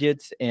double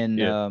digits.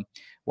 And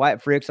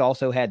Wyatt Fricks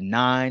also had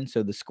 9.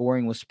 So the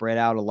scoring was spread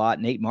out a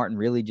lot. Nate Martin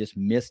really just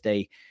missed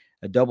a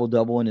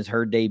double-double in his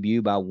Herd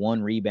debut by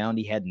 1 rebound.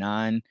 He had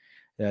 9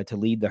 to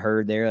lead the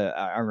Herd there.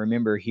 I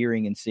remember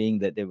hearing and seeing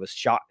that there was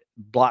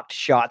blocked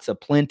shots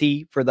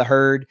aplenty for the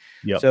Herd.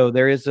 Yep. So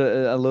there is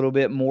a little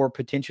bit more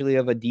potentially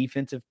of a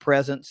defensive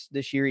presence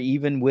this year,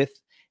 even with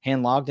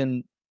Han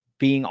Logden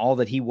being all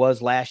that he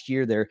was last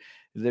year.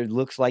 There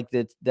looks like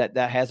that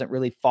hasn't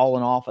really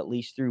fallen off, at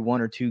least through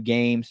 1 or 2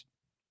 games.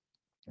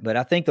 But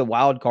I think the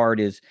wild card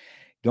is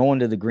going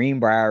to the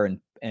Greenbrier,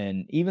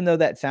 and even though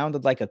that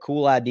sounded like a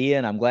cool idea,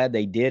 and I'm glad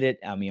they did it.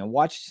 I mean, I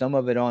watched some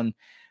of it on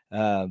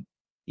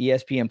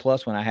ESPN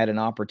Plus when I had an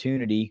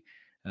opportunity.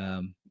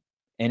 And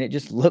it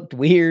just looked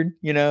weird,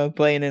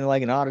 playing in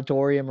like an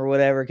auditorium or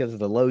whatever because of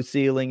the low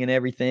ceiling and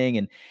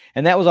everything.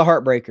 And that was a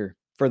heartbreaker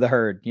for the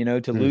Herd,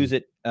 to lose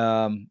it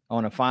on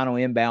a final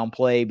inbound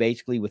play,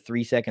 basically with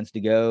 3 seconds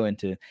to go, and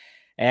to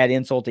add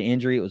insult to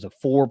injury. It was a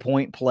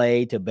 4-point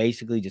play to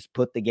basically just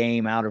put the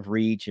game out of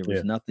reach. There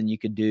was nothing you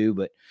could do,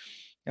 but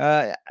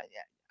I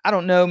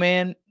don't know,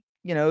 man.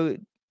 Nate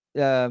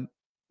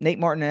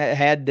Martin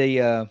had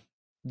the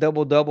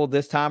double-double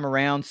this time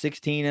around,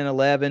 16 and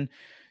 11.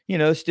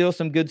 Still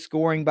some good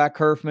scoring by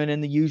Kerfman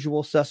and the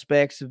usual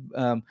suspects.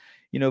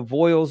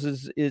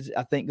 Voiles is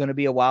I think going to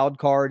be a wild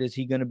card. Is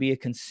he going to be a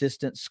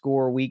consistent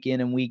scorer week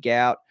in and week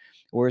out,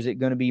 or is it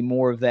going to be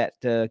more of that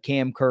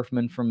Cam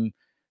Kerfman from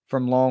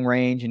long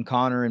range and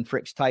Connor and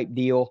Fricks type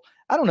deal?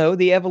 I don't know.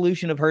 The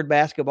evolution of Herd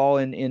basketball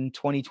in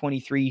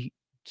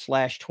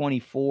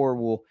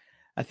 2023/24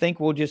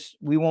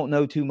 we won't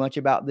know too much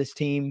about this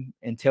team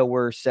until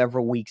we're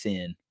several weeks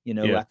in.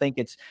 I think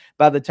it's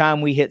by the time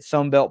we hit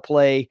Sunbelt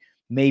play,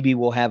 maybe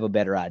we'll have a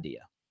better idea.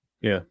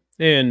 Yeah.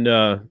 And,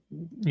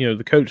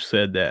 the coach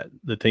said that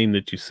the team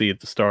that you see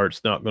at the start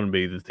is not going to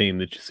be the team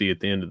that you see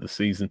at the end of the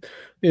season.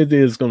 It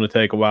is going to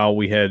take a while.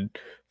 We had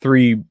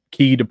 3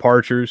 key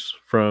departures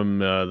from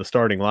the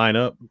starting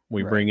lineup.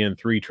 We bring in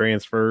 3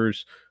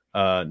 transfers.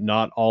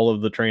 Not all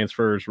of the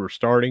transfers were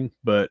starting,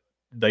 but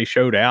they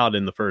showed out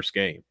in the first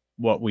game.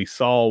 What we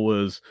saw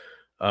was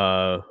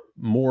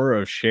more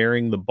of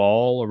sharing the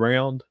ball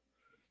around.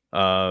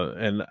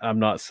 And I'm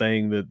not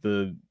saying that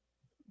the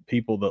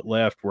people that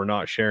left were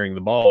not sharing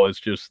the ball. It's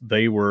just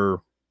they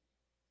were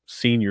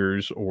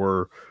seniors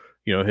or,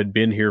 had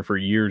been here for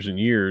years and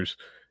years,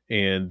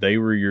 and they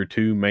were your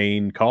 2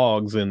 main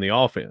cogs in the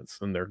offense,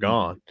 and they're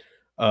gone.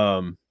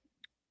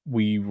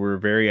 We were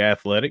very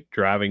athletic,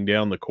 driving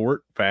down the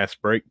court, fast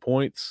break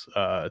points,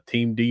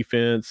 team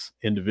defense,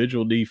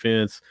 individual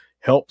defense,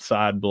 help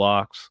side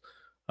blocks.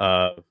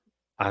 I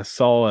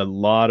saw a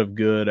lot of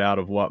good out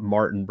of what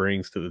Martin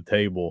brings to the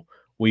table.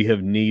 We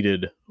have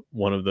needed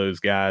one of those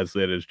guys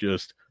that is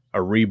just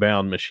a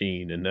rebound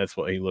machine, and that's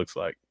what he looks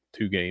like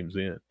 2 games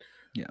in.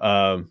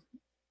 Yeah.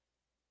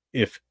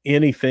 If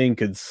anything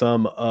could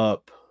sum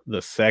up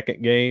the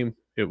second game,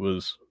 it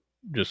was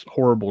just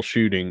horrible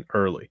shooting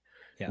early.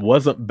 Yeah. It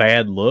wasn't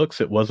bad looks.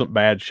 It wasn't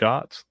bad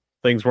shots.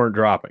 Things weren't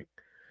dropping.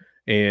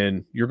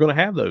 And you're going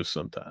to have those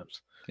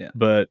sometimes. Yeah.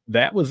 But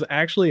that was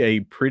actually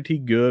a pretty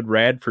good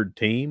Radford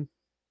team.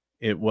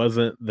 It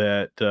wasn't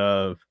that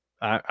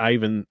I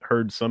even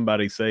heard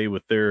somebody say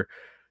with their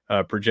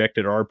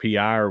projected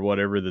RPI or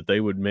whatever that they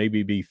would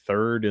maybe be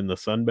 3rd in the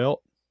Sun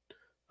Belt.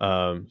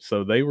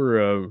 So they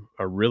were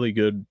a really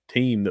good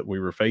team that we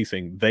were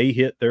facing. They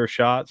hit their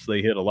shots.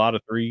 They hit a lot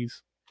of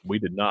threes. We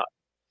did not.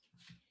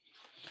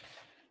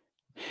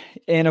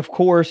 And of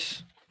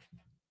course,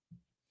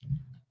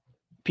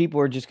 people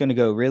are just going to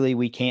go, really,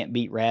 we can't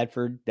beat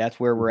Radford. That's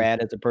where we're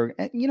at as a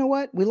program. You know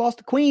what? We lost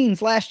to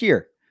Queens last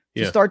year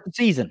to start the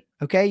season.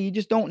 Okay. You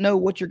just don't know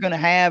what you're going to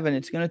have, and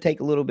it's going to take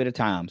a little bit of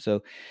time.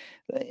 So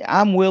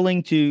I'm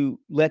willing to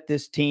let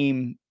this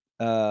team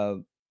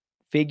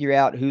figure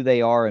out who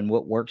they are and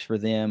what works for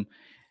them.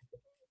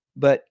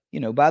 But,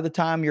 by the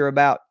time you're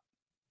about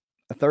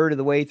a third of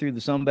the way through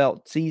the Sun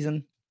Belt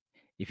season,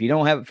 if you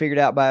don't have it figured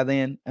out by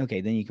then,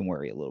 okay, then you can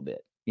worry a little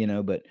bit,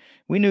 but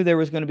we knew there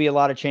was going to be a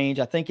lot of change.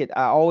 I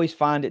always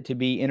find it to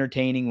be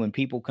entertaining when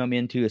people come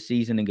into a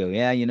season and go,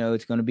 yeah,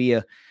 it's going to be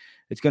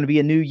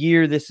a new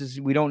year.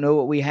 We don't know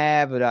what we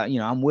have, but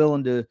I'm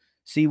willing to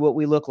see what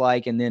we look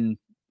like. And then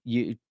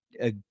 2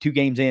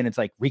 games in, it's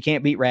like, we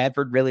can't beat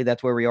Radford. Really?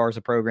 That's where we are as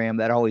a program.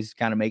 That always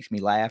kind of makes me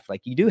laugh.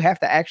 Like, you do have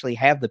to actually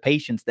have the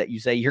patience that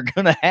you say you're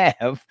going to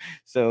have.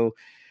 So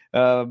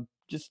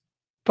just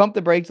pump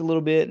the brakes a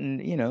little bit, and,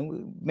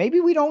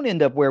 maybe we don't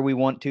end up where we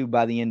want to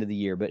by the end of the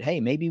year, but hey,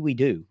 maybe we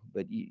do.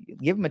 But you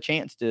give them a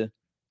chance to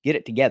get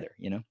it together,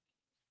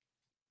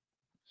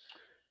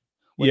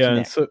 What's Yeah, and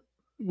next? so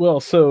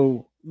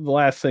the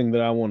last thing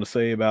that I want to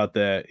say about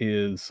that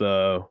is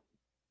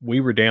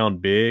we were down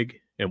big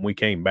and we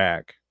came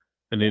back,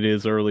 and it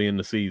is early in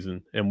the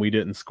season, and we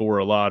didn't score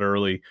a lot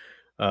early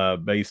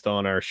based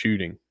on our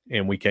shooting,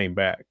 and we came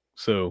back.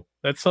 So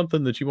that's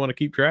something that you want to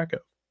keep track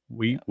of.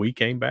 We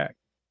came back.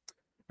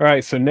 All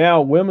right, so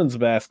now women's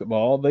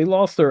basketball. They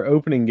lost their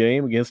opening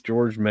game against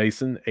George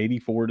Mason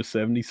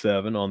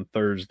 84-77 on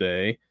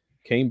Thursday.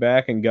 Came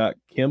back and got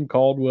Kim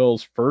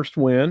Caldwell's first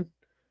win.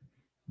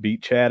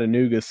 Beat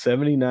Chattanooga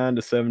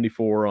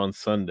 79-74 on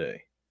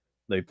Sunday.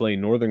 They play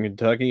Northern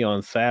Kentucky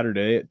on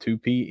Saturday at 2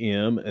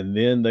 p.m., and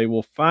then they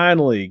will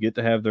finally get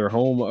to have their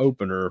home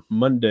opener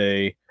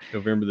Monday,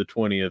 November the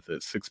 20th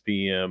at 6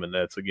 p.m., and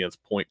that's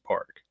against Point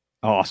Park.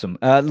 Awesome.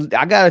 I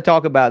got to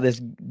talk about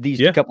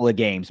these couple of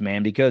games,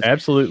 man, because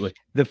absolutely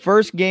the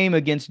first game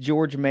against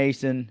George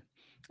Mason,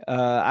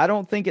 I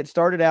don't think it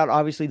started out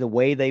obviously the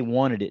way they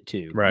wanted it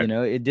to. Right.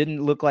 It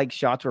didn't look like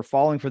shots were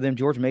falling for them.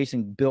 George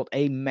Mason built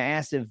a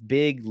massive,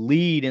 big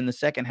lead in the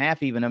second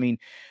half even. I mean,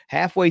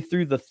 halfway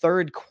through the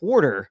third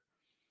quarter,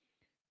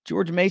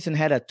 George Mason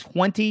had a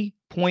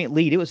 20-point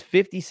lead. It was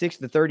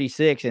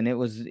 56-36, and it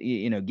was,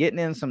 getting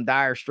in some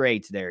dire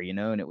straits there,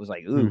 and it was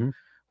like, ooh,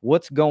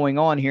 what's going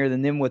on here?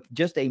 And then with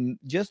just a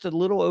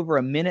little over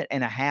a minute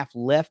and a half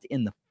left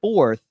in the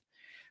fourth,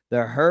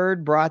 the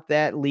Herd brought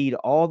that lead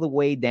all the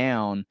way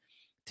down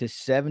to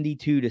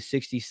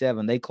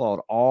 72-67. They clawed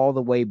all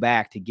the way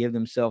back to give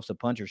themselves a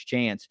puncher's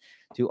chance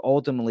to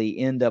ultimately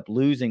end up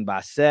losing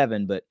by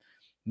 7. But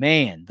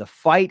man, the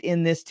fight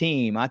in this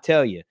team, I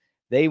tell you,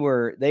 they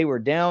were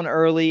down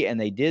early, and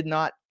they did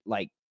not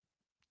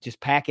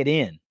just pack it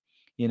in,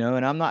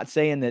 and I'm not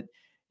saying that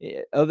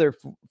other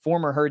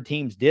former Herd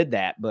teams did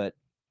that, but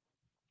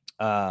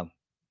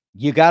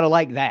you got to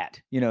like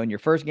that, in your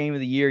first game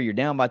of the year, you're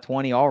down by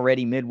 20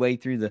 already midway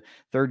through the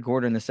third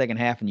quarter in the second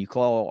half, and you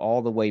claw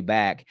all the way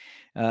back.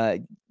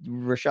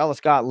 Rashala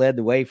Scott led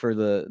the way for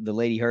the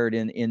Lady Herd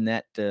in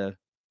that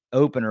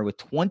opener with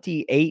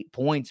 28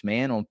 points,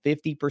 man, on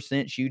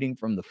 50% shooting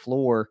from the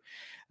floor.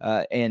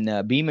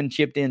 And Beeman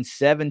chipped in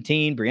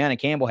 17. Beeman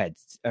had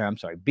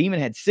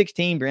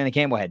 16. Brianna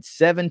Campbell had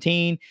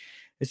 17.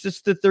 It's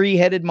just the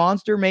 3-headed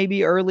monster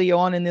maybe early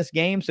on in this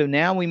game. So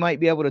now we might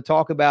be able to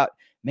talk about,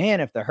 man,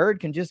 if the Herd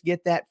can just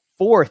get that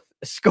fourth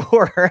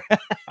score.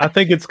 I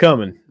think it's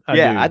coming.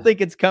 I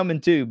think it's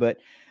coming too. But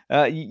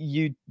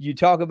you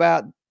talk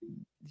about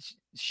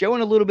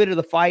showing a little bit of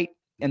the fight,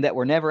 and that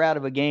we're never out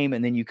of a game,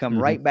 and then you come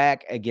right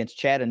back against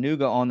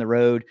Chattanooga on the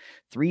road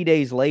 3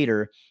 days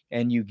later,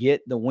 and you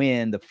get the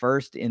win, the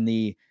first in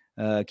the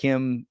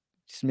Kim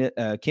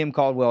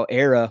Caldwell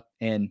era.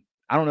 And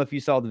I don't know if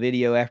you saw the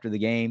video after the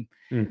game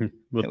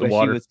with the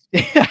water.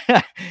 She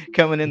was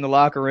coming in the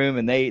locker room,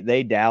 and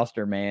they doused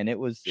her, man.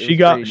 She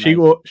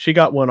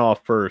got one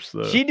off first,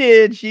 though. She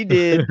did.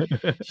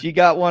 She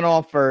got one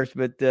off first,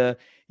 but the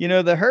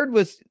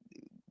Herd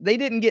they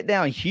didn't get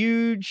down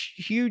huge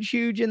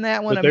in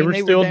that one. But they were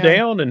still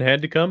down and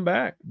had to come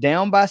back.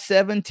 Down by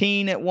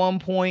 17 at one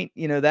point.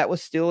 That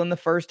was still in the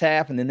first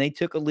half, and then they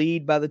took a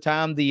lead by the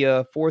time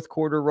the fourth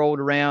quarter rolled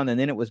around, and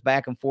then it was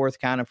back and forth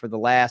kind of for the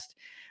last,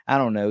 I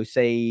don't know,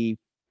 say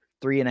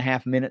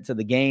 3.5 minutes of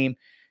the game,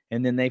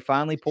 and then they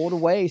finally pulled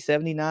away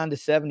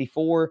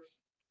 79-74.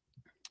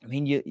 I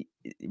mean,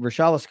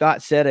 Rashala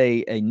Scott set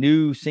a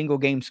new single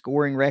game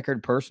scoring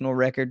record, personal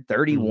record,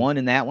 31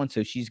 in that one.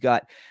 So she's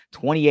got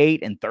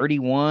 28 and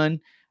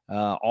 31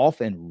 off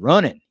and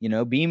running.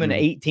 Beeman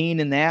 18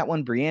 in that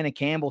one, Brianna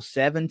Campbell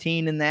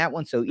 17 in that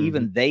one. So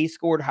even they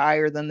scored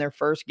higher than their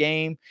first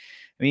game.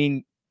 I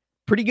mean,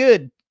 pretty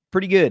good.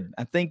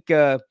 I think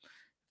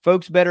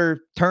folks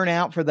better turn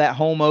out for that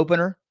home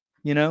opener,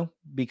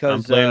 because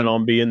I'm planning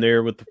on being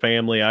there with the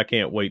family. I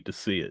can't wait to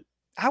see it.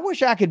 I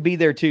wish I could be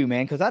there too,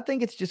 man, because I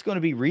think it's just going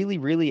to be really,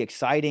 really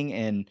exciting.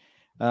 And,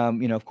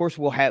 of course,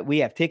 we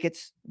have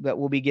tickets that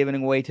we'll be giving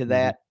away to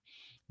that.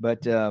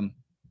 But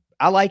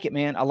I like it,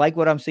 man. I like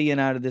what I'm seeing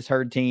out of this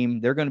Herd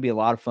team. They're going to be a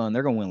lot of fun.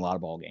 They're going to win a lot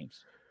of ball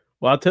games.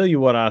 Well, I'll tell you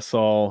what I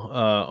saw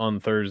on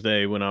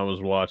Thursday when I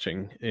was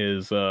watching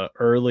is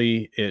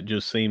early. It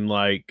just seemed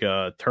like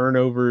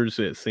turnovers.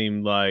 It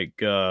seemed like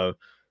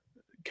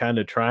kind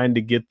of trying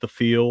to get the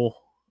feel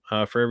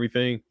for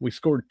everything. We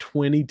scored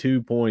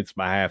 22 points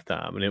by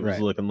halftime, and it was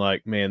Right. looking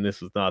like, man,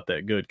 this is not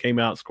that good. Came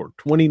out, scored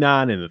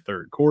 29 in the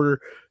third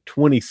quarter,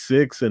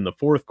 26 in the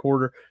fourth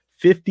quarter,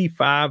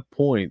 55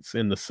 points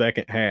in the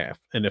second half.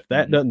 And if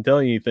that Mhm. doesn't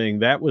tell you anything,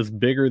 that was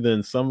bigger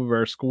than some of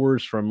our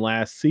scores from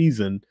last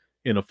season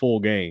in a full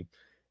game.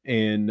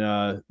 And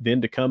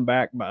then to come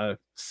back by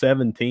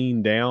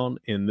 17 down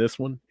in this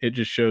one, it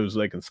just shows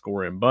they can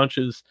score in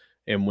bunches.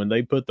 And when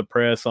they put the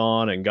press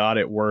on and got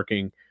it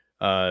working,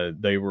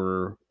 they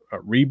were a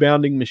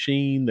rebounding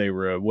machine. They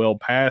were a well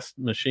passed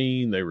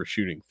machine. They were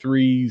shooting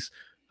threes,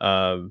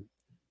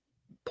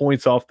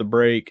 points off the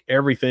break,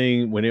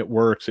 everything. When it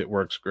works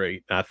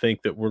great. I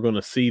think that we're going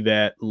to see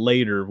that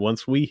later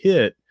once we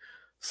hit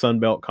Sun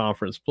Belt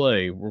Conference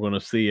play. We're going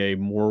to see a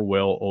more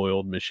well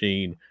oiled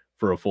machine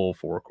for a full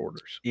 4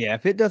 quarters. Yeah,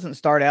 if it doesn't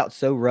start out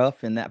so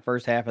rough in that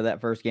first half of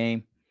that first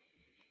game,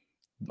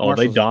 Oh,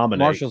 they dominate.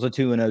 Marshall's a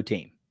 2-0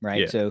 team, right?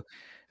 Yeah. So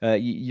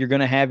you're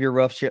going to have your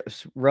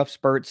rough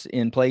spurts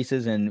in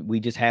places, and we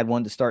just had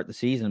one to start the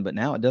season, but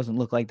now it doesn't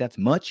look like that's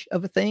much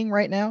of a thing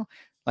right now.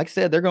 Like I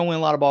said, they're going to win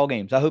a lot of ball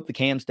games. I hope the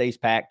Cam stays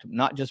packed,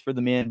 not just for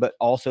the men, but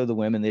also the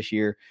women this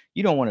year.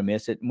 You don't want to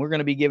miss it. And we're going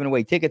to be giving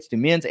away tickets to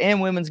men's and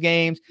women's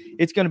games.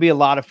 It's going to be a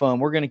lot of fun.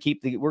 We're going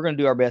to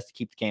do our best to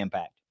keep the Cam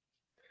packed.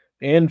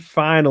 And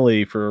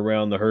finally, for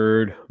Around the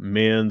Herd,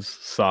 men's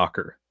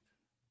soccer.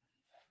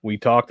 We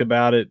talked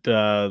about it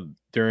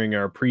during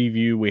our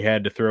preview. We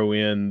had to throw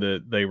in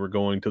that they were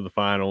going to the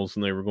finals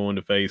and they were going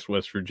to face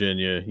West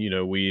Virginia. You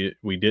know, we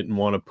didn't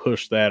want to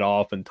push that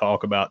off and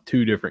talk about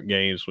 2 different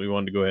games. We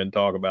wanted to go ahead and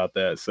talk about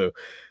that. So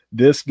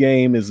this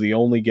game is the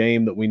only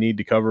game that we need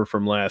to cover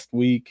from last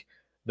week.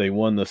 They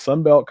won the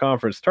Sun Belt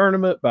Conference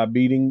tournament by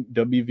beating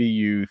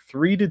WVU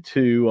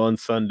 3-2 on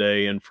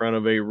Sunday in front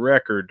of a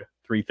record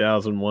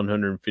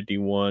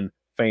 3,151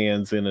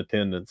 fans in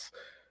attendance.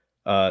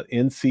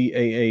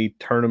 NCAA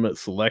tournament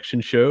selection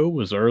show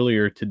was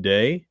earlier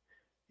today,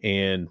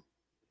 and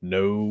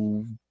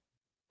no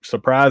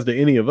surprise to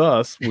any of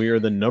us, we are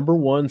the number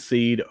 1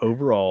 seed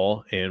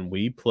overall, and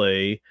we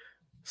play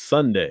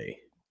Sunday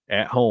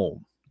at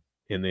home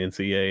in the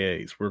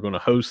NCAAs. We're going to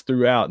host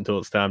throughout until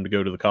it's time to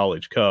go to the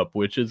College Cup,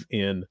 which is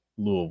in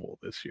Louisville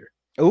this year.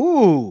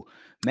 Ooh,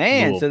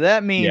 man. So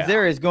that means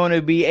there is going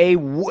to be a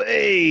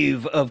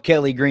wave of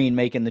Kelly Green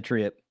making the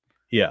trip.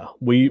 Yeah,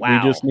 we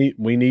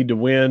need to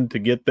win to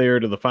get there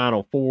to the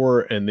Final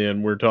Four, and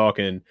then we're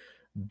talking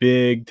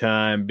big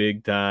time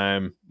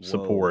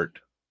support.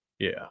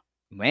 Whoa. Yeah,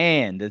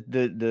 man,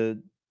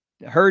 the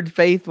Herd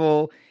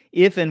faithful,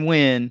 if and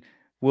when,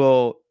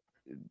 will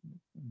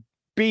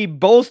be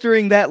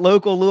bolstering that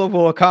local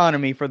Louisville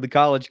economy for the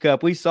College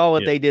Cup. We saw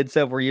what they did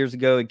several years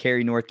ago in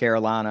Cary, North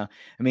Carolina.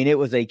 I mean, it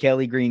was a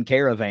Kelly Green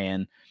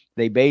caravan.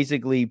 They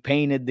basically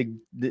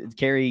painted the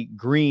Cary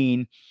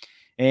green,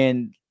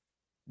 and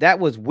that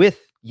was with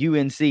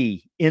UNC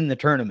in the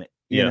tournament,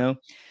 you know.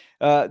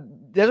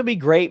 That'll be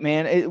great,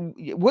 man.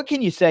 What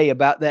can you say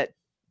about that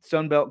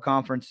Sun Belt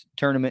Conference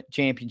tournament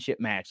championship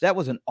match? That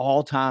was an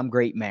all-time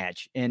great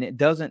match. And it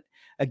doesn't,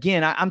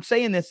 again, I'm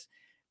saying this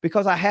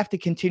because I have to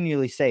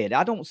continually say it.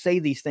 I don't say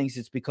these things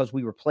it's because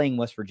we were playing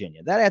West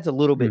Virginia. That adds a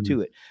little bit to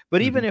it.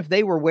 But even if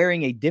they were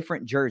wearing a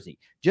different jersey,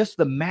 just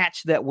the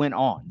match that went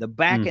on, the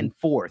back and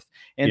forth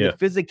and the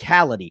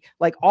physicality,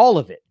 like all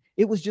of it,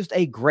 it was just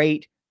a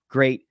great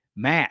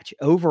match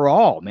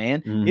overall,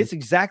 man. It's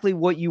exactly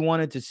what you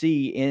wanted to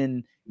see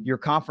in your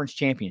conference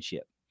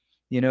championship.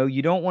 You know,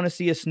 you don't want to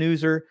see a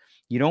snoozer.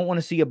 You don't want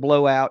to see a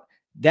blowout.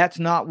 That's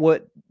not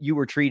what you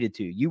were treated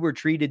to. You were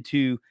treated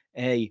to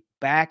a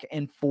back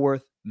and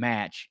forth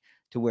match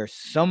to where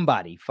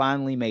somebody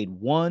finally made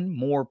one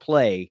more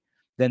play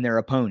than their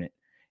opponent.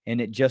 And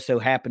it just so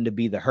happened to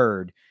be the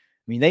Herd.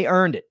 I mean, they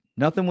earned it.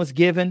 Nothing was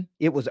given.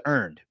 It was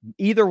earned.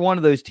 Either one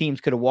of those teams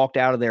could have walked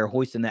out of there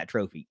hoisting that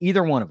trophy.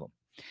 Either one of them.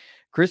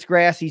 Chris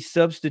Grassie's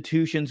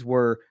substitutions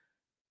were,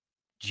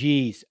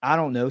 I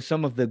don't know,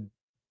 some of the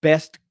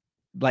best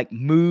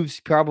moves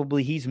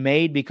probably he's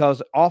made,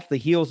 because off the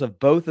heels of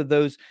both of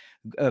those,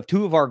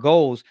 2 of our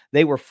goals,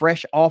 they were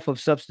fresh off of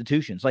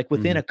substitutions. Like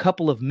within a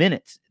couple of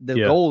minutes, the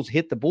goals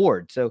hit the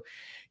board. So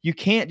you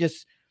can't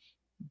just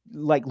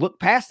look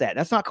past that.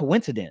 That's not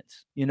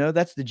coincidence. You know,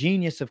 that's the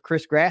genius of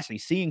Chris Grassie,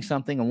 seeing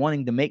something and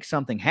wanting to make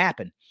something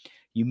happen.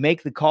 You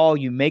make the call,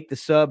 you make the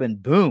sub,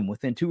 and boom,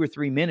 within 2 or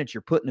 3 minutes,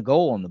 you're putting a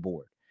goal on the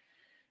board.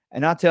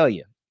 And I'll tell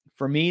you,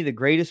 for me, the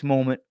greatest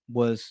moment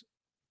was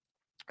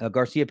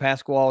Garcia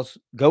Pascual's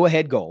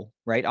go-ahead goal,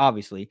 right?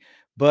 Obviously,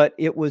 but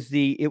it was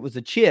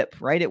a chip,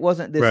 right? It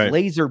wasn't this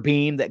laser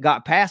beam that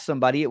got past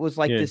somebody. It was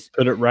like this,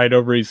 put it right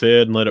over his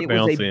head and let it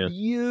bounce in.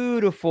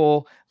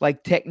 Beautiful,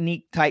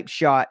 technique type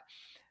shot.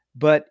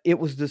 but it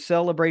was the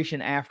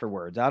celebration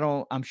afterwards.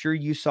 I'm sure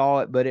you saw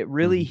it, but it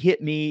really hit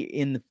me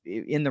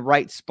in the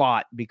right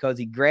spot because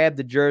he grabbed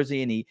the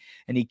jersey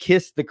and he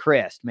kissed the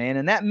crest, man.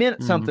 And that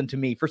meant something to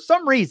me. For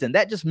some reason,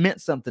 that just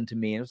meant something to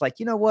me. And it was like,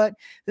 you know what?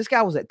 This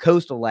guy was at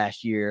Coastal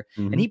last year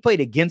and he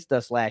played against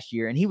us last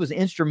year and he was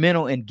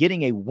instrumental in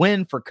getting a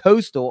win for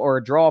Coastal or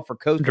a draw for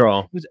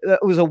Coastal. It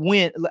was a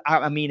win.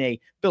 I mean, a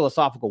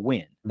philosophical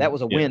win. That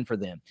was a win for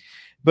them.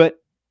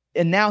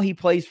 And now he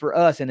plays for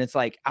us, and it's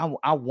like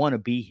I want to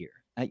be here.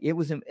 It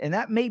was, and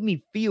that made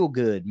me feel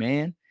good,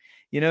 man.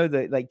 You know,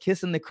 the like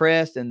kissing the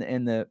crest and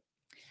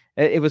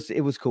it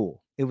was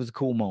cool. It was a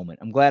cool moment.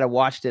 I'm glad I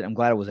watched it. I'm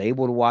glad I was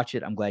able to watch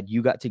it. I'm glad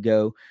you got to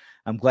go.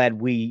 I'm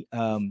glad we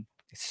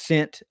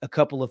sent a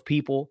couple of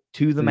people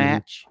to the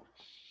match.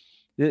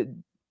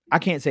 I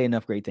can't say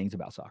enough great things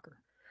about soccer.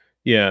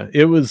 Yeah,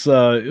 it was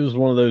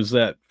one of those,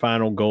 that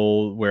final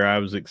goal where I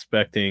was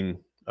expecting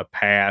a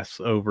pass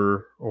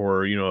over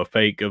or, you know, a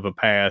fake of a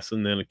pass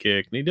and then a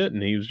kick, and he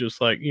didn't. He was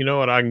just like, you know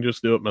what, I can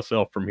just do it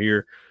myself from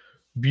here.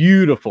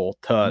 Beautiful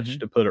touch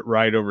to put it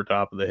right over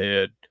top of the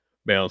head,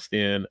 bounced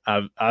in.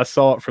 I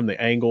saw it from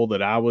the angle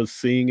that I was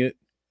seeing it,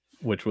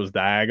 which was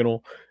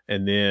diagonal,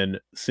 and then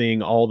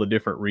seeing all the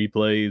different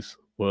replays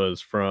was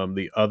from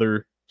the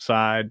other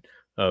side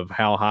of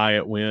how high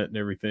it went and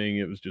everything.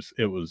 It was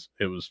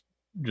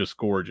just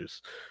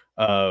gorgeous.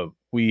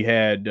 We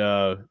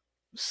had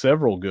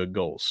several good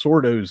goals.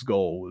 Sordo's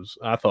goal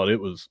I thought it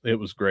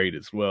was great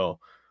as well.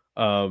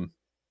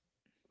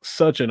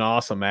 Such an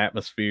awesome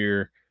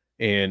atmosphere.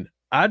 And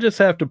I just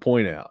have to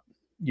point out,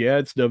 yeah,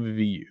 it's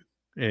WVU.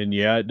 And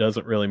yeah, it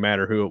doesn't really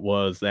matter who it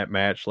was. That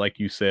match, like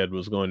you said,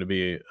 was going to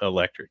be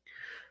electric.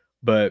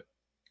 But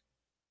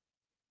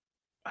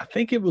I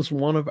think it was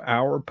one of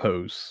our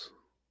posts,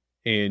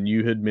 and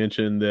you had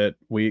mentioned that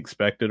we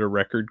expected a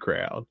record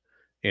crowd.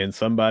 And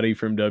somebody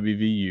from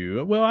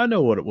WVU, well, I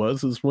know what it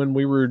was, is when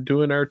we were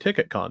doing our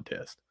ticket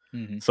contest.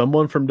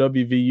 Someone from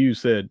WVU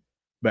said,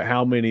 but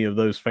how many of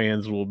those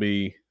fans will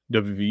be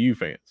WVU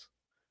fans?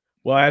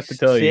 Well, I have to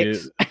tell you,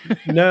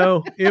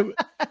 no,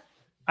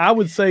 I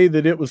would say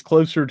that it was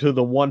closer to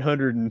the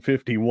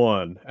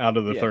 151 out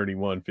of the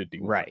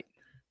 3151. Right.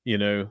 You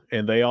know,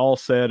 and they all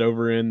sat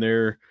over in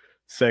their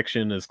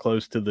section as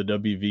close to the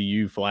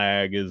WVU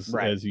flag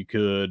as you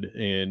could.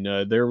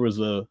 And there was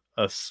a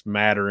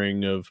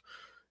smattering of,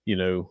 you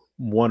know,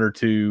 one or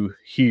two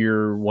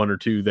here, one or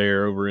two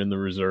there over in the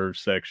reserve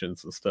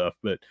sections and stuff.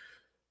 But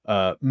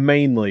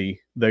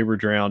mainly they were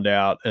drowned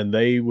out, and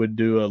they would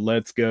do a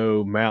 "Let's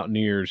Go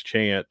Mountaineers"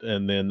 chant,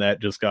 and then that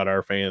just got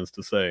our fans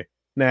to say,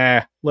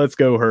 "Nah, let's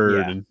go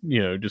Herd," and,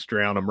 you know, just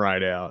drown them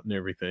right out and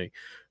everything.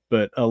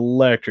 But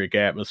electric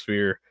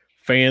atmosphere.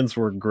 Fans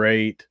were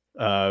great.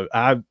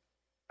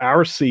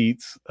 Our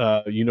seats,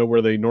 you know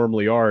where they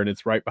normally are, and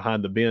it's right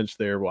behind the bench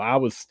there. Well, I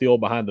was still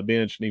behind the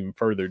bench and even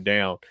further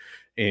down,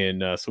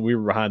 and so we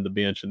were behind the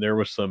bench, and there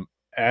was some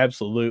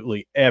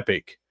absolutely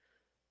epic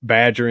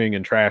badgering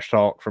and trash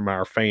talk from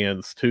our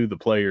fans to the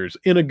players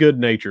in a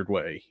good-natured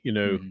way. You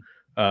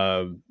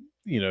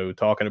know,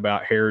 talking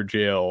about hair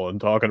gel and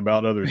talking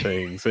about other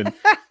things,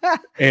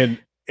 and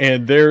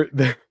they're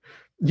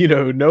you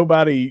know,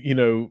 nobody, you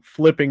know,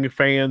 flipping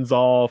fans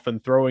off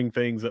and throwing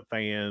things at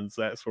fans,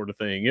 that sort of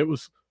thing. It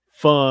was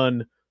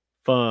fun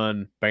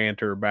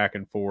banter back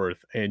and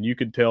forth, and you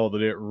could tell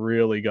that it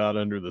really got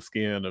under the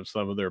skin of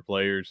some of their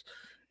players.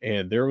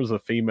 And there was a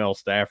female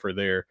staffer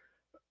there.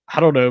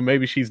 I don't know,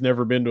 maybe she's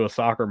never been to a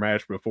soccer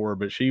match before,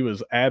 but she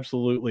was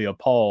absolutely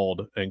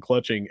appalled and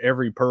clutching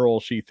every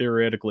pearl she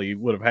theoretically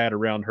would have had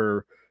around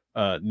her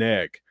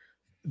neck,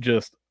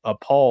 just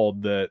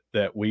appalled that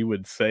we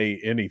would say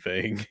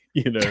anything,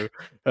 you know,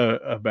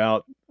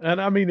 about.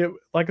 And I mean, it,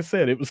 like I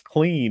said, it was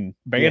clean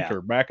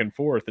banter back and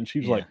forth, and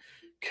she was like,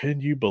 "Can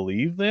you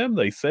believe them?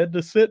 They said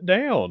to sit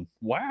down.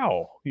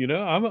 Wow, you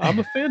know, I'm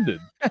offended."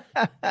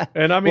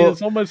 And I mean,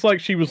 it's almost like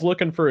she was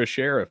looking for a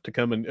sheriff to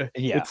come and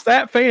it's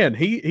that fan.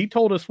 He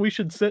told us we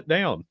should sit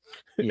down.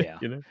 Yeah.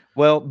 You know.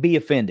 Well, be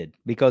offended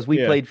because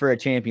we played for a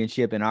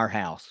championship in our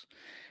house,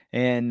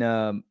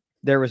 and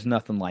there was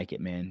nothing like it,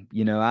 man.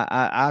 You know,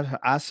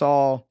 I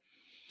saw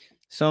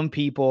some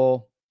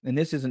people, and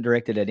this isn't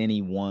directed at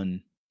any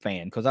one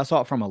fan because I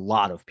saw it from a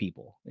lot of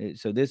people.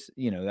 So this,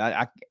 you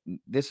know,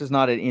 this is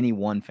not at any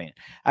one fan.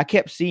 I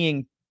kept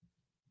seeing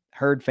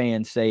Herd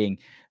fans saying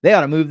they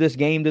ought to move this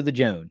game to the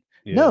Joan.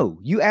 Yeah. No,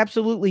 you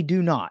absolutely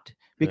do not,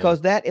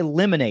 because that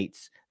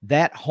eliminates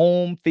that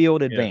home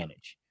field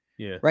advantage.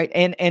 Yeah. Right.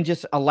 And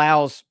just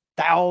allows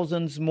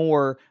thousands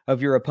more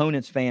of your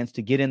opponent's fans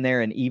to get in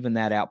there and even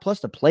that out. Plus,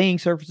 the playing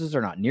surfaces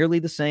are not nearly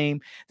the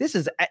same. This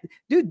is,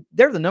 dude,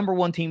 they're the number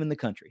one team in the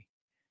country.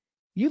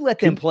 You let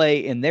them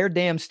play in their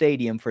damn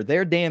stadium for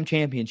their damn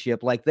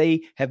championship like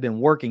they have been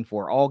working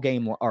for all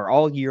game or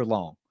all year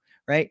long.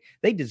 Right?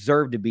 They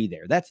deserve to be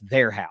there. That's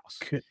their house.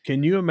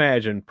 Can you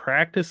imagine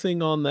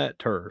practicing on that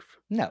turf?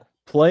 No.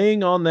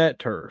 Playing on that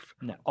turf?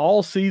 No.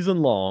 All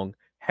season long,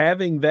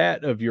 having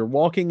that of you're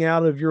walking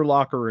out of your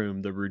locker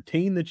room, the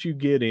routine that you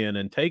get in,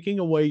 and taking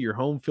away your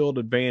home field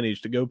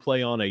advantage to go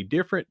play on a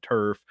different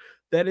turf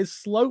that is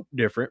sloped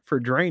different for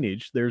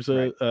drainage. There's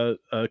Right.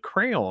 a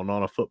crayon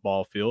on a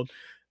football field.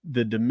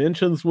 The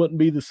dimensions wouldn't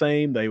be the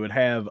same. They would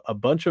have a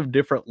bunch of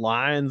different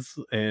lines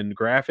and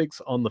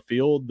graphics on the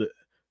field.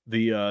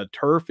 The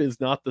turf is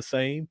not the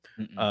same.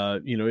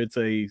 Mm-mm. It's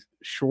a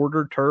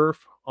shorter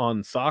turf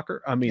on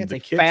soccer. I Yeah, mean, it's a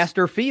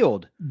faster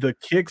field. the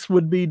kicks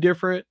would be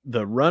different,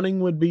 the running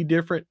would be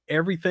different,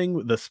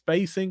 everything, the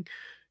spacing.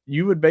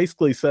 You would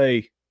basically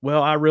say,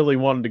 "Well, I really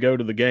wanted to go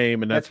to the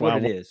game, and that's That's why what I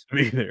it wanted is. to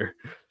be there."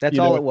 That's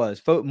You all know, it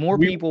was. More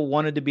we people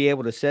wanted to be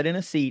able to sit in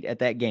a seat at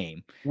that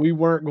game. we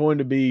weren't going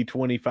to be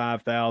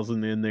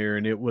 25,000 in there,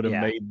 and it would have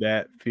Yeah. made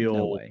that No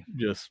feel way.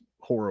 just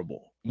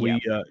horrible.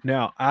 Yep.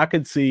 Now I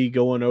could see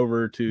going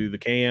over to the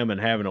Cam and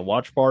having a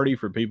watch party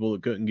for people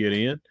that couldn't get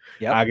in.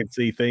 Yep. I could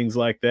see things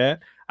like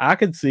that. I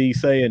could see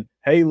saying,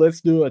 "Hey, let's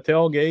do a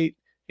tailgate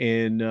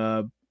and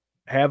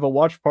have a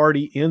watch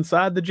party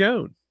inside the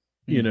Joan."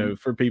 Mhm.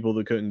 For people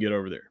that couldn't get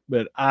over there.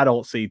 But I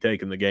don't see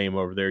taking the game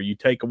over there. You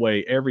take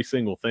away every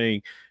single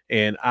thing,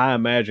 and I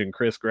imagine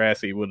Chris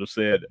Grassy would have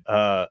said,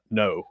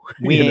 no,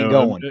 We ain't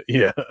going.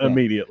 yeah, Yeah.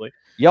 immediately.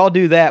 Y'all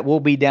do that, we'll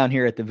be down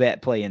here at the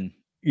vet playing.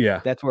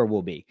 Yeah. That's where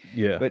we'll be.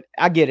 Yeah. But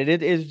I get it.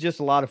 It is just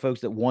a lot of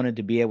folks that wanted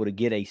to be able to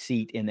get a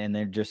seat, and then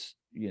they're just,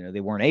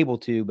 they weren't able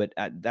to. But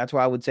that's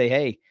why I would say,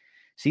 hey,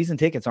 season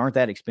tickets aren't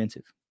that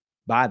expensive.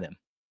 Buy them.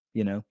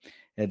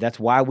 That's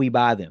why we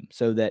buy them,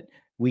 so that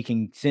we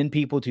can send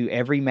people to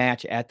every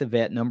match at the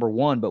vet, number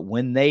one. But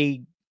when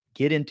they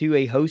get into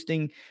a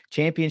hosting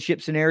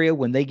championship scenario,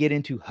 when they get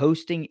into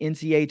hosting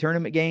NCAA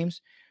tournament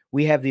games,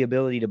 we have the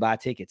ability to buy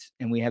tickets,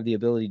 and we have the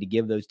ability to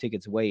give those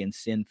tickets away and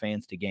send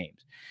fans to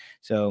games.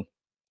 So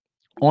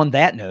on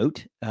that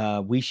note,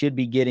 we should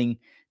be getting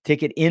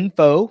ticket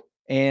info,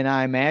 and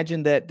I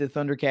imagine that the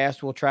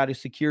Thundercast will try to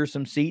secure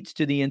some seats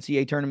to the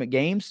NCAA tournament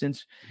games,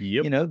 since,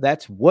 Yep.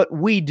 that's what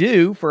we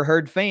do for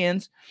Herd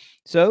fans.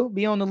 So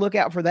be on the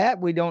lookout for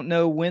that. We don't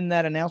know when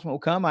that announcement will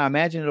come. I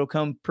imagine it'll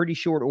come pretty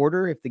short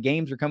order if the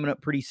games are coming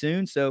up pretty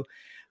soon. So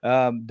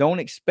don't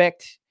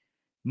expect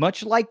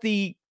much like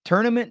the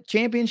tournament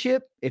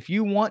championship. If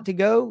you want to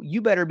go,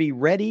 you better be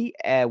ready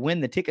when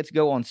the tickets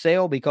go on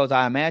sale, because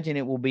I imagine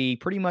it will be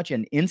pretty much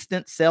an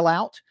instant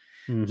sellout,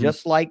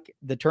 just like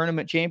the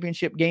tournament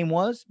championship game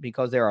was,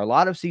 because there are a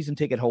lot of season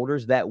ticket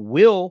holders that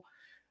will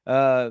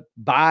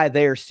buy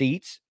their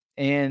seats.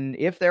 And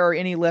if there are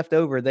any left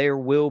over, there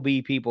will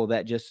be people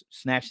that just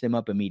snatch them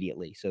up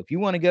immediately. So if you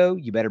want to go,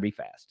 you better be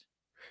fast.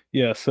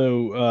 Yeah,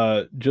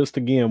 so just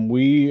again,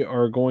 we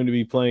are going to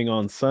be playing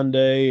on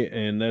Sunday,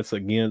 and that's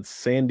against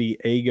San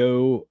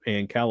Diego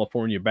and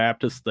California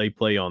Baptist. They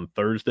play on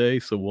Thursday,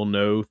 so we'll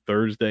know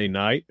Thursday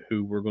night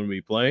who we're going to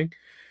be playing.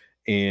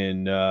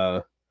 And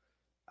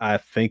I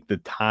think the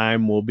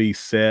time will be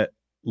set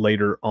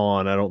later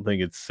on. I don't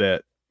think it's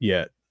set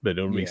yet, but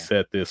it'll be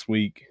set this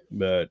week.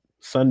 But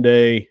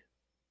Sunday,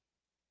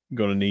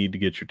 going to need to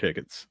get your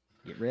tickets.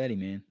 Get ready,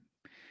 man.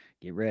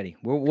 Get ready.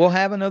 We'll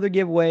have another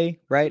giveaway,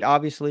 right?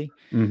 Obviously.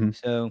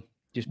 So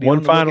just be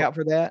on the lookout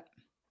for that.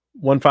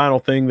 One final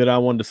thing that I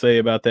wanted to say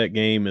about that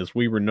game is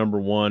we were number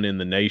 1 in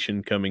the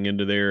nation coming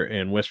into there,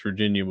 and West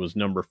Virginia was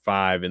number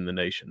 5 in the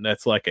nation.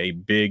 That's like a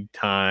big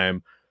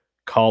time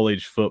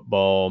college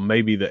football,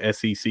 maybe the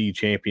SEC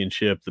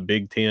championship, the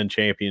Big Ten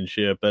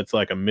championship. That's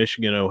like a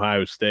Michigan,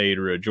 Ohio State,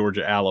 or a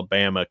Georgia,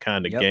 Alabama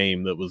kind of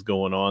game that was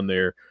going on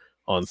there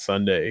on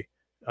Sunday.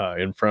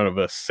 In front of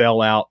a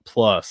sellout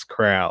plus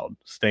crowd,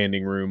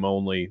 standing room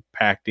only,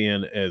 packed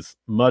in as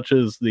much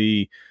as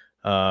the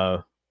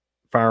fire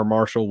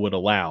marshal would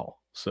allow.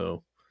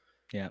 So,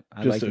 yeah,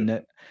 I'd like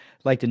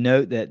to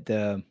note that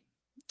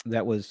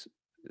that was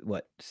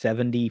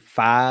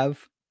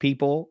 75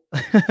 people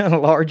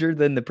larger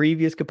than the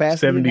previous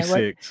capacity.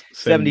 76.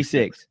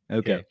 76.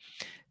 Okay. Yeah.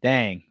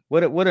 Dang.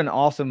 What an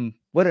awesome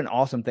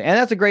thing. And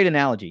that's a great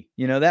analogy.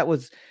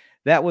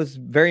 That was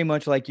very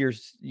much like your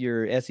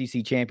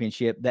SEC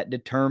championship that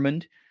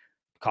determined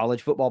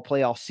college football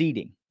playoff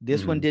seeding.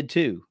 This one did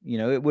too.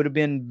 It would have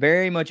been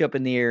very much up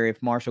in the air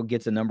if Marshall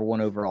gets a number 1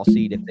 overall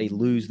seed if they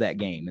lose that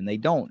game, and they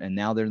don't. And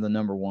now they're the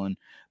number 1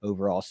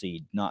 overall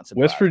seed. Not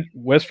surprising.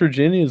 West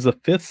Virginia is the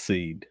 5th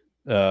seed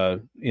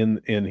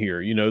in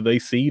here. They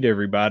seed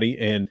everybody,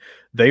 and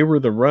they were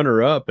the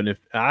runner up. And if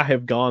I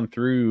have gone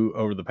through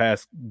over the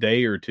past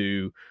day or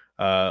two,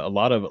 a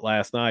lot of it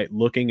last night,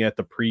 looking at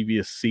the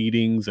previous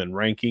seedings and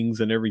rankings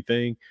and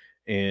everything.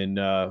 And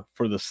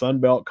for the Sun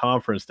Belt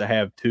Conference to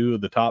have 2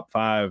 of the top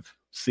 5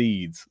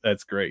 seeds,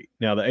 that's great.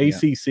 Now the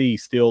ACC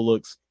still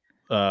looks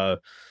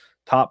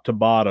top to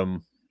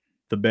bottom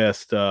the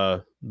best,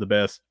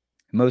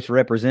 most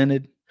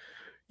represented.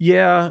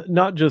 Yeah,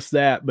 not just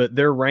that, but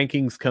their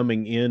rankings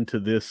coming into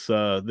this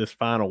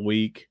final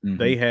week,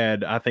 they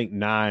had, I think,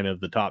 9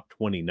 of the top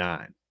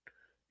 29.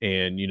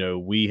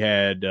 And, we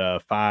had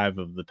 5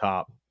 of the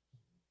top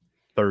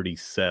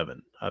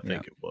 37, I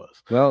think it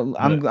was. Well,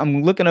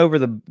 I'm looking over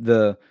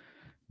the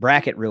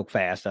bracket real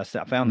fast. I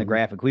found the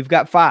graphic. We've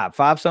got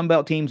 5 Sun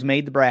Belt teams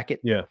made the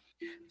bracket. Yeah.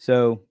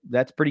 So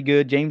that's pretty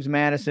good. James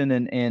Madison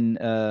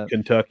and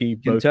Kentucky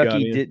both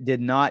got in.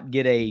 did not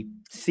get a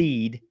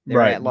seed. They're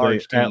Right.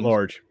 at-large teams.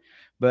 At-large.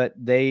 But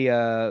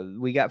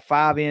we got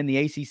 5 in. The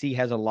ACC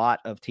has a lot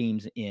of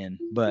teams in,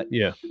 but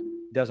yeah,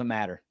 doesn't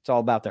matter. It's all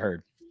about the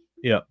herd.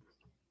 Yep.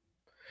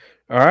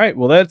 All right.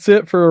 Well, that's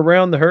it for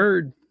Around the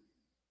Herd.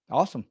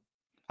 Awesome.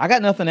 I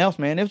got nothing else,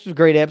 man. This was a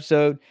great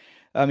episode.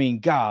 I mean,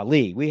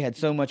 golly, we had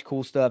so much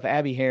cool stuff.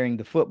 Abby Herring,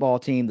 the football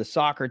team, the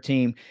soccer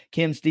team,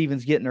 Kim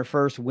Stevens getting her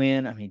first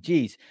win. I mean,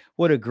 geez,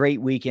 what a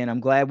great weekend. I'm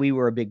glad we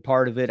were a big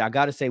part of it. I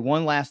got to say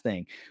one last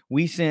thing.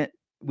 We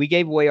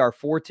gave away our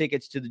 4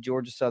 tickets to the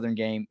Georgia Southern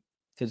game,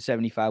 to the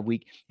 75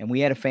 week. And we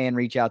had a fan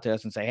reach out to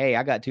us and say, hey,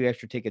 I got 2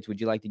 extra tickets. Would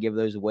you like to give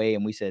those away?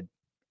 And we said,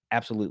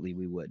 absolutely,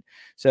 we would.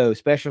 So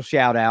special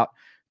shout out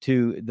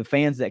to the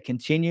fans that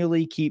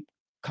continually keep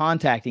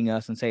contacting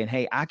us and saying,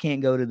 hey, I can't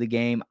go to the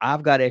game.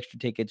 I've got extra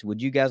tickets.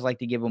 Would you guys like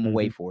to give them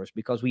away for us?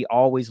 Because we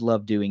always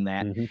love doing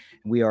that.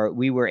 We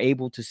were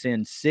able to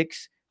send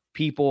 6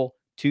 people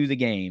to the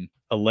game.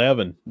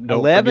 11.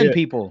 11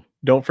 people.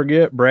 Don't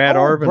forget Brad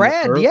Arvin.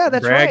 Brad, yeah,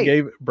 that's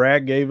right.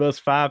 Brad gave us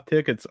 5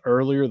 tickets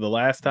earlier the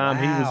last time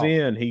he was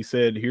in. He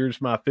said,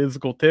 here's my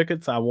physical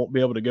tickets. I won't be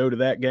able to go to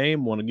that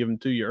game. Want to give them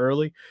to you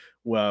early.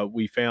 Well,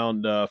 we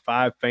found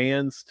 5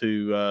 fans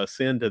to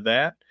send to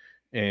that.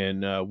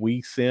 And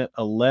we sent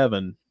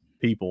 11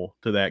 people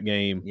to that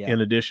game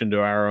in addition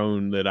to our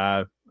own that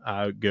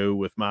I go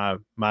with my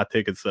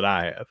tickets that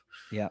I have.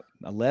 Yeah,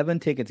 11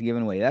 tickets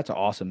given away. That's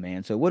awesome,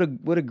 man. So what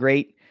a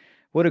great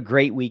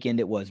weekend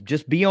it was.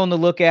 Just be on the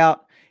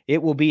lookout.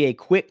 It will be a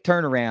quick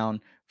turnaround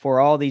for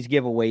all these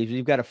giveaways.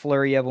 We've got a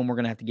flurry of them. We're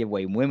going to have to give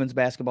away women's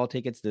basketball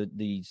tickets.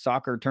 The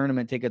soccer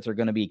tournament tickets are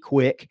going to be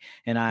quick,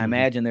 and I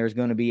imagine there's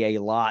going to be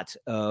a lot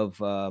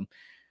of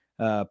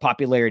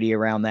popularity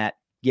around that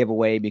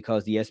giveaway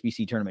because the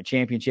SBC Tournament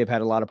Championship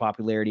had a lot of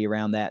popularity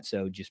around that.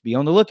 So just be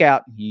on the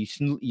lookout. You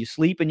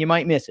sleep and you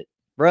might miss it.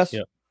 Russ,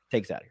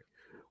 take us out of here.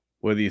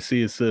 Whether you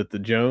see us at the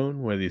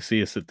Joan, whether you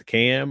see us at the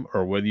Cam,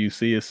 or whether you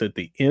see us at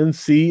the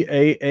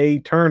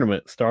NCAA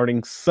tournament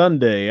starting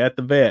Sunday at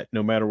the Vet,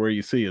 no matter where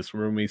you see us,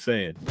 we're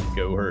saying,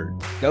 go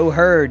Herd. Go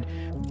Herd.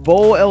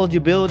 Bowl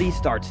eligibility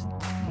starts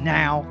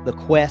now. The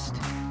quest,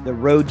 the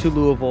road to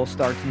Louisville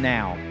starts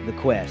now. The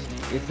quest.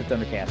 It's the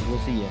Thundercast. We'll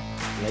see you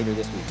later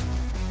this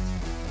week.